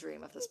 No, I don't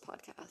dream of this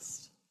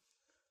podcast.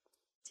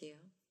 Do you?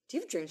 Do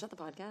you have dreams about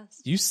the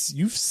podcast?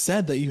 You've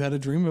said that you had a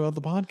dream about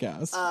the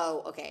podcast.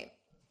 Oh, okay.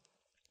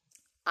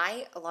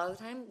 A lot of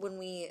the time when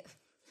we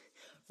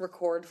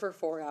record for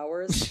 4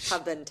 hours,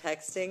 have been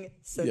texting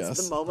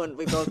since the moment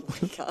we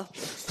both wake up,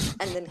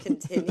 and then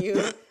continue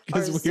our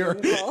because we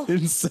are Zoom call.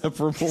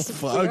 inseparable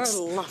fucks.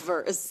 We are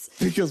lovers.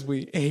 Because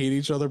we hate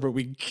each other, but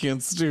we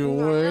can't stay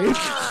away.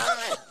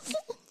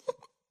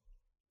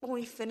 When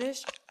we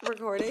finish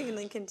recording and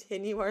then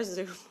continue our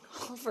Zoom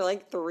call for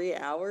like 3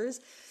 hours,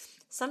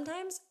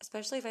 sometimes,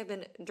 especially if I've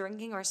been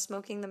drinking or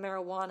smoking the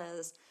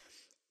marijuanas,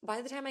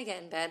 by the time I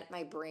get in bed,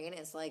 my brain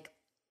is like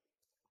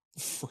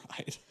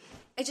fried.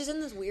 It's just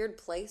in this weird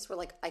place where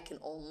like I can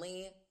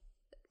only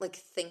like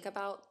think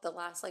about the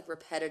last like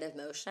repetitive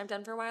motion I've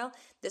done for a while.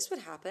 This would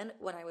happen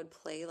when I would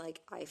play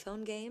like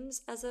iPhone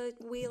games as a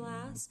wee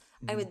lass.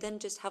 I would then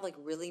just have like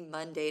really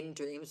mundane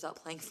dreams about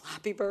playing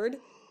Flappy Bird.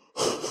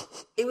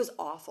 It was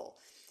awful.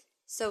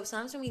 So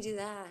sometimes when we do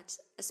that,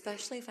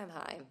 especially if I'm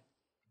high,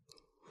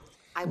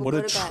 I will what go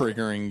a to bed.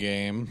 triggering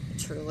game.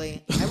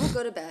 Truly. I will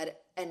go to bed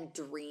and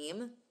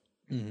dream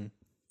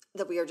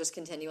that we are just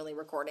continually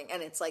recording.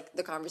 And it's like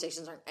the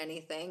conversations aren't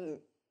anything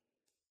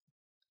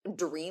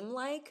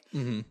dream-like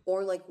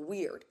or like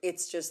weird.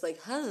 It's just like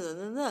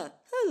and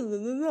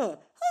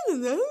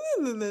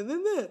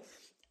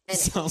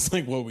sounds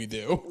like what we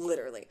do.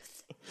 Literally.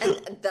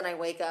 And then I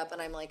wake up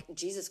and I'm like,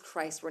 Jesus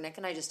Christ, were Nick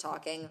and I just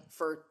talking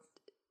for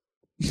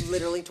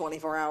literally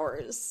 24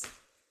 hours?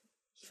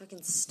 He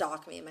fucking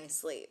stalked me in my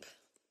sleep.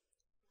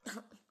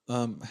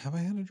 Have I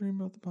had a dream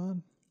about the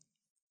pod?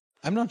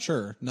 I'm not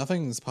sure.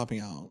 Nothing's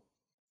popping out,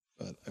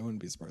 but I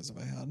wouldn't be surprised if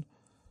I had.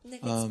 Nick,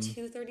 it's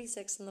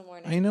 2:36 in the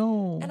morning. I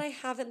know. And I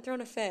haven't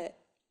thrown a fit.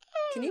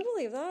 Can you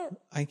believe that?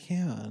 I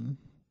can.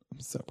 I'm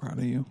so proud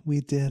of you.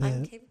 We did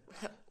it.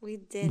 We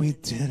did. We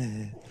did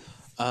it.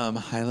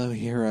 High low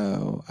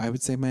hero. I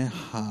would say my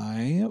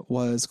high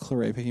was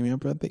Clare picking me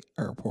up at the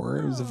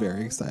airport. It was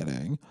very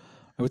exciting.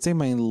 I would say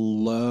my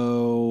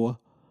low,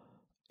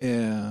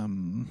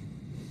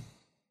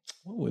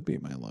 what would be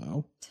my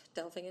low?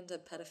 Delving into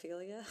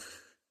pedophilia.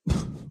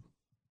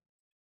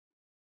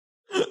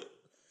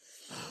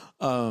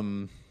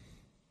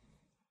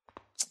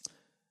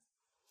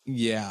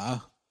 Yeah.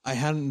 I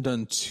hadn't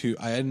done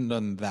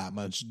that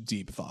much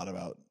deep thought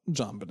about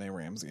JonBenet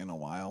Ramsey in a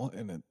while,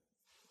 and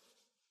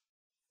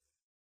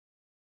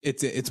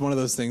it's one of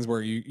those things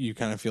where you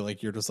kind of feel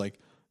like you're just like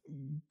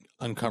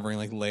uncovering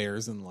like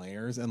layers and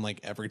layers, and like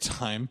every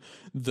time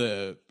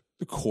the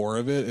core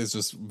of it is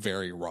just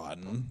very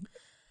rotten.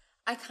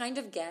 I kind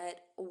of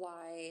get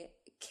why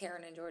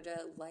Karen and Georgia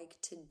like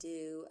to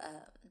do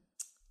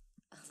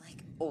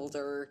like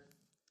older,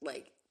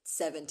 like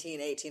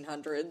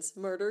 1800s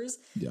murders.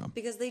 Yeah.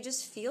 Because they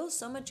just feel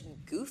so much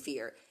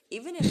goofier.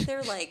 Even if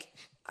they're like,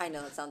 I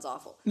know that sounds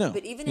awful. No.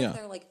 But even if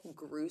they're like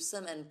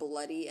gruesome and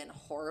bloody and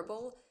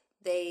horrible,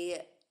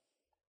 they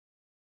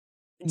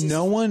just...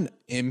 No one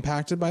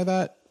impacted by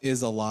that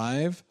is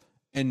alive,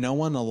 and no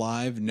one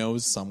alive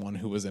knows someone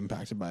who was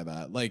impacted by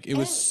that. Like, it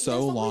was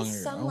so long ago.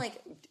 Some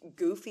like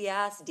goofy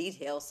ass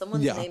detail.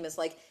 Someone's name is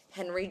like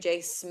Henry J.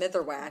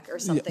 Smitherwack or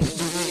something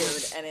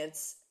weird, and it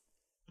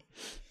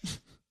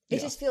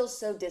just feels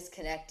so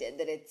disconnected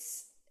that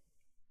it's...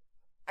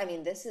 I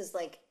mean, this is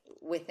like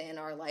within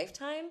our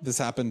lifetime. This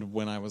happened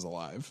when I was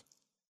alive.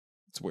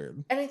 It's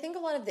weird. And I think a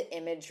lot of the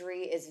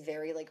imagery is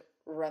very like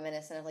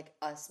reminiscent of like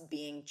us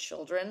being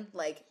children.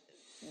 Like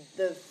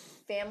the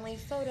family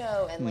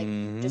photo and like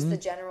just the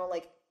general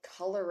like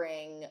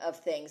coloring of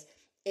things.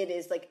 It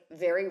is like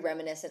very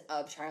reminiscent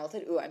of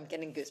childhood. Ooh, I'm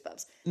getting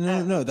goosebumps.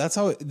 No. That's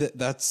how.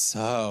 That's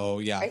so.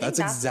 Yeah, that's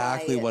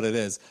exactly what it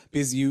is.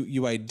 Because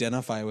you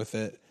identify with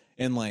it,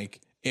 and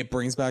like it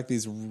brings back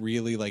these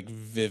really like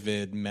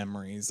vivid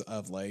memories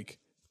of like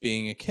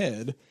being a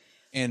kid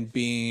and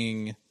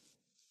being,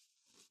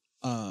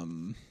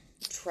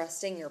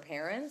 trusting your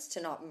parents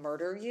to not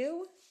murder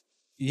you.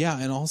 Yeah,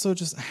 and also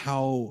just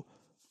how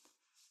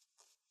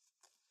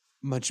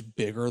much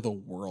bigger the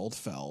world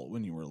felt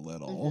when you were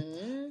little.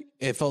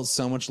 It felt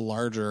so much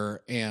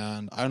larger,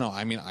 and I don't know.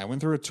 I mean, I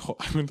went through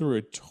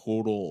a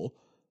total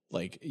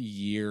like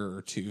year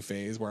or two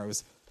phase where I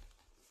was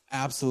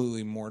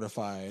absolutely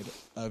mortified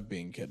of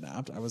being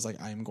kidnapped. I was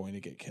like, I'm going to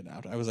get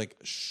kidnapped. I was like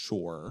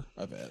sure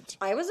of it.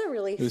 I was a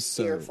really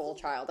fearful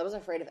child. I was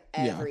afraid of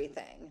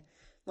everything.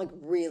 Like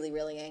really,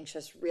 really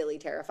anxious, really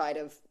terrified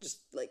of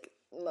just like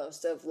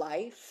most of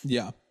life.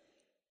 Yeah.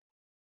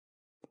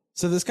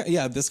 So this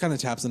kind of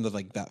taps into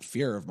like that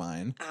fear of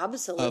mine.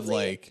 Absolutely. Of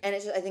like, and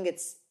it's just, I think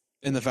it's,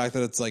 and the fact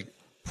that it's like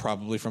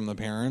probably from the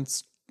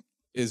parents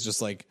is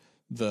just like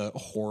the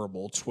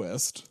horrible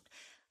twist.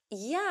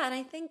 Yeah, and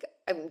I think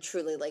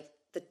truly like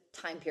the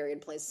time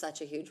period plays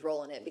such a huge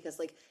role in it, because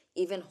like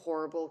even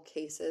horrible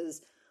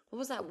cases, what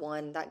was that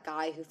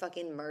guy who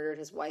fucking murdered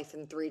his wife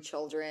and 3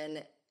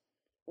 children?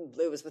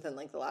 It was within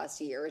like the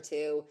last year or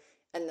two,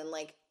 and then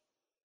like,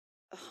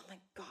 oh my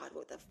god,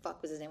 what the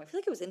fuck was his name? I feel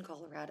like it was in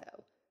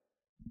Colorado.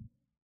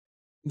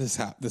 This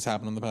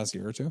happened in the past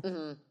year or two?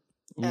 Mm-hmm.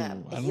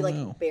 He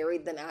like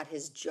buried them at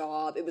his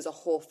job. It was a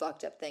whole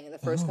fucked up thing. In the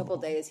first couple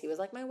of days, he was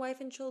like, my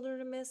wife and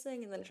children are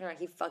missing. And then it turned out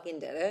he fucking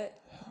did it.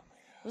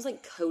 It was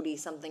like Cody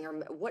something or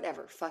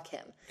whatever. Fuck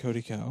him.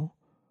 Cody Co?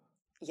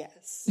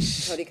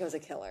 Yes. Cody Co's a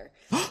killer.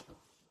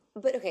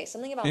 But okay,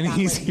 something about and that.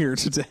 And he's here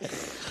today.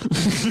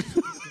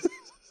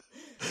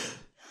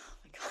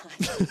 Oh my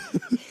god.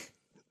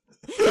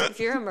 If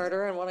you're a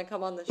murderer and want to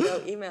come on the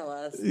show, email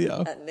us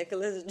at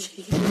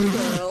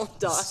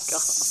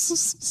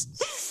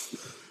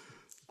nicholasg@gmail.com.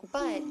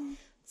 But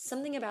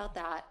something about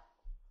that,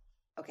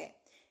 okay,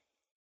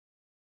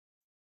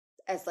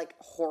 as like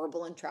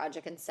horrible and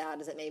tragic and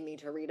sad as it made me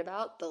to read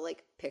about, the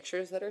like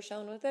pictures that are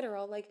shown with it are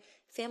all like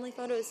family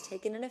photos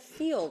taken in a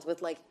field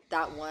with like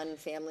that one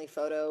family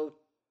photo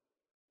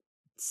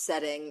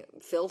setting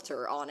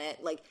filter on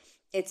it. Like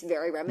it's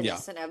very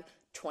reminiscent of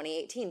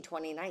 2018,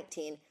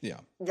 2019. Yeah.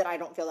 That I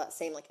don't feel that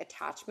same like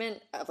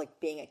attachment of like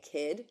being a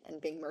kid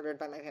and being murdered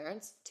by my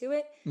parents to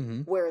it.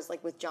 Mm-hmm. Whereas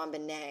like with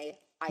JonBenet,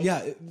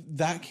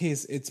 that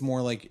case, it's more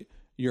like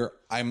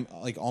I'm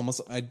like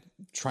almost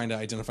trying to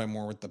identify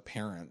more with the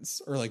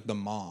parents or like the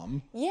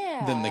mom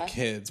than the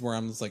kids, where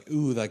I'm just like,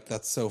 ooh, like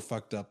that's so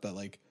fucked up that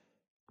like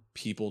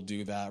people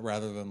do that,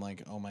 rather than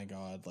like, oh my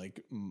god,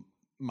 like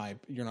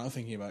you're not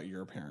thinking about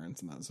your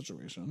parents in that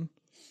situation.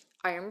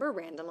 I remember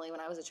randomly when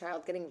I was a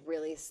child getting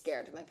really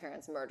scared of my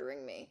parents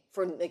murdering me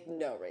for like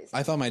no reason.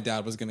 I thought my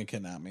dad was going to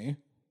kidnap me.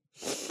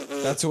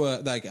 That's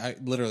what, like, I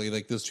literally,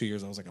 like, those 2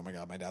 years, I was like, oh my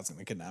god, my dad's going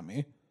to kidnap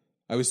me.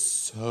 I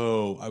was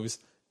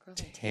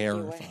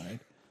terrified.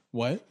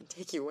 What?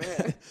 Take you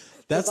where?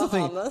 That's the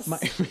thing.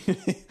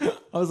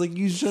 I was like,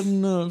 you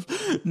shouldn't have.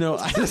 No,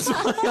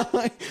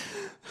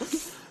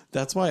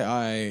 that's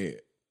why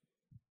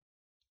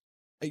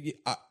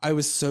I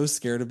was so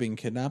scared of being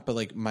kidnapped, but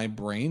like my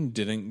brain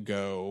didn't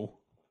go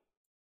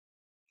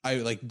I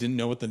like didn't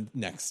know what the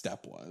next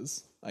step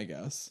was, I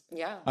guess.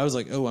 Yeah. I was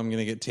like, oh, I'm going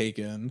to get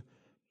taken.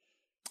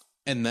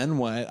 And then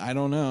what? I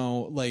don't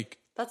know. Like,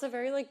 That's a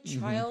very like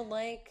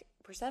childlike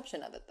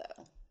perception of it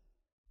though.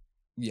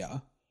 yeah.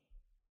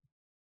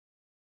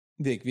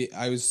 Like,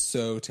 I was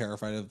so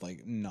terrified of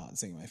like not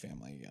seeing my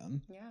family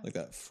again. Yeah. Like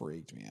that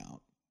freaked me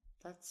out.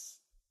 That's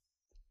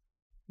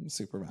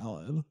Super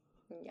valid.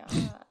 yeah.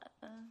 So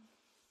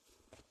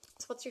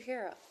what's your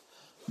hero?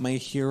 My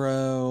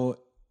hero.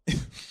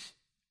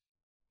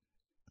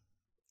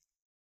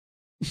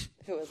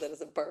 Who is it?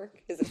 Is it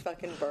Burke? Is it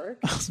fucking Burke?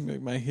 I was gonna be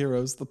like, my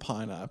hero's the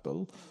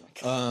pineapple.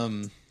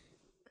 Cut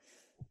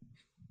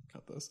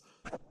this.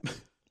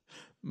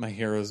 My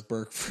hero's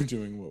Burke for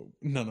doing what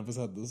none of us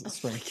had the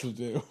strength to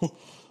do.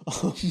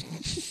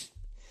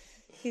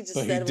 He just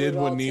But he said did we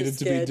were what all needed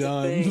too to be scared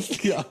done.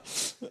 think. Yeah.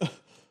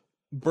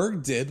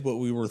 Burke did what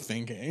we were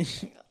thinking.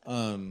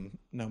 No,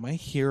 my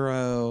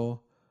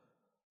hero.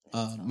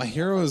 My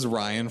hero is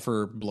Ryan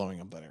for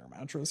blowing up that air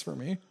mattress for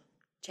me.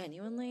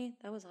 Genuinely,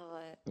 that was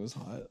hot. It was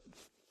hot.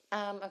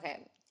 Okay.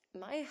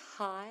 My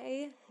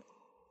high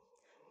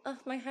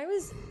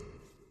was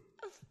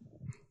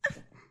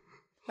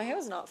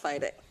not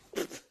fighting.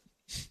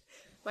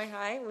 My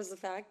high was the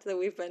fact that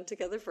we've been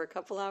together for a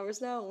couple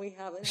hours now and we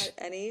haven't had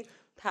any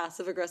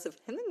passive aggressive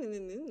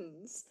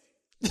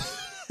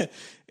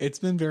It's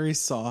been very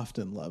soft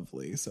and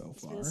lovely so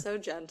far. It's so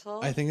gentle.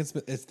 I think it's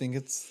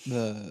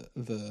the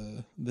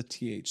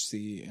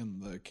THC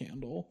and the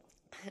candle.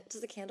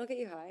 Does the candle get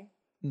you high?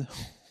 No.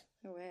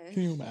 No way.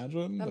 Can you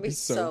imagine? That'd be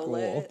so cool.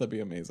 lit. That'd be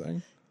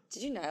amazing.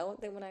 Did you know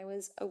that when I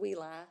was a wee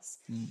lass,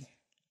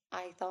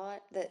 I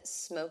thought that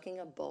smoking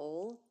a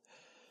bowl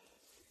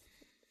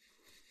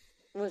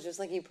was just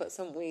like you put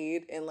some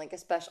weed in like a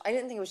special. I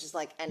didn't think it was just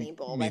like any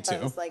bowl. Me I thought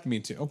too. it was like,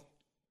 Me too.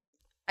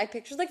 I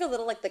pictured like a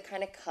little like the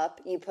kind of cup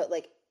you put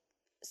like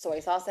soy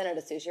sauce in at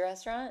a sushi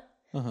restaurant.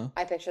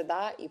 I pictured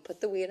that. You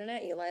put the weed in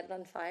it, you light it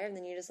on fire, and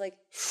then you just like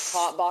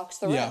hot box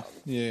the room.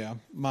 Yeah.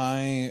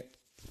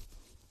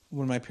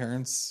 When my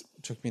parents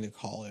took me to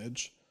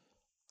college,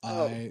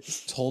 I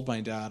told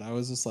my dad, I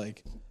was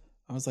like,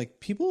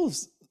 people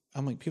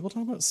talk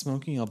about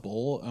smoking a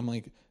bowl. I'm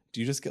like, do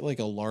you just get like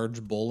a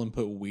large bowl and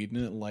put weed in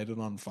it and light it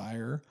on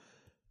fire?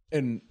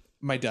 And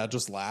my dad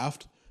just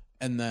laughed.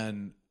 And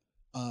then,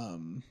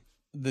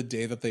 the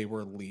day that they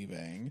were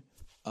leaving,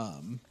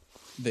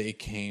 they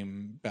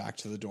came back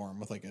to the dorm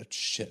with like a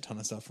shit ton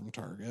of stuff from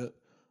Target.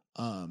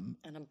 And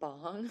a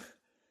bong.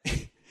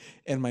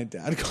 And my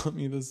dad got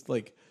me this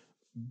like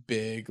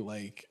big,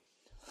 like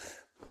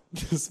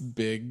this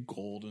big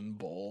golden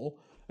bowl.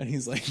 And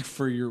he's like,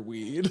 for your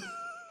weed.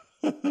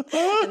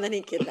 And then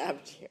he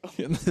kidnapped you.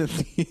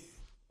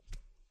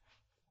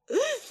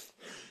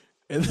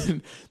 And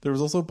then there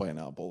was also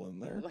pineapple in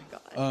there. Oh my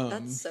God.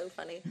 That's so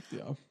funny.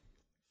 Yeah.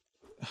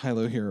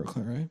 Hilo Hero,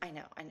 Clara. I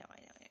know.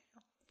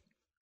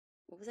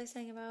 What was I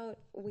saying about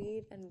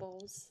weed and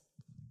bowls?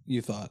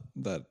 You thought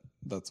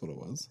that's what it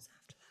was?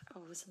 After that,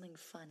 it was something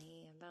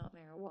funny about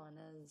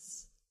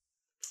marijuanas.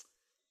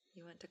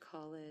 You went to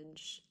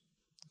college.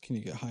 Can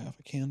you get high off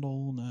a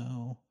candle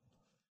now?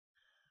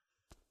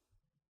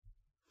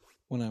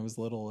 When I was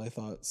little, I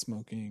thought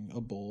smoking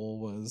a bowl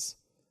was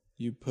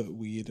you put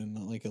weed in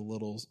like a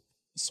little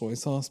soy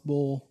sauce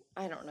bowl.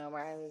 I don't know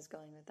where I was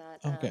going with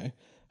that. Okay.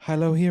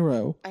 Hilo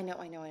Hero. I know.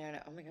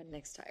 Oh my God,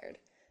 Nick's tired.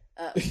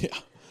 Yeah.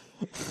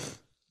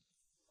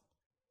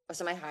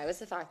 So my high was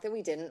the fact that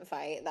we didn't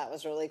fight. That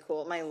was really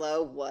cool. My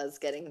low was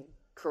getting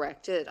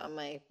corrected on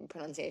my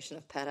pronunciation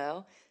of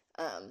pedo.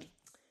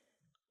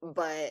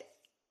 But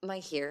my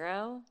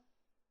hero,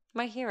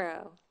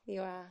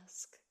 you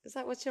ask. Is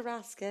that what you're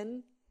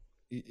asking?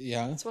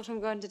 Yeah. That's what I'm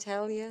going to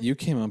tell you. You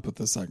came up with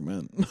the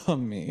segment, not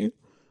me.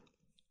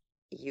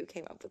 You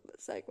came up with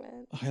this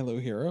segment. Hilo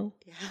Hero?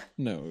 Yeah.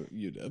 No,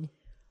 you did.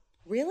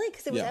 Really?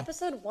 Because it was Yeah.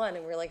 episode 1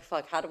 and we were like,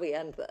 fuck, how do we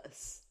end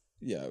this?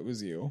 Yeah, it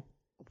was you.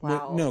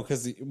 Wow. No,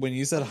 because when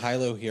you said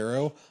high-low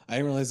hero, I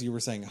didn't realize you were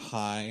saying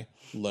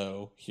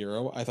high-low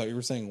hero. I thought you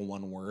were saying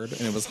one word,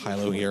 and it was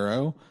high-low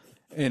hero.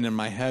 And in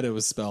my head, it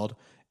was spelled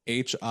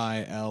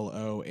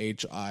Hilohiro.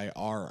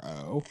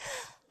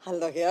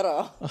 Hello,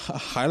 hero.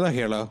 High-low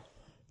hero.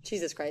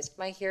 Jesus Christ.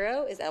 My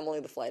hero is Emily,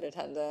 the flight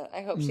attendant.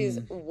 I hope she's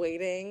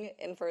waiting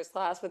in first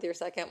class with your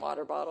second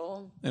water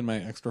bottle. And my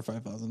extra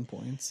 5,000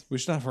 points. We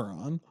should have her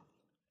on.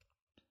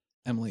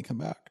 Emily, come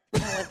back.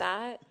 And with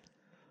that,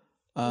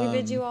 we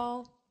bid you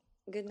all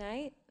good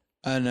night.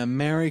 And a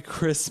Merry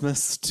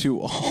Christmas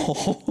to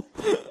all.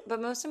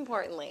 But most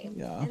importantly, in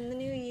the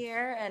new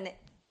year, and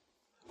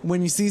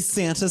when you see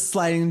Santa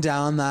sliding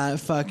down that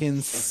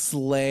fucking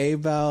sleigh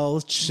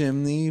bell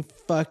chimney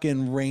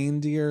fucking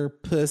reindeer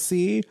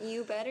pussy,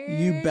 you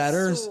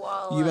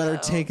better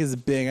take his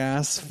big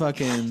ass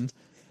fucking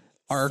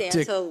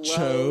Arctic Santa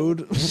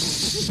chode.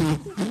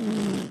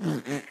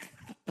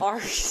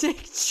 Arctic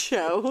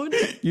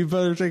chode? You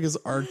better take his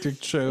Arctic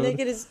chode. Nick,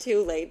 it is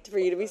too late for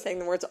you to be saying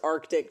the words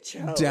Arctic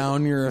chode.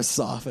 Down your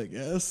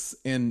esophagus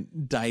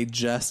and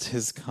digest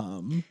his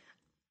cum.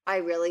 I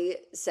really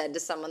said to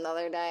someone the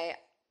other day,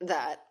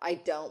 that I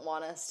don't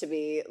want us to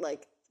be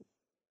like,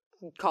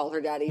 call her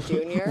Daddy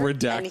Jr.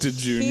 Redacted and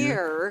Jr.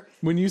 Here,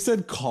 when you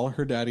said call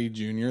her Daddy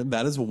Jr.,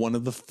 that is one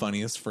of the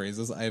funniest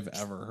phrases I've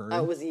ever heard.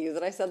 it was you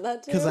that I said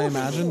that to? Because I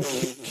imagine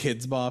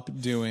Kids Bop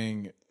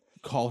doing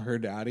call her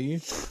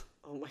Daddy.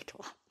 Oh my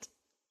God.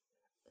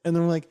 And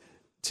then we're like,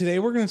 today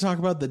we're going to talk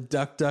about the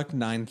Duck Duck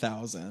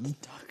 9000.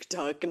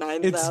 Duck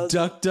 9000. It's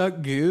Duck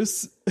Duck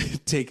Goose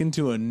taken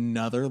to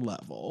another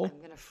level. I'm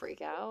going to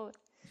freak out.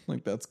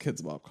 Like, that's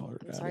Kids Bop call her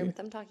Daddy. I'm sorry, but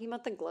them talking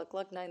about the Gluck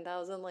Gluck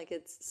 9000, like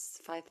it's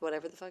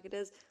whatever the fuck it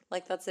is,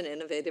 like that's an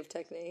innovative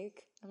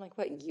technique. I'm like,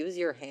 what, use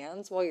your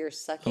hands while you're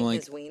sucking Like,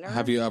 his wiener?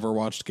 have you ever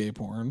watched gay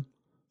porn?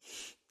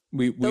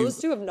 Those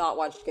two have not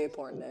watched gay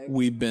porn, Nick.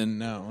 We've been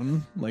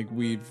known. Like,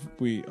 we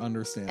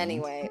understand.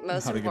 Anyway,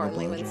 most how to give a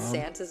importantly, when blowjob.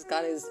 Santa's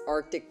got his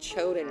Arctic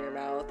chode in your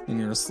mouth. In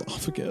your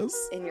esophagus.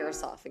 In your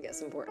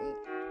esophagus, important.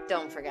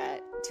 Don't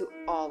forget to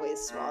always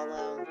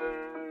swallow.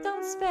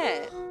 Don't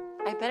spit.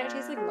 I bet it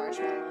tastes like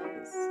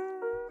marshmallows.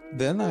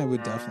 Then I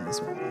would definitely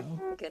swallow.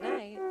 Good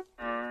night.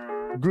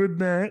 Good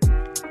night.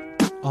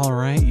 All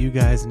right, you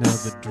guys know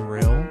the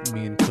drill.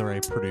 Me and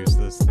Claire produce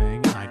this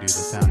thing. I do the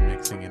sound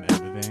mixing and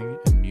editing,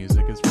 and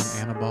music is from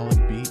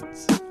Anabolic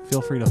Beats.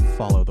 Feel free to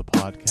follow the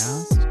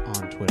podcast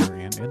on Twitter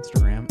and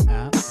Instagram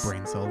at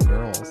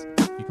BrainCellGirls.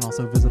 You can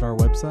also visit our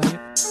website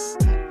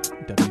at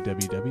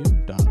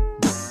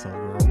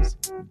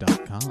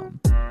www.braincellgirls.com.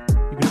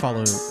 You can follow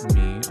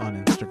me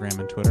on Instagram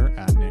and Twitter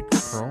at Nick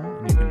Curl,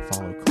 and you can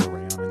follow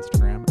Claire on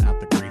Instagram at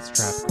the Grease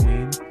Trap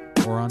Queen,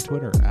 or on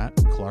Twitter at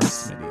Clar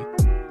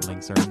Smitty.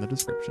 Links are in the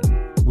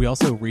description. We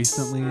also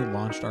recently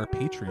launched our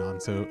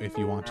Patreon, so if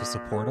you want to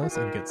support us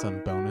and get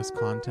some bonus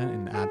content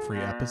and ad-free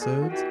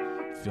episodes,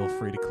 feel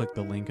free to click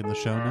the link in the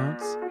show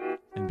notes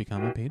and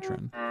become a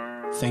patron.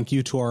 Thank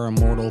you to our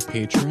immortal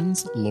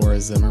patrons,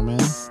 Laura Zimmerman,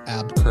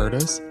 Ab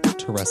Curtis,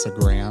 Teresa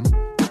Graham,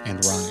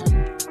 and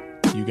Ryan.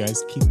 You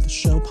guys keep the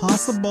show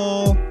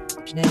possible.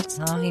 Next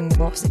time,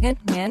 boss again,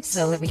 man,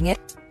 so living it.